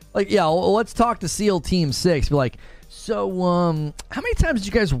 Like, yeah, well, let's talk to SEAL Team 6. Be like, so, how many times did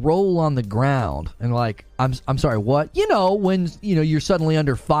you guys roll on the ground? And like, I'm sorry, what? You know, when, you know, you're suddenly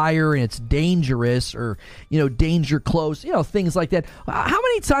under fire and it's dangerous, or, you know, danger close, you know, things like that. How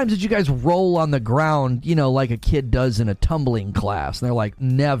many times did you guys roll on the ground, you know, like a kid does in a tumbling class? And they're like,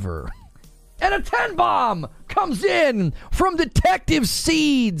 never. And a 10 bomb comes in from Detective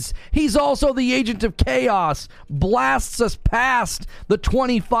Seeds. He's also the agent of chaos. Blasts us past the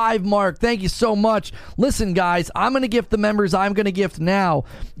 25 mark. Thank you so much. Listen, guys, I'm going to gift the members I'm going to gift now.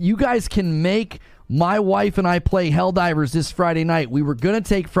 You guys can make my wife and I play Helldivers this Friday night. We were going to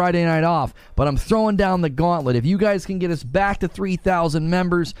take Friday night off, but I'm throwing down the gauntlet. If you guys can get us back to 3,000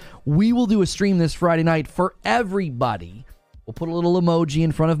 members, we will do a stream this Friday night for everybody. We'll put a little emoji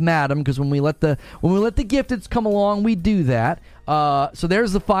in front of Madam, because when we let the gifteds come along, we do that. So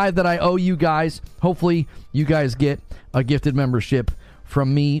there's the 5 that I owe you guys. Hopefully, you guys get a gifted membership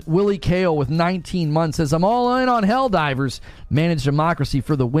from me. Willie Kale with 19 months says, I'm all in on Helldivers. Manage democracy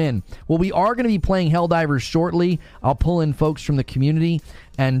for the win. Well, we are going to be playing Helldivers shortly. I'll pull in folks from the community,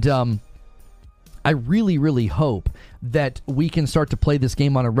 and I really, really hope that we can start to play this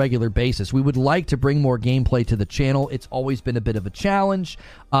game on a regular basis. We would like to bring more gameplay to the channel. It's always been a bit of a challenge,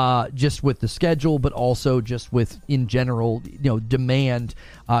 just with the schedule, but also just with, in general, demand.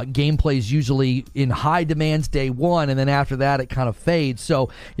 Gameplay is usually in high demands day one, and then after that it kind of fades.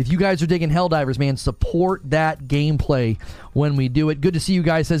 So if you guys are digging Helldivers, man, support that gameplay when we do it. Good to see you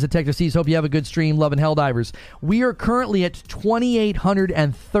guys, says Detective C's. Hope you have a good stream. Loving Helldivers. We are currently at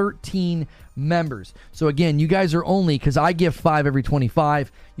 2,813 members. So again, you guys are only, because I give 5 every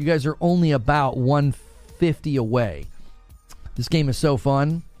 25, you guys are only about 150 away. This game is so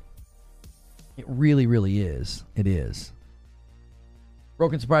fun. It really, really is. It is.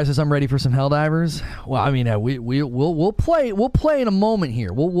 Broken Surprise says, I'm ready for some Helldivers. Well, I mean, we'll play in a moment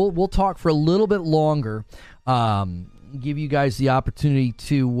here. We'll talk for a little bit longer. Give you guys the opportunity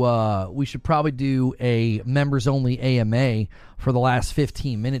to, we should probably do a members only AMA for the last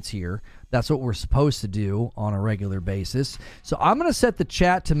 15 minutes here. That's what we're supposed to do on a regular basis. So I'm going to set the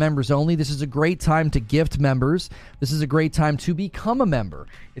chat to members only. This is a great time to gift members. This is a great time to become a member.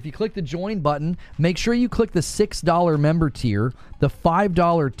 If you click the join button, make sure you click the $6 member tier. The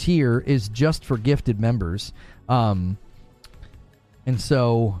 $5 tier is just for gifted members. And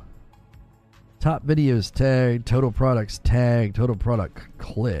so top videos tagged, total products tagged, total product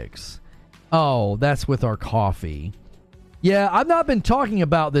clicks. Oh, that's with our coffee. Yeah, I've not been talking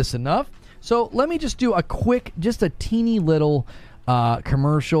about this enough. So let me just do a quick, just a teeny little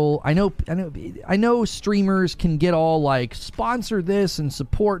commercial. I know streamers can get all like sponsor this and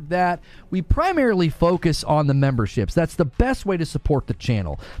support that. We primarily focus on the memberships. That's the best way to support the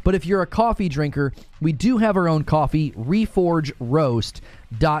channel. But if you're a coffee drinker, we do have our own coffee,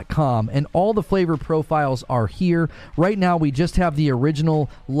 reforgeroast.com, and all the flavor profiles are here. Right now we just have the original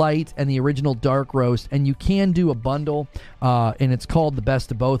light and the original dark roast, and you can do a bundle, and it's called the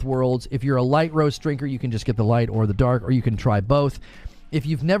best of both worlds. If you're a light roast drinker, you can just get the light or the dark, or you can try both. If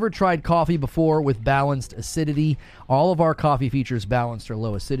you've never tried coffee before with balanced acidity, all of our coffee features balanced or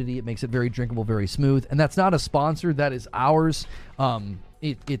low acidity. It makes it very drinkable, very smooth. And that's not a sponsor. That is ours.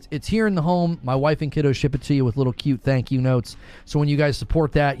 It's here in the home. My wife and kiddos ship it to you with little cute thank you notes. So when you guys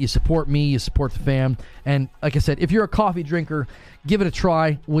support that, you support me, you support the fam. And like I said, if you're a coffee drinker, give it a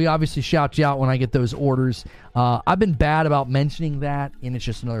try. We obviously shout you out when I get those orders. I've been bad about mentioning that, and it's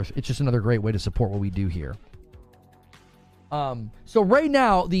just another great way to support what we do here. So right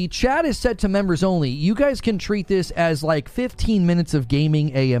now, the chat is set to members only. You guys can treat this as like 15 minutes of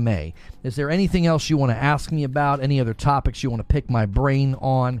gaming AMA. Is there anything else you want to ask me about? Any other topics you want to pick my brain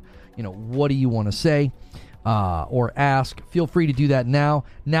on? What do you want to say or ask? Feel free to do that now.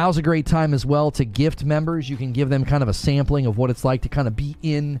 Now's a great time as well to gift members. You can give them kind of a sampling of what it's like to kind of be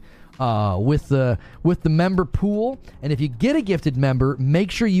in with the member pool. And if you get a gifted member,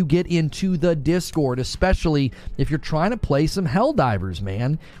 make sure you get into the Discord, especially if you're trying to play some Helldivers,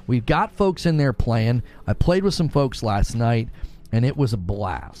 man. We've got folks in there playing. I played with some folks last night, and it was a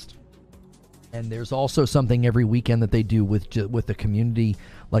blast. And there's also something every weekend that they do with the community,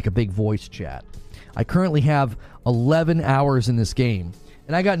 like a big voice chat. I currently have 11 hours in this game.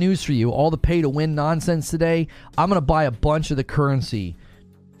 And I got news for you. All the pay-to-win nonsense today, I'm going to buy a bunch of the currency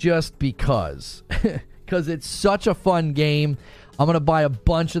just because. Because it's such a fun game. I'm going to buy a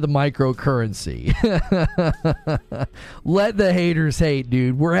bunch of the microcurrency. Let the haters hate,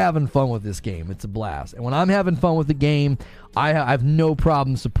 dude. We're having fun with this game. It's a blast. And when I'm having fun with the game, I have no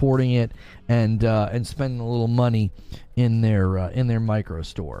problem supporting it and spending a little money in their micro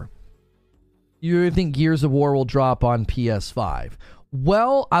store. You think Gears of War will drop on PS5?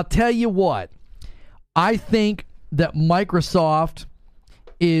 Well, I'll tell you what. I think that Microsoft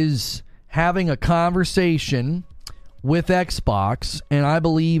is having a conversation with Xbox, and I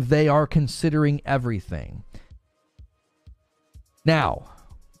believe they are considering everything. Now,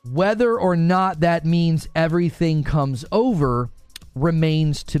 whether or not that means everything comes over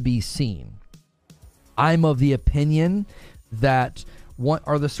remains to be seen. I'm of the opinion that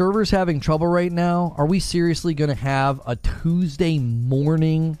are the servers having trouble right now? Are we seriously going to have a Tuesday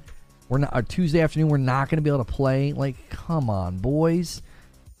morning, a Tuesday afternoon, we're not going to be able to play? Like, come on, boys.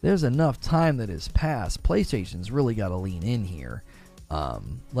 There's enough time that has passed. PlayStation's really got to lean in here.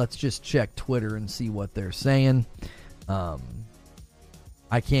 Let's just check Twitter and see what they're saying. I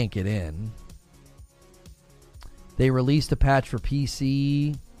can't get in. They released a patch for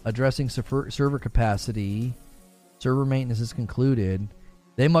PC addressing server capacity. Server maintenance is concluded.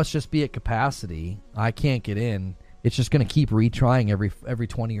 They must just be at capacity. I can't get in. It's just going to keep retrying every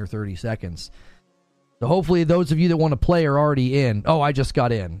 20 or 30 seconds. So hopefully those of you that want to play are already in. Oh, I just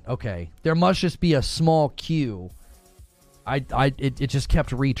got in. Okay. There must just be a small queue. It just kept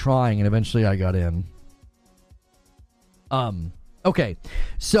retrying, and eventually I got in. Okay,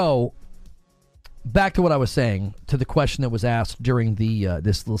 so back to what I was saying, to the question that was asked during the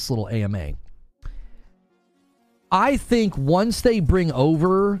this little AMA. I think once they bring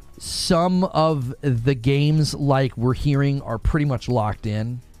over some of the games like we're hearing are pretty much locked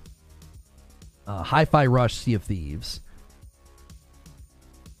in, Hi-Fi Rush, Sea of Thieves,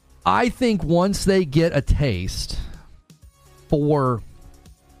 I think once they get a taste for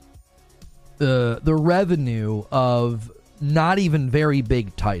the revenue of not even very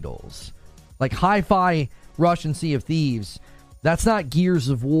big titles, like Hi-Fi Rush and Sea of Thieves, that's not Gears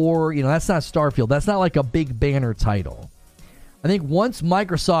of War, that's not Starfield. That's not like a big banner title. I think once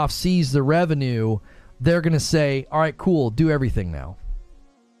Microsoft sees the revenue, they're going to say, all right, cool, do everything now.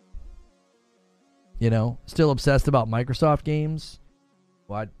 Still obsessed about Microsoft games?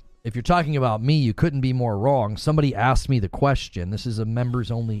 Well, if you're talking about me, you couldn't be more wrong. Somebody asked me the question. This is a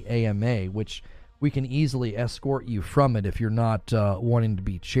members-only AMA, which we can easily escort you from it if you're not wanting to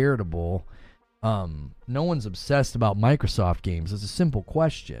be charitable. No one's obsessed about Microsoft games. It's a simple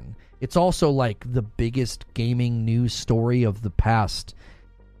question. It's also like the biggest gaming news story of the past,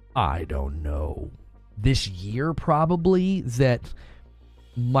 I don't know, this year probably, that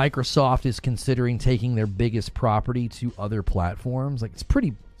Microsoft is considering taking their biggest property to other platforms. Like, it's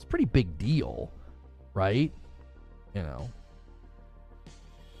pretty big deal, right?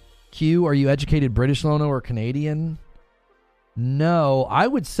 Q, are you educated British, Lono, or Canadian? No, I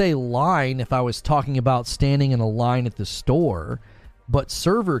would say line if I was talking about standing in a line at the store, but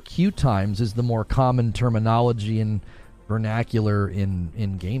server queue times is the more common terminology and vernacular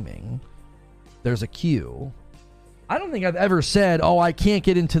in gaming. There's a queue. I don't think I've ever said, oh, I can't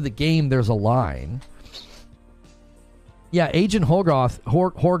get into the game, there's a line. Yeah, Agent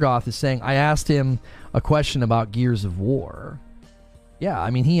Horgoth is saying, I asked him a question about Gears of War. Yeah,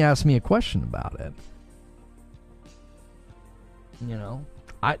 I mean, he asked me a question about it.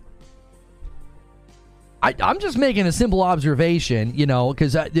 I'm just making a simple observation,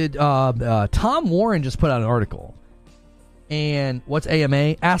 because Tom Warren just put out an article. And what's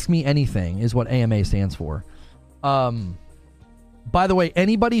AMA? Ask Me Anything is what AMA stands for. By the way,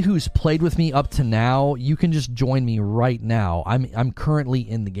 anybody who's played with me up to now, you can just join me right now. I'm currently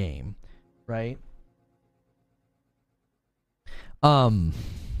in the game, right?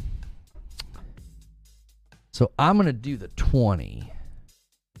 So I'm going to do the 20.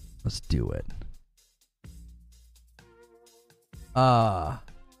 Let's do it. But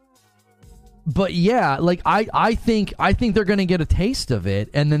yeah, like I think they're going to get a taste of it,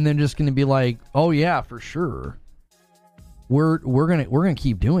 and then they're just going to be like, "Oh yeah, for sure. We're going to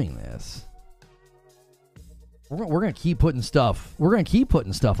keep doing this. We're going to keep putting stuff. We're going to keep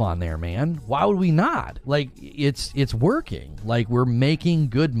putting stuff on there, man. Why would we not? Like it's working. Like, we're making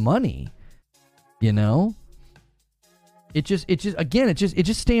good money, It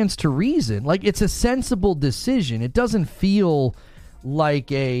just stands to reason. Like, it's a sensible decision. It doesn't feel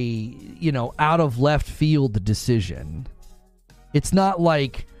like a, out of left field decision. It's not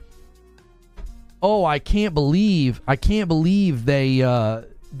like, oh, I can't believe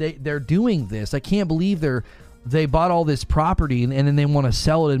they're doing this. I can't believe they bought all this property and then they want to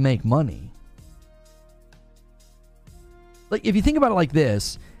sell it and make money. Like, if you think about it like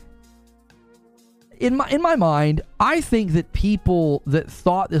this, in my mind, I think that people that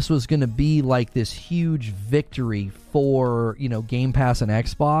thought this was going to be like this huge victory for, Game Pass and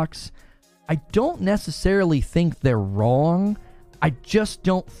Xbox, I don't necessarily think they're wrong. I just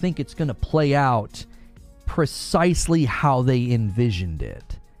don't think it's going to play out precisely how they envisioned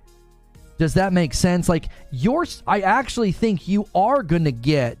it. Does that make sense? Like, I actually think you are going to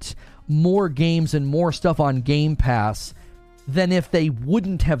get more games and more stuff on Game Pass than if they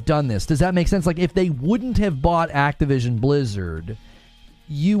wouldn't have done this. Does that make sense? Like, if they wouldn't have bought Activision Blizzard,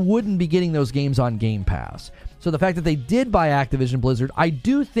 you wouldn't be getting those games on Game Pass. So the fact that they did buy Activision Blizzard, I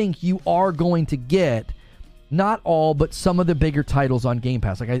do think you are going to get not all, but some of the bigger titles on Game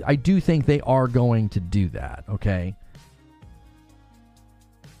Pass. Like, I do think they are going to do that, okay?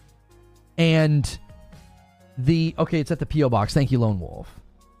 And it's at the P.O. Box. Thank you, Lone Wolf.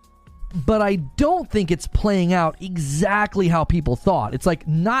 But I don't think it's playing out exactly how people thought. It's like,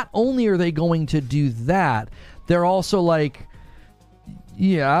 not only are they going to do that, they're also like,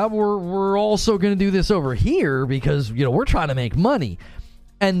 yeah, we're also going to do this over here because, we're trying to make money.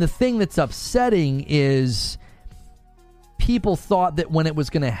 And the thing that's upsetting is people thought that when it was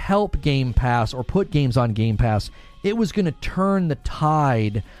going to help Game Pass or put games on Game Pass, it was going to turn the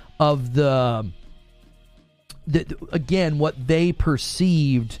tide of the again, what they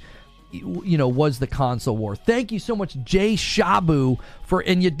perceived was the console war. Thank you so much, Jay Shabu,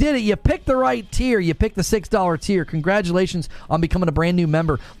 and you did it. You picked the right tier. You picked the $6 tier. Congratulations on becoming a brand new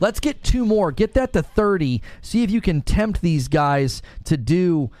member. Let's get 2 more. Get that to 30. See if you can tempt these guys to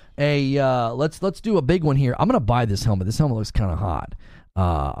do let's do a big one here. I'm gonna buy this helmet. This helmet looks kind of hot.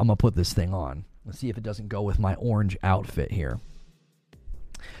 I'm gonna put this thing on. Let's see if it doesn't go with my orange outfit here.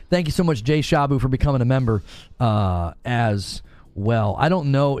 Thank you so much, Jay Shabu, for becoming a member as well. I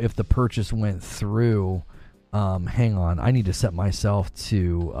don't know if the purchase went through. Hang on. I need to set myself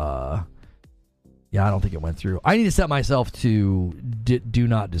to... I don't think it went through. I need to set myself to do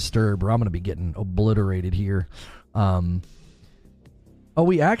not disturb, or I'm going to be getting obliterated here.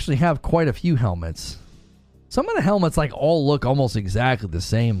 We actually have quite a few helmets. Some of the helmets all look almost exactly the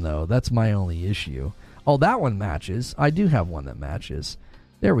same, though. That's my only issue. Oh, that one matches. I do have one that matches.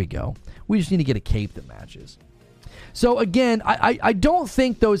 There we go. We just need to get a cape that matches. So again, I don't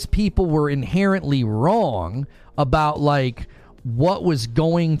think those people were inherently wrong about what was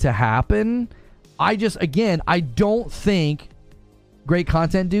going to happen. I don't think... Great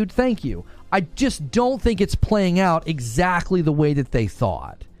content, dude. Thank you. I just don't think it's playing out exactly the way that they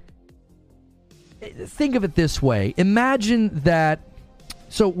thought. Think of it this way. Imagine that...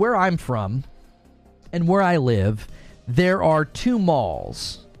 So where I'm from and where I live, there are 2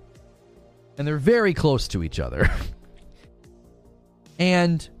 malls. And they're very close to each other.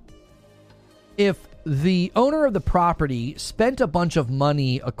 And if the owner of the property spent a bunch of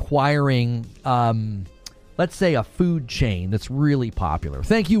money acquiring, let's say, a food chain that's really popular.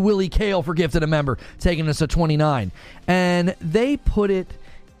 Thank you, Willie Kale, for gifting a member, taking us to 29. And they put it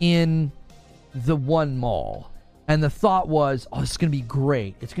in the one mall. And the thought was, oh, it's going to be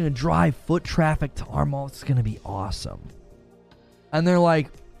great. It's going to drive foot traffic to our mall. It's going to be awesome. And they're like,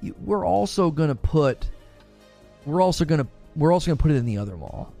 we're also going to put it in the other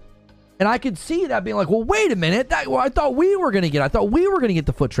mall. And I could see that being like, well, wait a minute. I thought we were going to get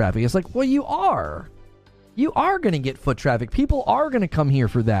the foot traffic. It's like, well, you are. You are going to get foot traffic. People are going to come here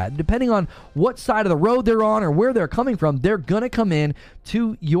for that. Depending on what side of the road they're on or where they're coming from, they're going to come in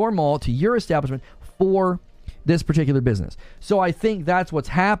to your mall, to your establishment for this particular business. So I think that's what's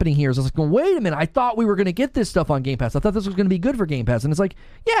happening here. Is it's like, wait a minute, I thought we were going to get this stuff on Game Pass. I thought this was going to be good for Game Pass. And it's like,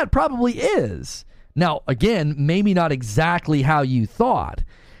 yeah, it probably is. Now, again, maybe not exactly how you thought.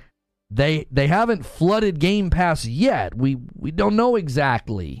 They haven't flooded Game Pass yet. We don't know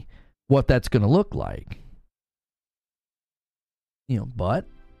exactly what that's going to look like. But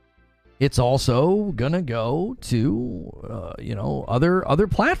it's also going to go to other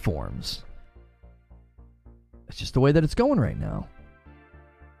platforms. It's just the way that it's going right now.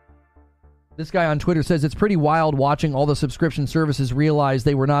 This guy on Twitter says it's pretty wild watching all the subscription services realize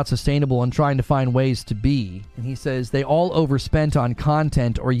they were not sustainable and trying to find ways to be. And he says they all overspent on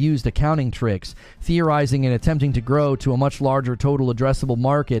content or used accounting tricks, theorizing and attempting to grow to a much larger total addressable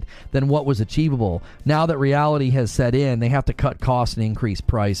market than what was achievable. Now that reality has set in, they have to cut costs and increase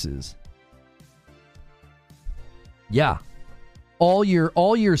prices. Yeah. All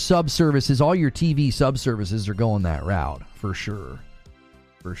your sub-services, all your TV sub-services are going that route, for sure.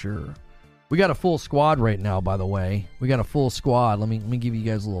 For sure. We got a full squad right now, by the way. We got a full squad. Let me give you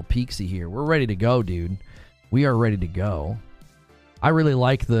guys a little peeksy here. We're ready to go, dude. We are ready to go. I really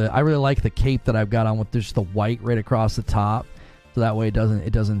like the cape that I've got on with just the white right across the top, so that way it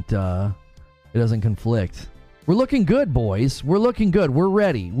doesn't conflict. We're looking good, boys. We're looking good. We're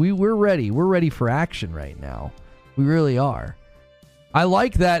ready. We're ready. We're ready for action right now. We really are. I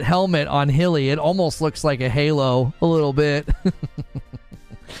like that helmet on Hilly. It almost looks like a Halo a little bit.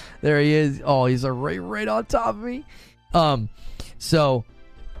 There he is. Oh, he's right on top of me. So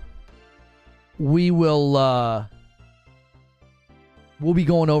we will we'll be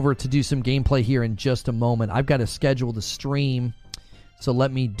going over to do some gameplay here in just a moment. I've got to schedule the stream, so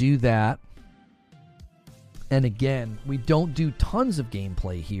let me do that. And again, we don't do tons of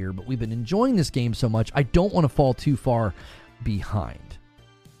gameplay here, but we've been enjoying this game so much, I don't want to fall too far behind.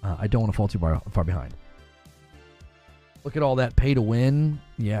 Far behind. Look at all that pay to win.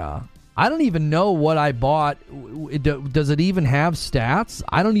 Yeah. I don't even know what I bought. Does it even have stats?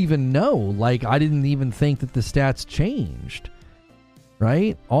 I don't even know. I didn't even think that the stats changed.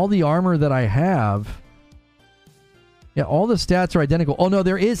 Right? All the armor that I have. Yeah, all the stats are identical. Oh, no,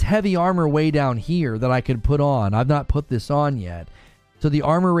 there is heavy armor way down here that I could put on. I've not put this on yet. So the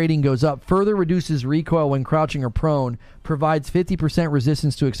armor rating goes up, further reduces recoil when crouching or prone, provides 50%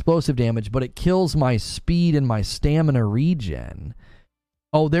 resistance to explosive damage, but it kills my speed and my stamina regen.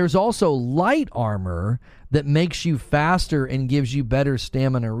 Oh, there's also light armor that makes you faster and gives you better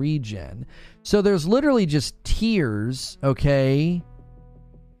stamina regen. So there's literally just tiers, okay?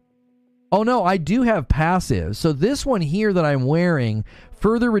 Oh, no, I do have passive. So this one here that I'm wearing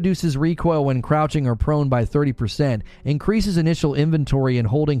further reduces recoil when crouching or prone by 30%, increases initial inventory and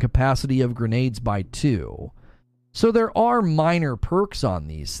holding capacity of grenades by 2. So there are minor perks on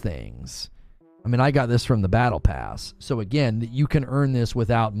these things. I mean, I got this from the Battle Pass. So again, you can earn this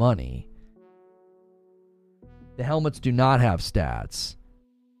without money. The helmets do not have stats.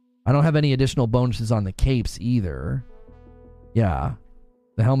 I don't have any additional bonuses on the capes either. Yeah.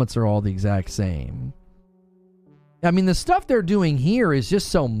 The helmets are all the exact same. I mean, the stuff they're doing here is just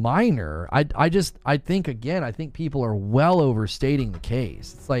so minor. I think people are well overstating the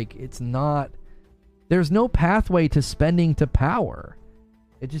case. It's like, it's not, there's no pathway to spending to power.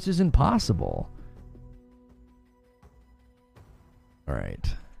 It just isn't possible. All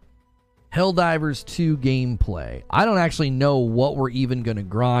right. Helldivers 2 gameplay. I don't actually know what we're even going to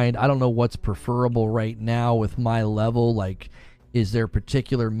grind. I don't know what's preferable right now with my level. Like, is there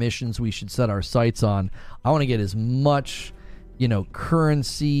particular missions we should set our sights on? I want to get as much,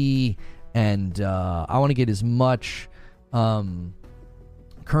 currency and I want to get as much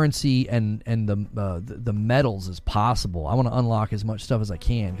currency and the medals as possible. I want to unlock as much stuff as I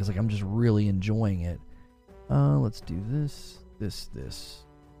can because I'm just really enjoying it. Let's do this,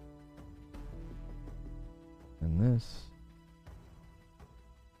 and this.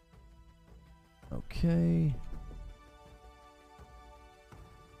 Okay.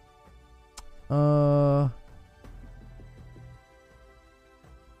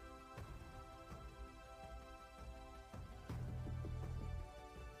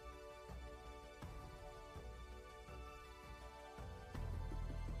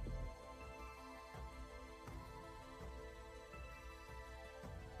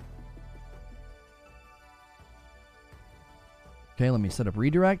 Okay, let me set up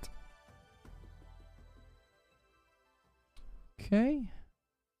redirect. Okay.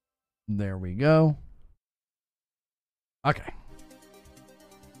 There we go. Okay.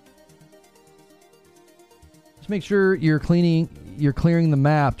 Just make sure you're clearing the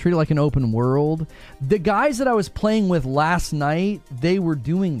map. Treat it like an open world. The guys that I was playing with last night, they were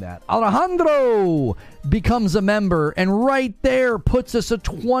doing that. Alejandro becomes a member and right there puts us a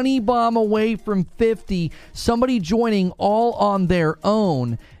 20 bomb away from 50. Somebody joining all on their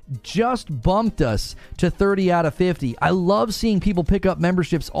own just bumped us to 30 out of 50. I love seeing people pick up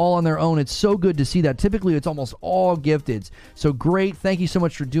memberships all on their own. It's so good to see that. Typically, it's almost all gifteds. So great. Thank you so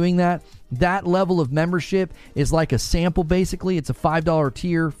much for doing that. That level of membership is like a sample, basically. It's a $5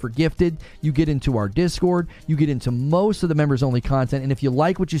 tier for gifted. You get into our Discord. You get into most of the members-only content. And if you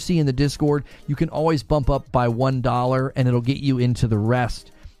like what you see in the Discord, you can always bump up by $1, and it'll get you into the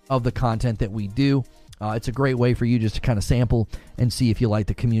rest of the content that we do. It's a great way for you just to kind of sample and see if you like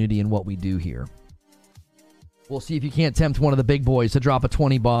the community and what we do here. We'll see if you can't tempt one of the big boys to drop a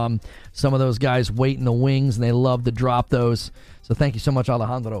 20 bomb. Some of those guys wait in the wings, and they love to drop those. So thank you so much,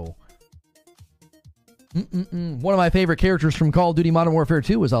 Alejandro. One of my favorite characters from Call of Duty Modern Warfare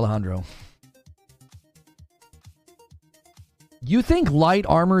 2 was Alejandro. You think light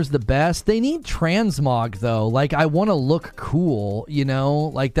armor is the best? They need transmog, though. Like, I want to look cool,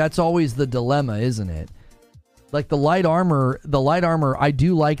 Like, that's always the dilemma, isn't it? Like, the light armor, I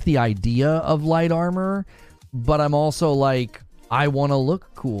do like the idea of light armor, but I'm also like, I want to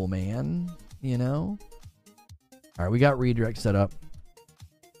look cool, man. All right, we got redirect set up.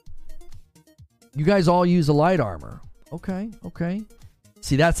 You guys all use a light armor. Okay.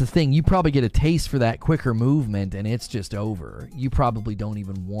 See, that's the thing. You probably get a taste for that quicker movement, and it's just over. You probably don't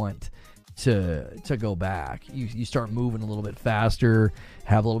even want to go back. You start moving a little bit faster,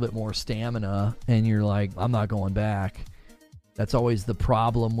 have a little bit more stamina, and you're like, I'm not going back. That's always the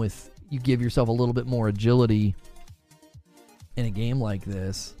problem with you give yourself a little bit more agility in a game like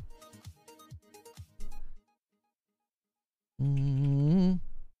this.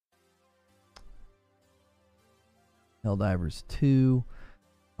 Helldivers 2.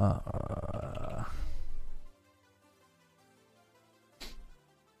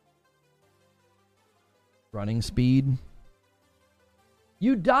 Running speed.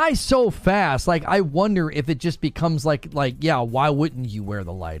 You die so fast. Like, I wonder if it just becomes like, yeah, why wouldn't you wear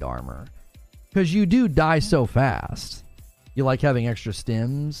the light armor? Because you do die so fast. You like having extra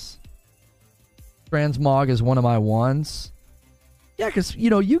stims? Transmog is one of my wants. Yeah, because,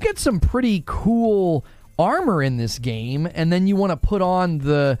 you get some pretty cool armor in this game, and then you want to put on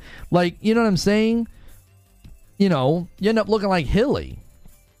the, you know what I'm saying? You end up looking like Hilly.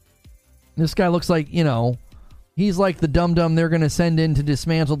 This guy looks like, he's like the dum-dum they're going to send in to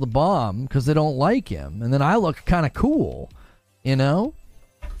dismantle the bomb because they don't like him. And then I look kind of cool,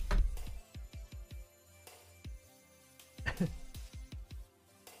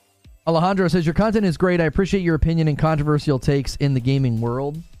 Alejandro says, your content is great. I appreciate your opinion and controversial takes in the gaming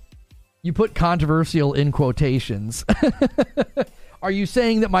world. You put controversial in quotations. Are you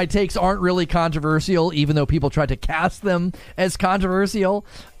saying that my takes aren't really controversial, even though people try to cast them as controversial?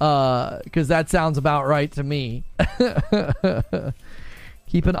 Because that sounds about right to me.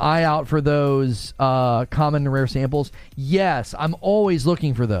 Keep an eye out for those common and rare samples. Yes, I'm always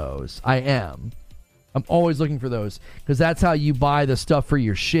looking for those. I am. I'm always looking for those, because that's how you buy the stuff for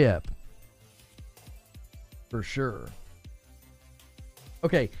your ship. For sure.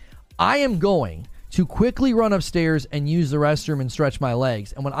 Okay, I am going to quickly run upstairs and use the restroom and stretch my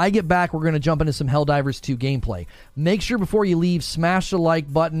legs. And when I get back, we're going to jump into some Helldivers 2 gameplay. Make sure before you leave, smash the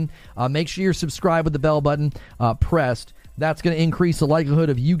like button. Make sure you're subscribed with the bell button pressed. That's going to increase the likelihood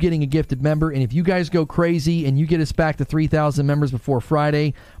of you getting a gifted member. And if you guys go crazy and you get us back to 3,000 members before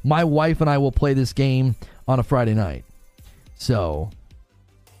Friday, my wife and I will play this game on a Friday night. So,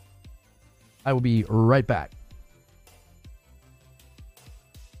 I will be right back.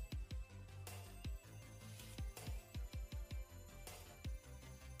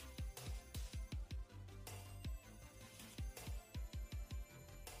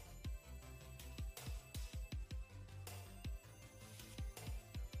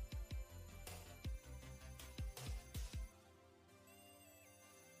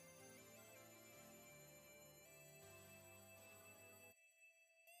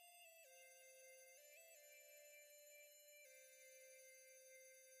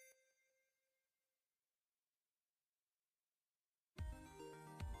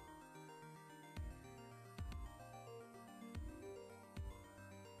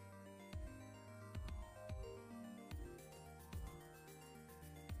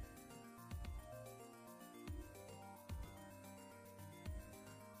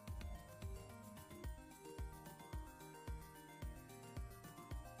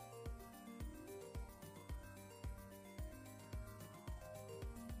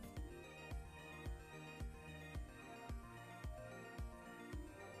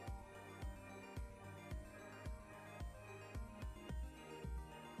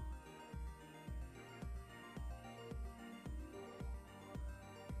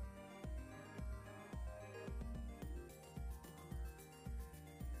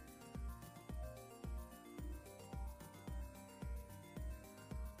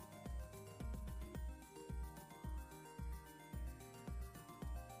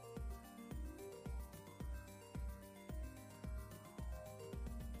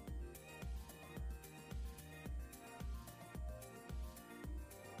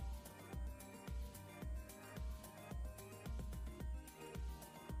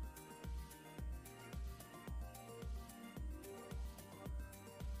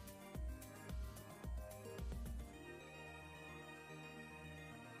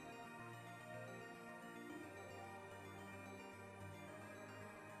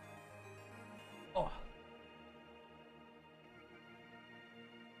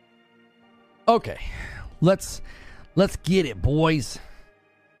 Okay, let's get it, boys.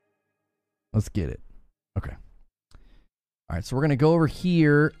 Let's get it. Okay. All right, so we're going to go over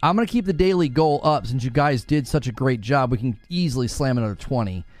here. I'm going to keep the daily goal up since you guys did such a great job. We can easily slam another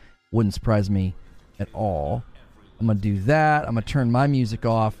 20. Wouldn't surprise me at all. I'm going to do that. I'm going to turn my music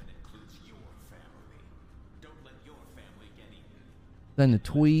off. Then the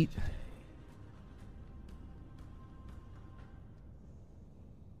tweet.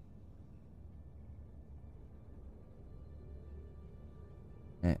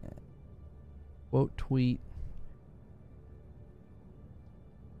 Quote tweet.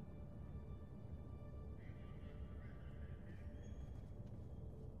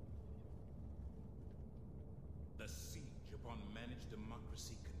 The siege upon managed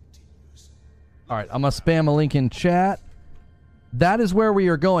democracy continues. All right, I'm going to spam a link in chat. That is where we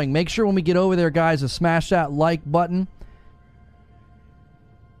are going. Make sure when we get over there, guys, to smash that like button.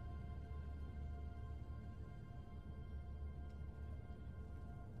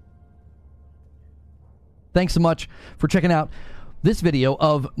 Thanks so much for checking out this video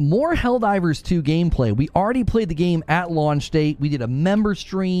of more Helldivers 2 gameplay. We already played the game at launch date. We did a member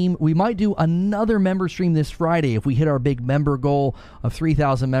stream. We might do another member stream this Friday if we hit our big member goal of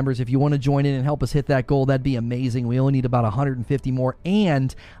 3,000 members. If you want to join in and help us hit that goal, that'd be amazing. We only need about 150 more,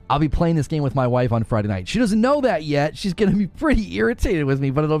 and I'll be playing this game with my wife on Friday night. She doesn't know that yet. She's going to be pretty irritated with me,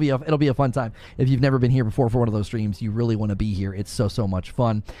 but it'll be a fun time. If you've never been here before for one of those streams, you really want to be here. It's so much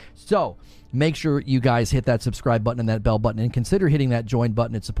fun. So make sure you guys hit that subscribe button and that bell button, and consider hitting that join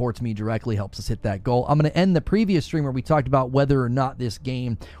button. It supports me directly, helps us hit that goal. I'm going to end the previous stream where we talked about whether or not this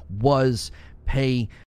game was pay